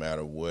wants, no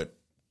matter what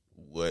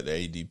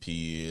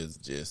ADP is,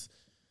 just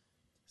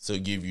so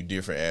give you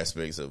different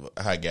aspects of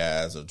how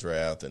guys are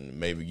drafted, and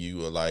maybe you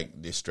will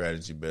like this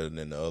strategy better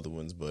than the other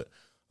ones. But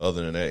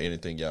other than that,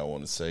 anything y'all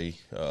want to say?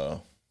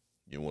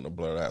 You want to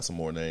blurt out some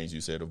more names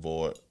you said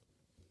avoid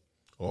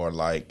or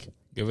like?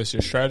 Give us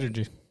your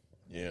strategy.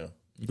 Yeah.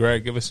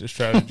 Greg, give us your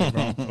strategy,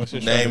 bro. What's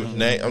your strategy?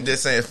 Name. I'm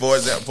just saying, for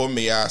example, for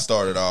me, I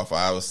started off,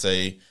 I would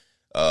say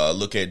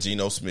Look at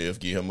Geno Smith,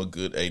 give him a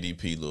good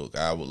ADP look.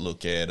 I would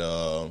look at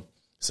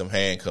some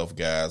handcuff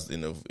guys.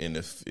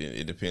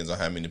 It depends on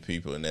how many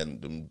people, and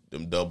then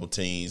them double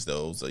teams,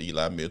 those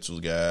Eli Mitchell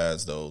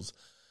guys, those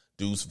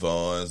Deuce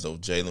Vaughns, those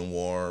Jalen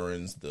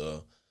Warrens,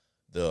 the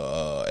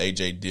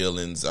AJ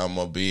Dillons. I'm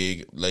a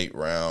big late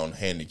round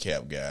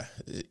handicap guy.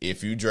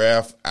 If you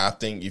draft, I'm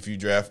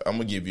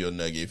gonna give you a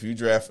nugget. If you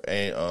draft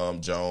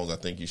Jones, I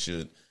think you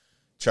should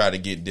try to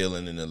get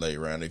Dillon in the late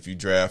round. If you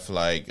draft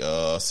like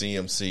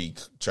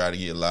CMC, try to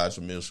get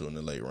Elijah Mitchell in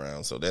the late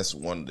round. So I'm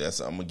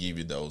gonna give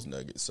you those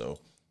nuggets. So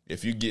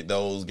if you get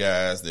those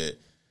guys that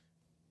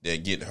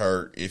get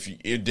hurt, if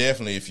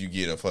you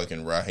get a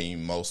fucking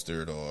Raheem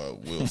Mostert or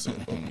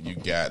Wilson, you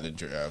got to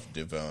draft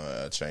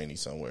Devon Chaney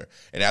somewhere.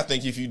 And I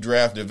think if you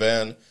draft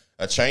Devon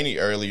Chaney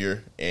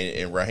earlier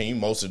and Raheem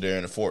Mostert there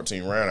in the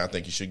 14th round, I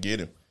think you should get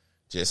him,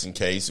 just in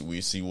case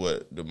we see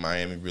what the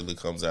Miami really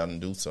comes out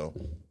and do. So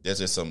that's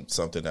just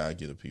something that I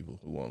give to people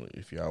who want to.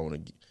 If y'all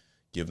want to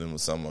give them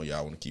some, or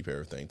y'all want to keep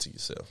everything to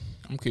yourself.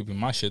 I'm keeping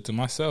my shit to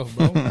myself,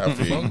 bro. I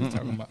feel you.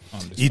 Talking about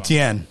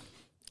ETN.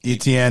 You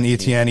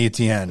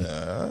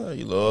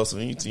love some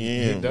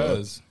ETN. He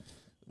does.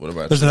 What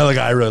about There's you? another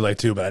guy I really like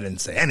too, but I didn't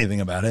say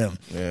anything about him.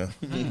 Yeah.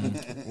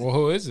 Well,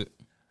 who is it?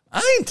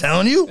 I ain't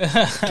telling you.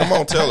 Come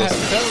on, tell us.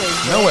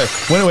 No way.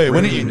 Wait.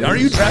 When are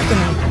you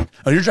drafting?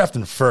 Oh, you're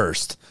drafting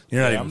first.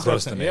 You're not even I'm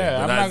close drafting- to me.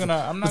 yeah, But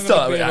I'm not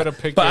gonna be able to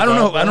pick. But your I don't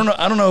guy, know. bro.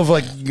 I don't know if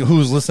like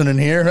who's listening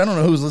here. I don't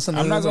know who's listening.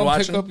 I'm not who's gonna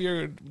watching. pick up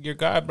your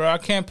guy, bro. I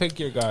can't pick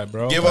your guy,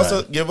 bro. Give us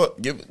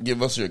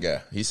your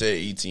guy. He said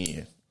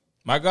ETN.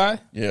 My guy?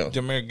 Yeah.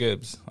 Jameer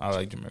Gibbs. I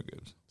like Jameer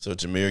Gibbs. So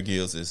Jameer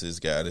Gibbs is his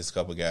guy. There's a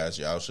couple guys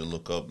y'all should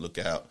look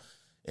out,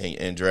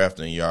 and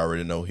drafting. You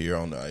already know here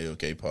on the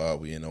AOK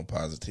pod, we in on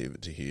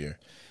positivity here.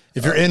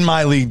 If you're in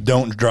my league,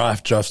 don't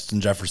draft Justin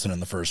Jefferson in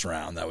the first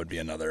round. That would be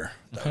another.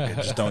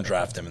 Just don't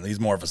draft him. He's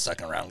more of a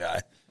second round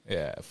guy.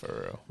 Yeah, for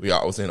real. We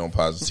always in on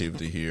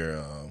positivity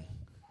here.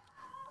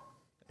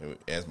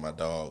 As my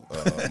dog,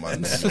 my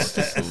New York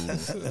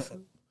fool,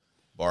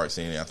 barks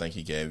in, I think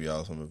he gave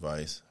y'all some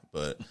advice.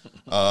 But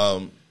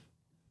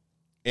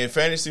in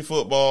fantasy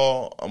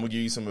football, I'm gonna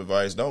give you some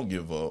advice. Don't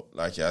give up.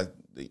 Like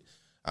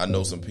I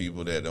know some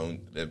people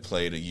that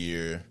played a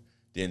year,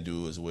 didn't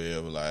do as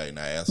well. But like, and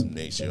I asked them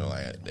next year,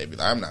 like they be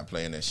like, I'm not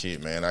playing that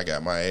shit, man. I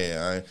got my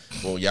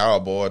ass. Well, y'all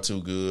boy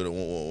too good.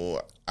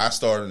 I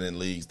started in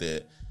leagues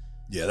that.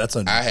 Yeah,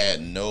 I had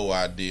no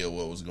idea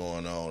what was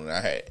going on.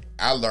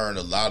 I learned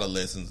a lot of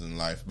lessons in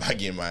life by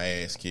getting my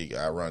ass kicked,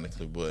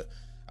 ironically. But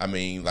I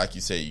mean, like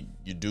you say,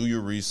 you do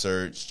your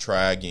research,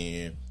 try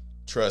again.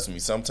 Trust me,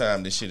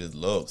 sometimes this shit is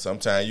luck.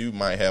 Sometimes you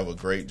might have a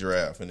great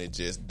draft and it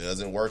just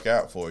doesn't work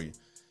out for you.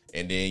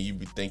 And then you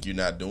think you're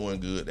not doing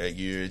good that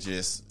year. It's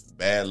just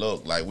bad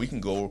luck. Like we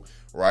can go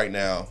right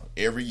now,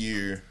 every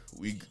year,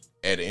 we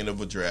at the end of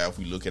a draft,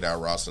 we look at our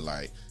roster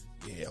like,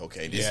 yeah,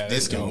 okay,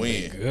 this can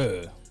win.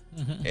 Good.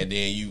 And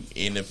then you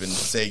end up in,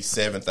 say,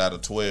 7th out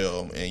of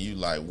 12, and you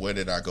like, where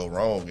did I go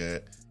wrong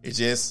at? It's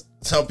just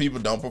some people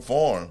don't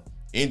perform.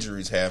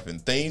 Injuries happen.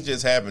 Things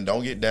just happen.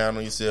 Don't get down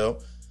on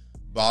yourself.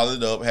 Ball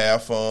it up.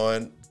 Have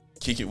fun.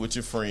 Kick it with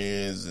your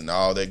friends and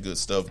all that good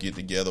stuff. Get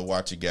together,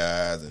 watch your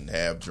guys, and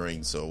have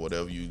drinks or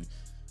whatever you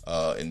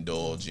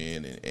indulge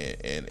in,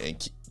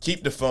 and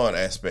keep the fun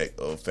aspect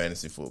of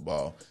fantasy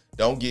football.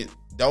 Don't get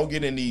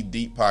in these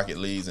deep pocket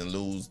leagues and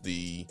lose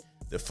the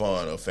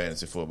fun of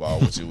fantasy football,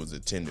 which it was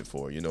intended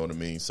for. You know what I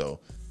mean? So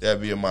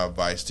that'd be my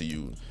advice to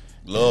you.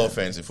 Love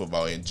fantasy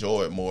football.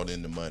 Enjoy it more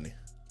than the money.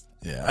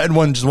 Yeah, I had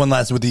one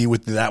last with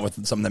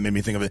something that made me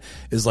think of it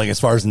is like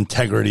as far as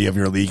integrity of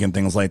your league and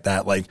things like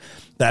that. Like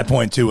that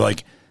point too.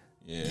 Like,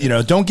 you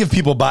know, don't give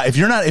people if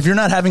you're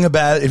not having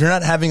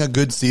a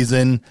good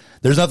season.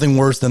 There's nothing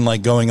worse than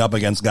like going up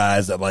against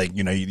guys that like,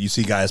 you know, you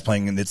see guys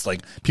playing and it's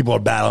like people are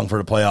battling for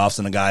the playoffs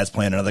and a guy is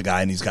playing another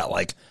guy and he's got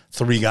like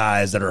 3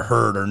 guys that are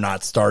hurt or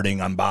not starting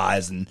on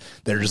buys and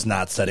they're just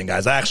not setting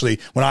guys. I actually,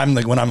 when I'm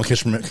a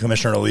commissioner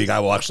of a league, I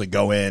will actually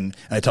go in and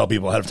I tell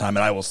people ahead of time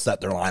and I will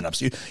set their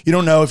lineups. You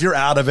don't know if you're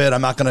out of it.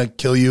 I'm not going to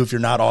kill you if you're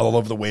not all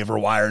over the waiver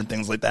wire and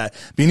things like that.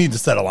 But you need to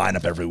set a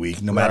lineup every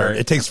week, no matter. Right.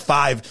 It takes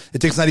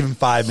not even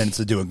 5 minutes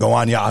to do it. Go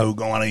on Yahoo,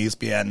 go on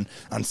ESPN,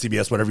 on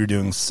CBS, whatever you're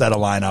doing, set a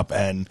lineup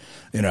and,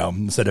 you know,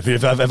 said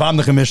if I'm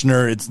the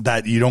commissioner, it's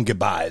that you don't get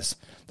buys.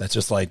 That's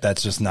just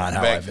not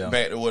how I feel.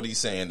 Back to what he's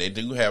saying, they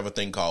do have a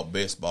thing called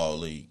best ball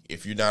league.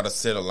 If you're not a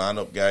set a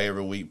lineup guy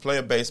every week, play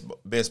a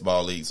best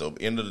ball league. So at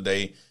the end of the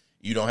day,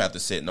 you don't have to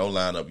set no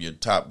lineup. Your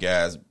top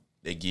guys,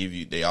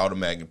 they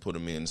automatically put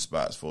them in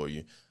spots for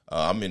you.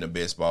 I'm in a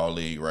best ball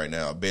league right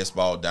now, a best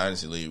ball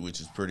dynasty league, which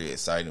is pretty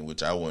exciting,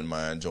 which I wouldn't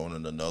mind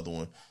joining another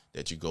one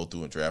that you go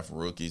through and draft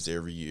rookies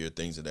every year,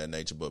 things of that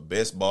nature. But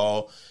best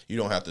ball, you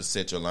don't have to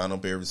set your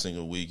lineup every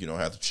single week. You don't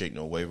have to check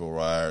no waiver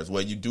wires.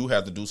 Well, you do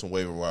have to do some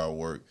waiver wire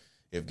work.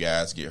 If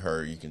guys get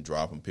hurt, you can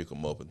drop them, pick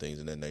them up, and things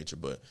of that nature.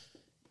 But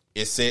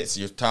it sets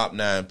your top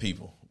 9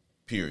 people,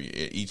 period,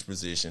 at each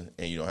position,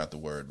 and you don't have to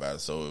worry about it.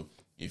 So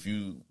if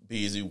you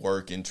busy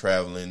working,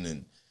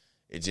 traveling,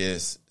 It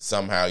just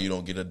somehow you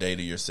don't get a day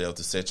to yourself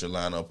to set your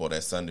lineup, or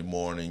that Sunday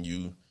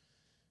morning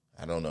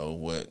I don't know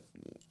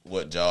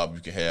what job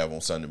you can have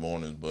on Sunday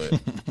mornings, but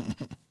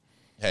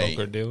hey,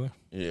 poker dealer.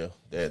 Yeah,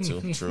 that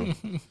too. True.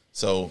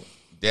 So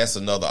that's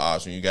another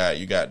option. You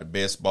got the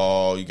best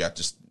ball. You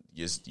got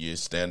your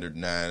standard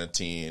 9 or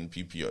 10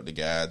 PPR, the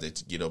guys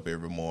that get up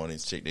every morning,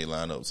 check their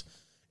lineups,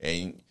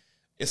 and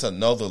it's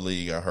another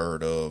league I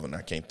heard of, and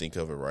I can't think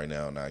of it right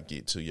now, and I'll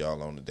get to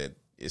y'all on it. That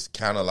it's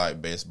kind of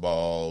like best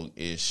ball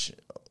ish,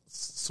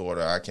 sort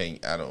of. I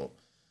can't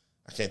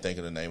think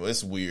of the name.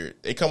 It's weird.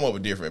 They come up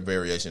with different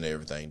variation of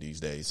everything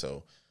these days,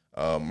 so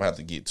I have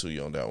to get to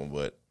you on that one.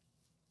 But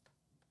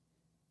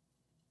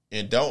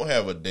and don't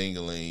have a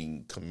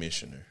dingling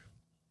commissioner.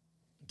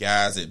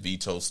 Guys that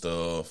veto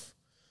stuff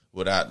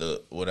without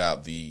the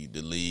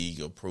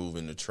league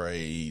approving the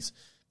trades,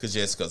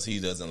 because he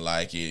doesn't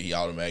like it, he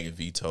automatically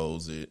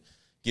vetoes it.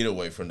 Get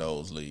away from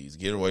those leagues.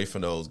 Get away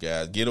from those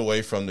guys. Get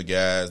away from the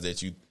guys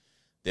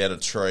that'll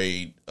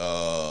trade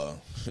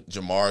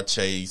Jamar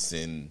Chase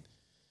and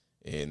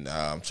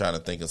I'm trying to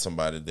think of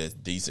somebody that's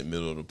decent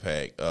middle of the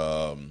pack.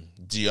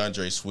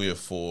 DeAndre Swift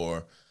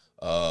for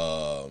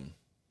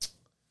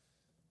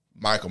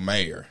Michael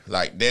Mayer.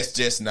 Like, that's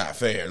just not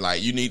fair.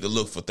 Like, you need to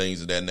look for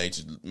things of that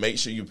nature. Make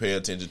sure you pay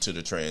attention to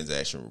the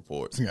transaction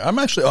reports. Yeah, I'm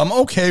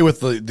okay with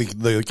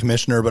the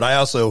commissioner, but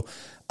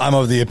I'm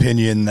of the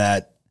opinion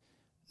that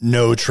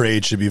no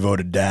trade should be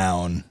voted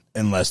down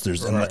unless you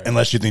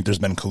think there's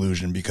been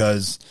collusion,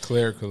 because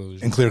clear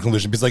collusion.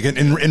 Because like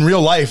in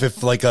real life,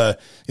 if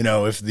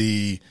if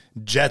the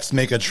Jets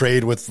make a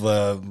trade with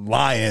the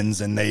Lions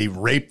and they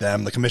rape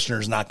them, the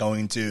commissioner's not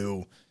going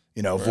to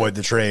void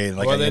the trade.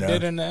 Like, they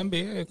did in the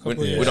NBA a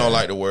couple years. We don't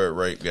like the word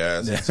rape,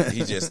 guys.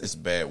 It's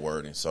bad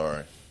wording.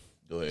 Sorry.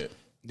 Go ahead.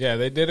 Yeah,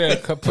 they did it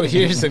a couple of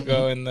years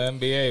ago in the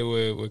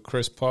NBA with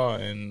Chris Paul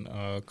and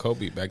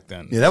Kobe back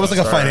then. Yeah, that was like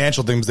a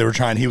financial thing,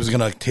 because he was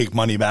going to take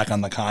money back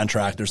on the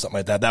contract or something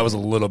like that. That was a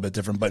little bit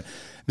different. But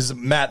this is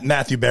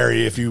Matthew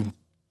Berry, if you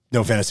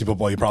know fantasy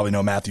football, you probably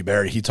know Matthew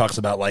Berry. He talks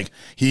about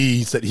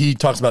years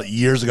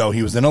ago,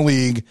 he was in a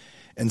league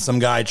and some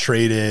guy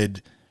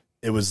traded.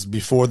 It was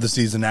before the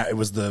season. It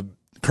was the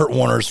Kurt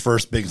Warner's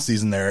first big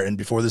season there, and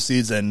before the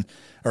season,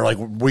 or like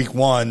week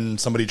 1,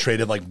 somebody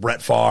traded like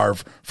Brett Favre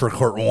for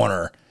Kurt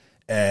Warner,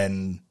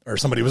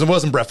 it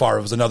wasn't Brett Favre,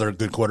 it was another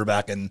good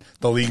quarterback, and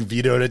the league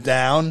vetoed it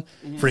down.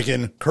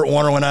 Freaking Kurt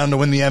Warner went on to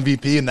win the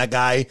MVP, and that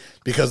guy,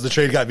 because the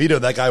trade got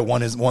vetoed, that guy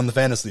won the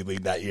fantasy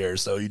league that year.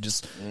 So you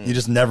just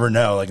never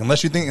know. Like,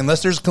 unless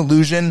there's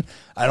collusion,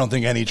 I don't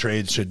think any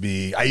trades should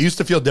be. I used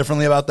to feel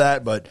differently about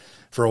that, but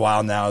for a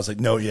while now, it's like,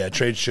 no,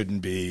 trade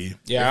shouldn't be.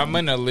 Yeah, I'm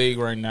in a league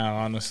right now,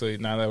 honestly,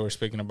 now that we're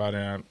speaking about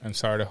it. I'm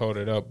sorry to hold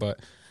it up, but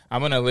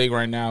I'm in a league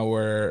right now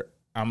where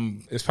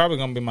it's probably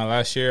going to be my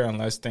last year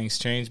unless things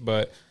change,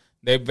 but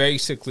they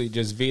basically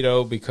just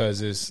veto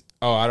because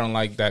I don't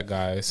like that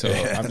guy, so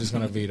I'm just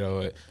going to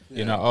veto it.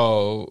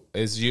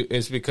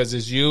 It's because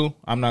it's you.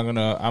 I'm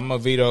a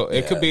veto.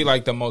 It could be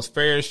like the most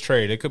fairest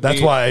trade. It could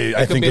be why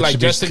I think it like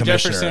Justin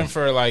Jefferson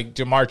for like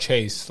Jamar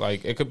Chase.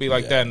 Like, it could be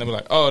like that, and they'll be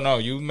like, "Oh no,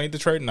 you made the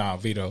trade now,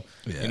 veto."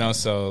 Yeah.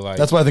 So like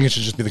that's why I think it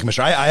should just be the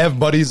commissioner. I have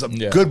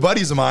good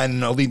buddies of mine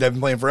in a league that I've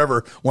been playing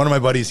forever. One of my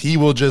buddies, he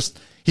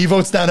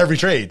votes down every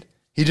trade.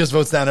 He just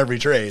votes down every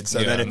trade.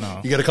 So then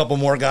you get a couple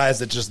more guys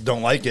that just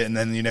don't like it, and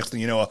then the next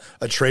thing you know,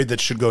 a trade that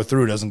should go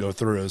through doesn't go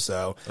through.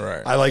 So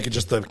I like it.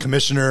 Just the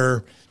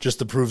commissioner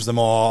just approves them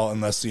all,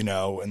 unless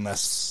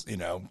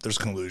there's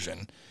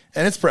collusion.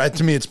 And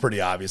to me, it's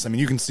pretty obvious. I mean,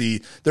 you can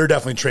see there are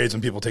definitely trades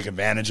when people take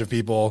advantage of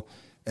people,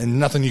 and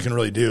nothing you can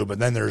really do. But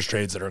then there's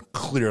trades that are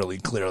clearly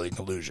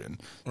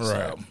collusion. Right.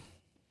 So.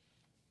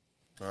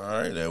 All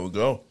right, there we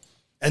go.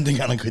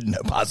 Ending on a good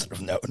positive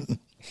note.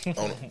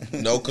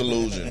 No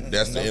collusion.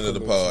 That's the end of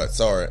the pod.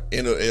 Sorry.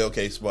 End of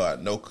LK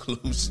spot. No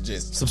collusion.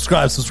 Just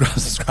subscribe.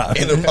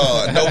 End of the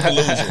pod. No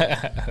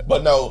collusion.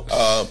 But no,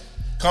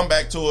 come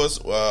back to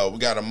us. We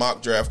got a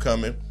mock draft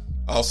coming.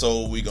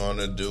 Also, we're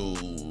gonna do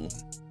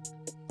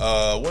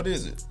what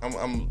is it?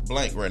 I'm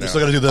blank right now. We're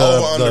still gonna do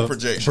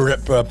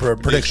the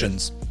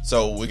predictions.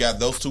 So we got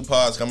those 2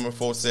 pods coming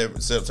for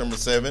September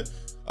 7th.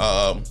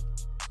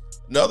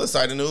 Another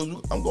exciting news,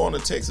 I'm going to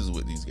Texas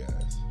with these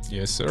guys.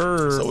 Yes,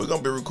 sir. So we're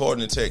going to be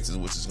recording in Texas,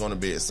 which is going to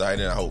be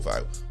exciting. I hope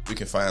we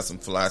can find some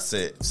fly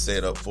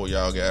set up for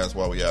y'all guys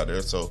while we out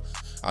there. So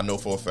I know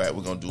for a fact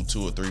we're going to do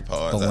 2 or 3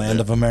 pods. The land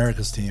of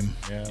America's team.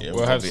 Yeah,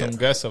 we'll have some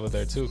guests over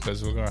there too,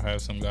 because we're going to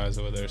have some guys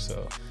over there.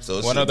 So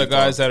one of the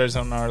guys that is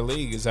on our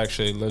league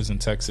lives in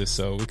Texas,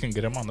 so we can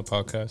get him on the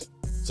podcast.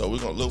 So we're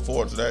going to look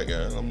forward to that,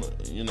 guys.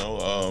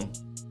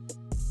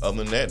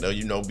 Other than that,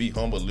 though, be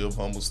humble, live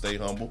humble, stay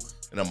humble.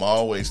 And I'm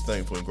always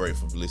thankful and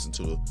grateful to listen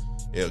to the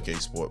LK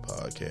Sport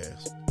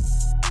Podcast.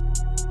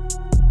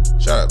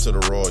 Shout out to the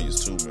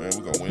Royals, too, man.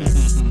 We're going to win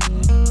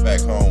it. Back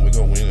home, we're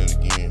going to win it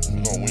again.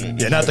 We're going to win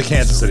it. Yeah, not the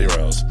Kansas City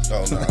Royals.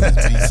 No, it's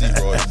BC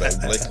Royals, baby.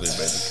 Blakely,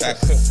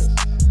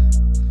 baby.